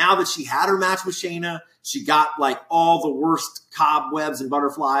 like, now that she had her match with Shayna, she got, like, all the worst cobwebs and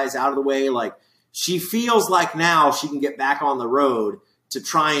butterflies out of the way. Like, she feels like now she can get back on the road to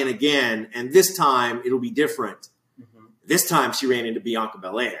try and again, and this time it'll be different. Mm-hmm. This time she ran into Bianca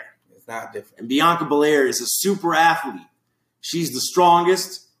Belair. It's not different. And Bianca Belair is a super athlete. She's the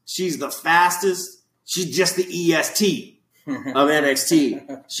strongest. She's the fastest. She's just the EST of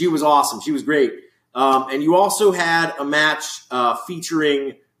NXT. She was awesome. She was great. And you also had a match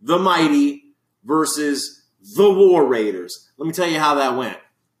featuring the Mighty versus the War Raiders. Let me tell you how that went.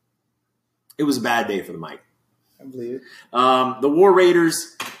 It was a bad day for the Mighty. I believe it. The War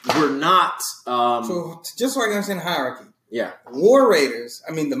Raiders were not. So just so I can understand the hierarchy. Yeah. War Raiders,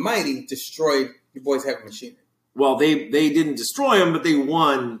 I mean, the Mighty destroyed your boys' heavy machinery. Well, they didn't destroy them, but they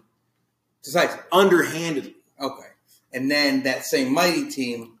won Decisively. underhandedly. Okay. And then that same Mighty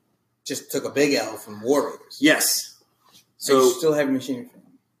team just took a big L from War Raiders. Yes. So So, you still heavy machinery for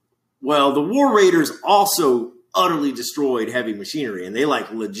them. well, the War Raiders also utterly destroyed heavy machinery, and they like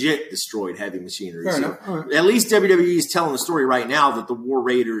legit destroyed heavy machinery. Fair So enough. All right. at least WWE is telling the story right now that the War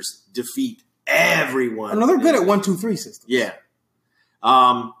Raiders defeat everyone. And they're good at 1-2-3 system. Yeah.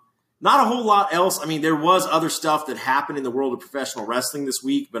 Not a whole lot else. I mean, there was other stuff that happened in the world of professional wrestling this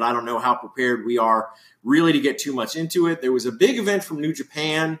week, but I don't know how prepared we are really to get too much into it. There was a big event from New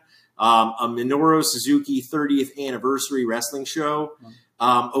Japan, a Minoru Suzuki 30th anniversary wrestling show.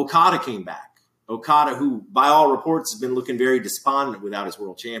 Okada came back. Okada, who by all reports has been looking very despondent without his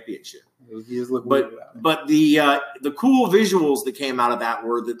world championship. He is looking But good about it. but the cool visuals that came out of that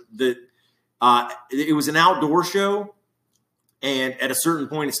were that it was an outdoor show, and at a certain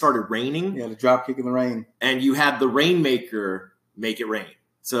point it started raining, Yeah, the drop kick in the rain. and you had the Rainmaker make it rain.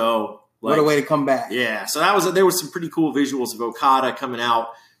 So What a way to come back. yeah, so there was some pretty cool visuals of Okada coming out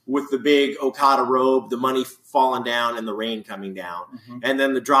with the big Okada robe, the money falling down, and the rain coming down. Mm-hmm. And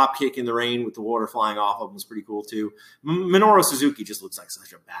then the drop kick in the rain with the water flying off of him was pretty cool too. Minoru Suzuki just looks like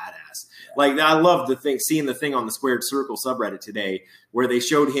such a badass. Like, I love seeing the thing on the Squared Circle subreddit today where they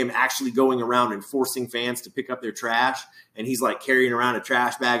showed him actually going around and forcing fans to pick up their trash. And he's like carrying around a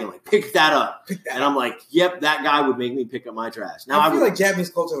trash bag and like, pick that up. And I'm like, yep, that guy would make me pick up my trash. Now I feel like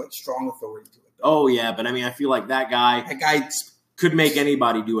Japanese culture has like strong authority to it. oh yeah, but I mean, I feel like that guy That guy, could make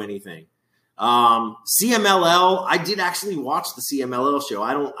anybody do anything. CMLL, I did actually watch the CMLL show.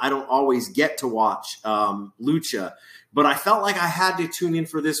 I don't always get to watch Lucha, but I felt like I had to tune in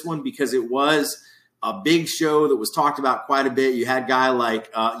for this one because it was a big show that was talked about quite a bit. You had guys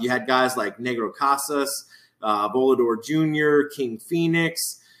like Negro Casas, Volador Jr., King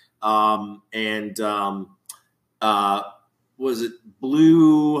Phoenix, and was it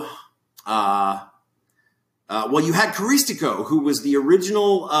Blue? Well, you had Caristico, who was the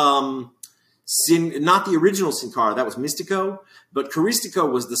original not the original Sin Cara. That was Mystico. But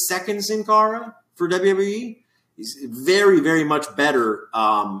Caristico was the second Sin Cara for WWE. He's very, very much better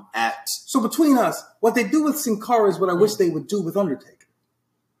at... so between us, what they do with Sin Cara is what I wish they would do with Undertaker.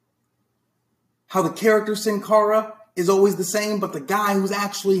 How the character Sin Cara is always the same, but the guy who's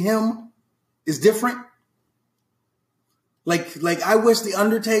actually him is different. Like I wish the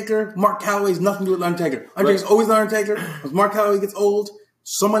Undertaker, Mark Calloway's nothing to do with Undertaker. Undertaker's always the Undertaker. As Mark Calloway gets old,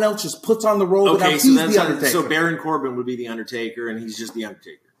 someone else just puts on the robe and now Okay, he's so the Undertaker. so Baron Corbin would be the Undertaker, and he's just the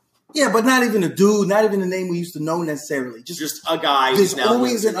Undertaker. Yeah, but not even a dude, not even the name we used to know necessarily. Just a guy. There's who's now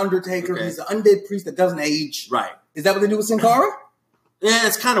always living. an Undertaker. Okay. He's an undead priest that doesn't age. Right. Is that what they do with Sin Cara? Yeah,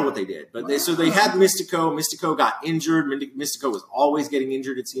 that's kind of what they did. But they had Mystico. Mystico got injured. Mystico was always getting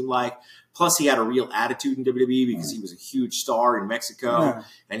injured, it seemed like. Plus, he had a real attitude in WWE because he was a huge star in Mexico.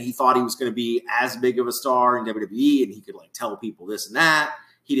 And he thought he was going to be as big of a star in WWE, and he could like tell people this and that.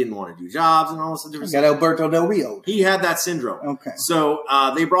 he didn't want to do jobs and all this different You got Alberto Del Rio. He had that syndrome. Okay. So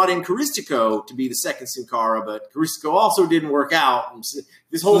they brought in Caristico to be the second Sin Cara, but Caristico also didn't work out. And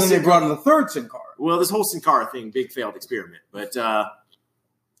this whole then they brought in the third Sin Cara. Well, this whole Sin Cara thing, big failed experiment. But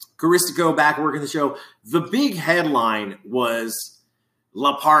Caristico back working the show. The big headline was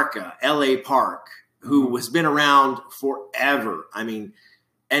La Parka, L.A. Park, who has been around forever. I mean,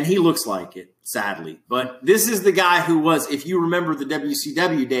 and he looks like it, sadly. But this is the guy who was, if you remember the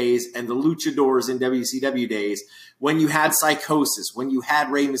WCW days and the luchadors in WCW days, when you had Psychosis, when you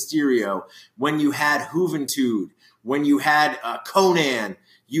had Rey Mysterio, when you had Juventud, when you had Conan,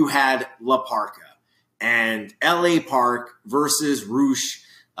 you had La Parka. And L.A. Park versus Rush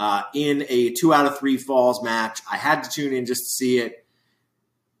in a 2 out of 3 falls match. I had to tune in just to see it.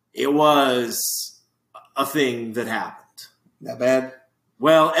 It was a thing that happened. That bad?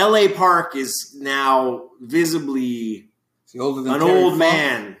 Well, L.A. Park is now visibly Is he older than an Terry old Funk?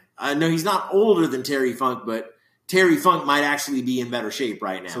 man. No, he's not older than Terry Funk, but Terry Funk might actually be in better shape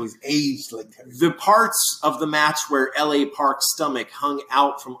right now. So he's aged like Terry Funk. The parts of the match where L.A. Park's stomach hung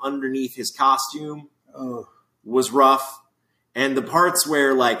out from underneath his costume was rough. And the parts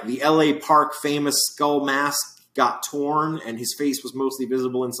where, like, the L.A. Park famous skull mask got torn and his face was mostly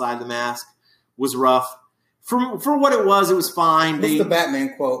visible inside the mask was rough. For what it was fine. What's the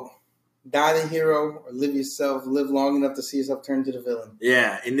Batman quote? Die the hero or live yourself, live long enough to see yourself turn to the villain.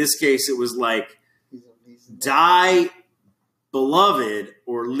 Yeah, in this case, it was like, die beloved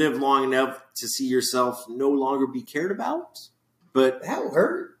or live long enough to see yourself no longer be cared about. But that would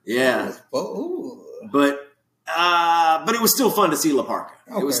hurt. Yeah. But it was still fun to see La Parka.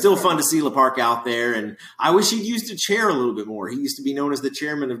 Okay, it was still fun to see La Parka out there, and I wish he'd used a chair a little bit more. He used to be known as the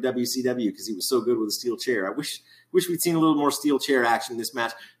chairman of WCW because he was so good with a steel chair. I wish we'd seen a little more steel chair action in this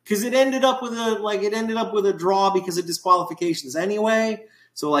match because it ended up with a draw because of disqualifications anyway.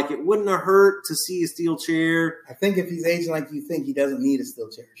 So it wouldn't have hurt to see a steel chair. I think if he's aging like you think, he doesn't need a steel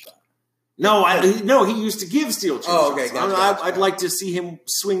chair shot. No, he used to give steel chair shots. Okay, gotcha. I'd like to see him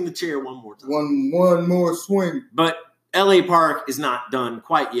swing the chair one more time. One more swing. But L.A. Park is not done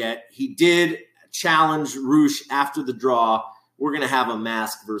quite yet. He did challenge Rush after the draw. We're going to have a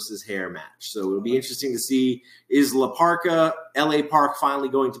mask versus hair match. So it'll be interesting to see, is La Parka, L.A. Park finally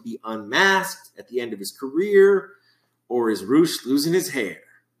going to be unmasked at the end of his career, or is Rush losing his hair?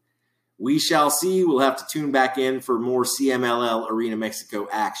 We shall see. We'll have to tune back in for more CMLL Arena Mexico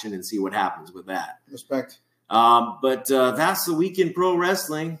action and see what happens with that. Respect. But that's the week in pro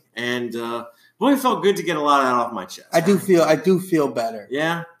wrestling, and boy, it felt good to get a lot of that off my chest. I do feel better.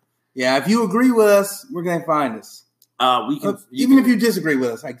 Yeah, yeah. If you agree with us, we're gonna find us. We can, even if you disagree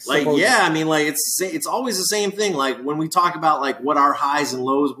with us. It's always the same thing. Like when we talk about what our highs and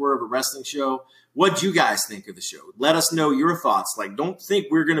lows were of a wrestling show. What'd you guys think of the show? Let us know your thoughts. Don't think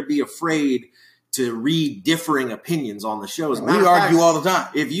we're going to be afraid to read differing opinions on the shows. We argue all the time.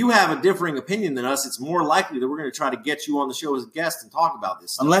 If you have a differing opinion than us, it's more likely that we're going to try to get you on the show as a guest and talk about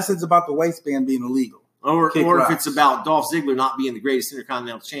this stuff. Unless it's about the waistband being illegal. Or if it's about Dolph Ziggler not being the greatest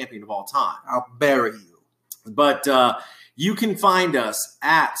Intercontinental Champion of all time. I'll bury you. But you can find us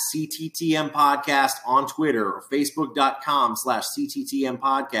at CTTM Podcast on Twitter or Facebook.com/CTTM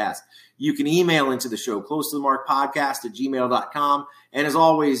Podcast. You can email into the show, close to the mark podcast at gmail.com. And as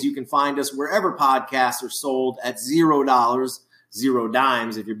always, you can find us wherever podcasts are sold at $0, 0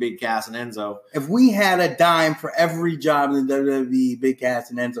 dimes if you're Big Cass and Enzo. If we had a dime for every job in the WWE Big Cass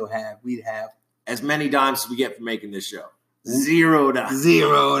and Enzo have, we'd have as many dimes as we get for making this show. 0 dimes.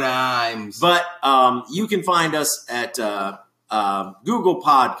 0 dimes. But you can find us at Google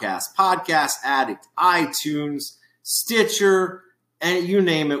Podcasts, Podcast Addict, iTunes, Stitcher, and you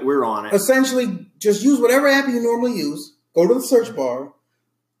name it, we're on it. Essentially, just use whatever app you normally use. Go to the search bar,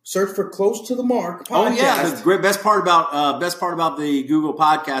 search for Close to the Mark podcast. Oh yeah, the best part about the Google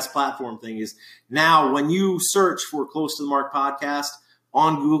Podcast platform thing is now when you search for Close to the Mark podcast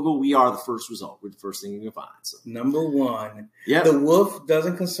on Google, we are the first result. We're the first thing you can find. So. Number one. Yep. The wolf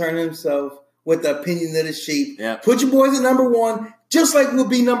doesn't concern himself with the opinion of the sheep. Yep. Put your boys at number one, just like we'll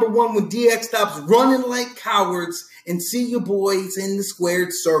be number one when DX stops running like cowards and see your boys in the squared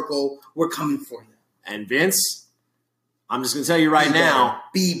circle. We're coming for you. And Vince, I'm just going to tell you right now.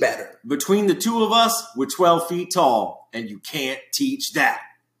 Be better. Between the two of us, we're 12 feet tall, and you can't teach that.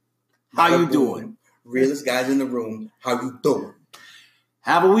 How you doing? Realest guys in the room. How you doing?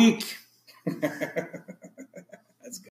 Have a week.